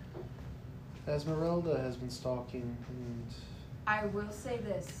Esmeralda has been stalking and I will say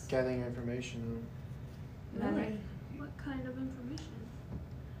this. gathering information on. Really? What kind of information?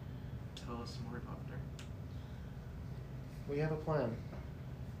 Tell us more, Doctor. We have a plan.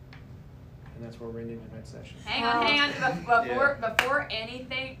 And that's where we're ending tonight's session. Hang on. Before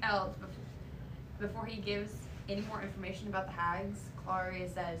anything else, before he gives any more information about the hags, Claria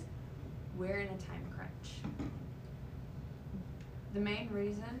says, we're in a time crunch. The main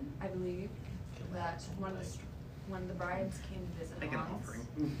reason, I believe, that one of the when the brides came to visit Make an once, offering.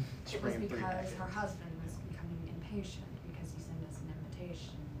 it Just was bring 'em 3 because packets. her husband was becoming impatient because he sent us an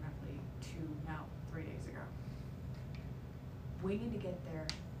invitation roughly 3 days ago. We need to get there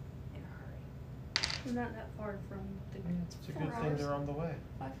in a hurry. We're not that far from the. It's a 4 good thing hours. they're on the way.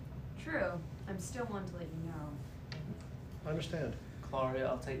 True. I'm still one to let you know. I understand. Claria,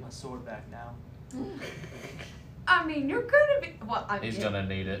 I'll take my sword back now. I mean, you're gonna be. Well, He's gonna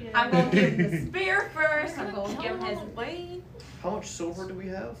need it. Yeah. I'm gonna give him the spear first. I'm gonna Kill give him his. him away. How much silver do we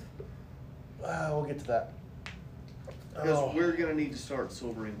have? We'll get to that. Because Oh. we're gonna need to start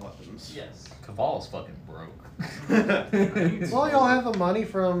silvering weapons. Yes. Caval's fucking broke. Well, y'all have the money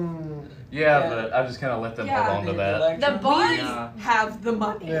from. Yeah, but I just kind of let them Yeah, hold on to that. The bards Yeah. Have the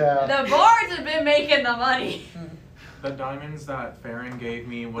money. Yeah. The bards have been making the money. The diamonds that Farron gave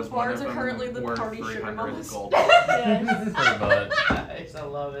me was The one of bards are them currently the worth party sugar 300 mamas. gold. Yes. Pretty much. Nice, I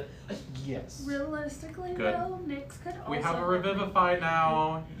love it. Yes. Realistically, Good. though, Nyx could also. We have a revivify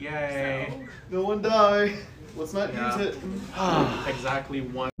now. Yay. No one die. Let's not Yeah. use it. Exactly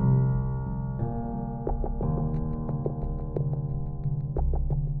one.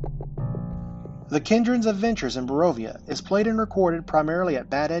 The Kindred's Adventures in Barovia is played and recorded primarily at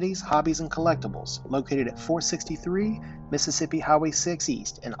Bad Eddie's Hobbies and Collectibles, located at 463 Mississippi Highway 6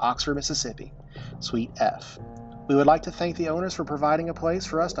 East in Oxford, Mississippi, Suite F. We would like to thank the owners for providing a place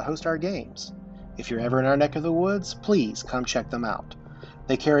for us to host our games. If you're ever in our neck of the woods, please come check them out.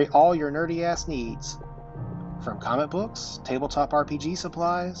 They carry all your nerdy-ass needs, from comic books, tabletop RPG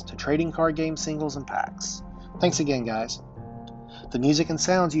supplies, to trading card game singles and packs. Thanks again, guys. The music and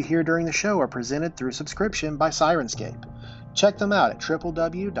sounds you hear during the show are presented through subscription by Sirenscape. Check them out at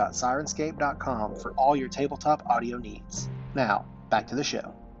www.sirenscape.com for all your tabletop audio needs. Now, back to the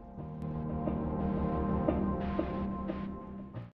show.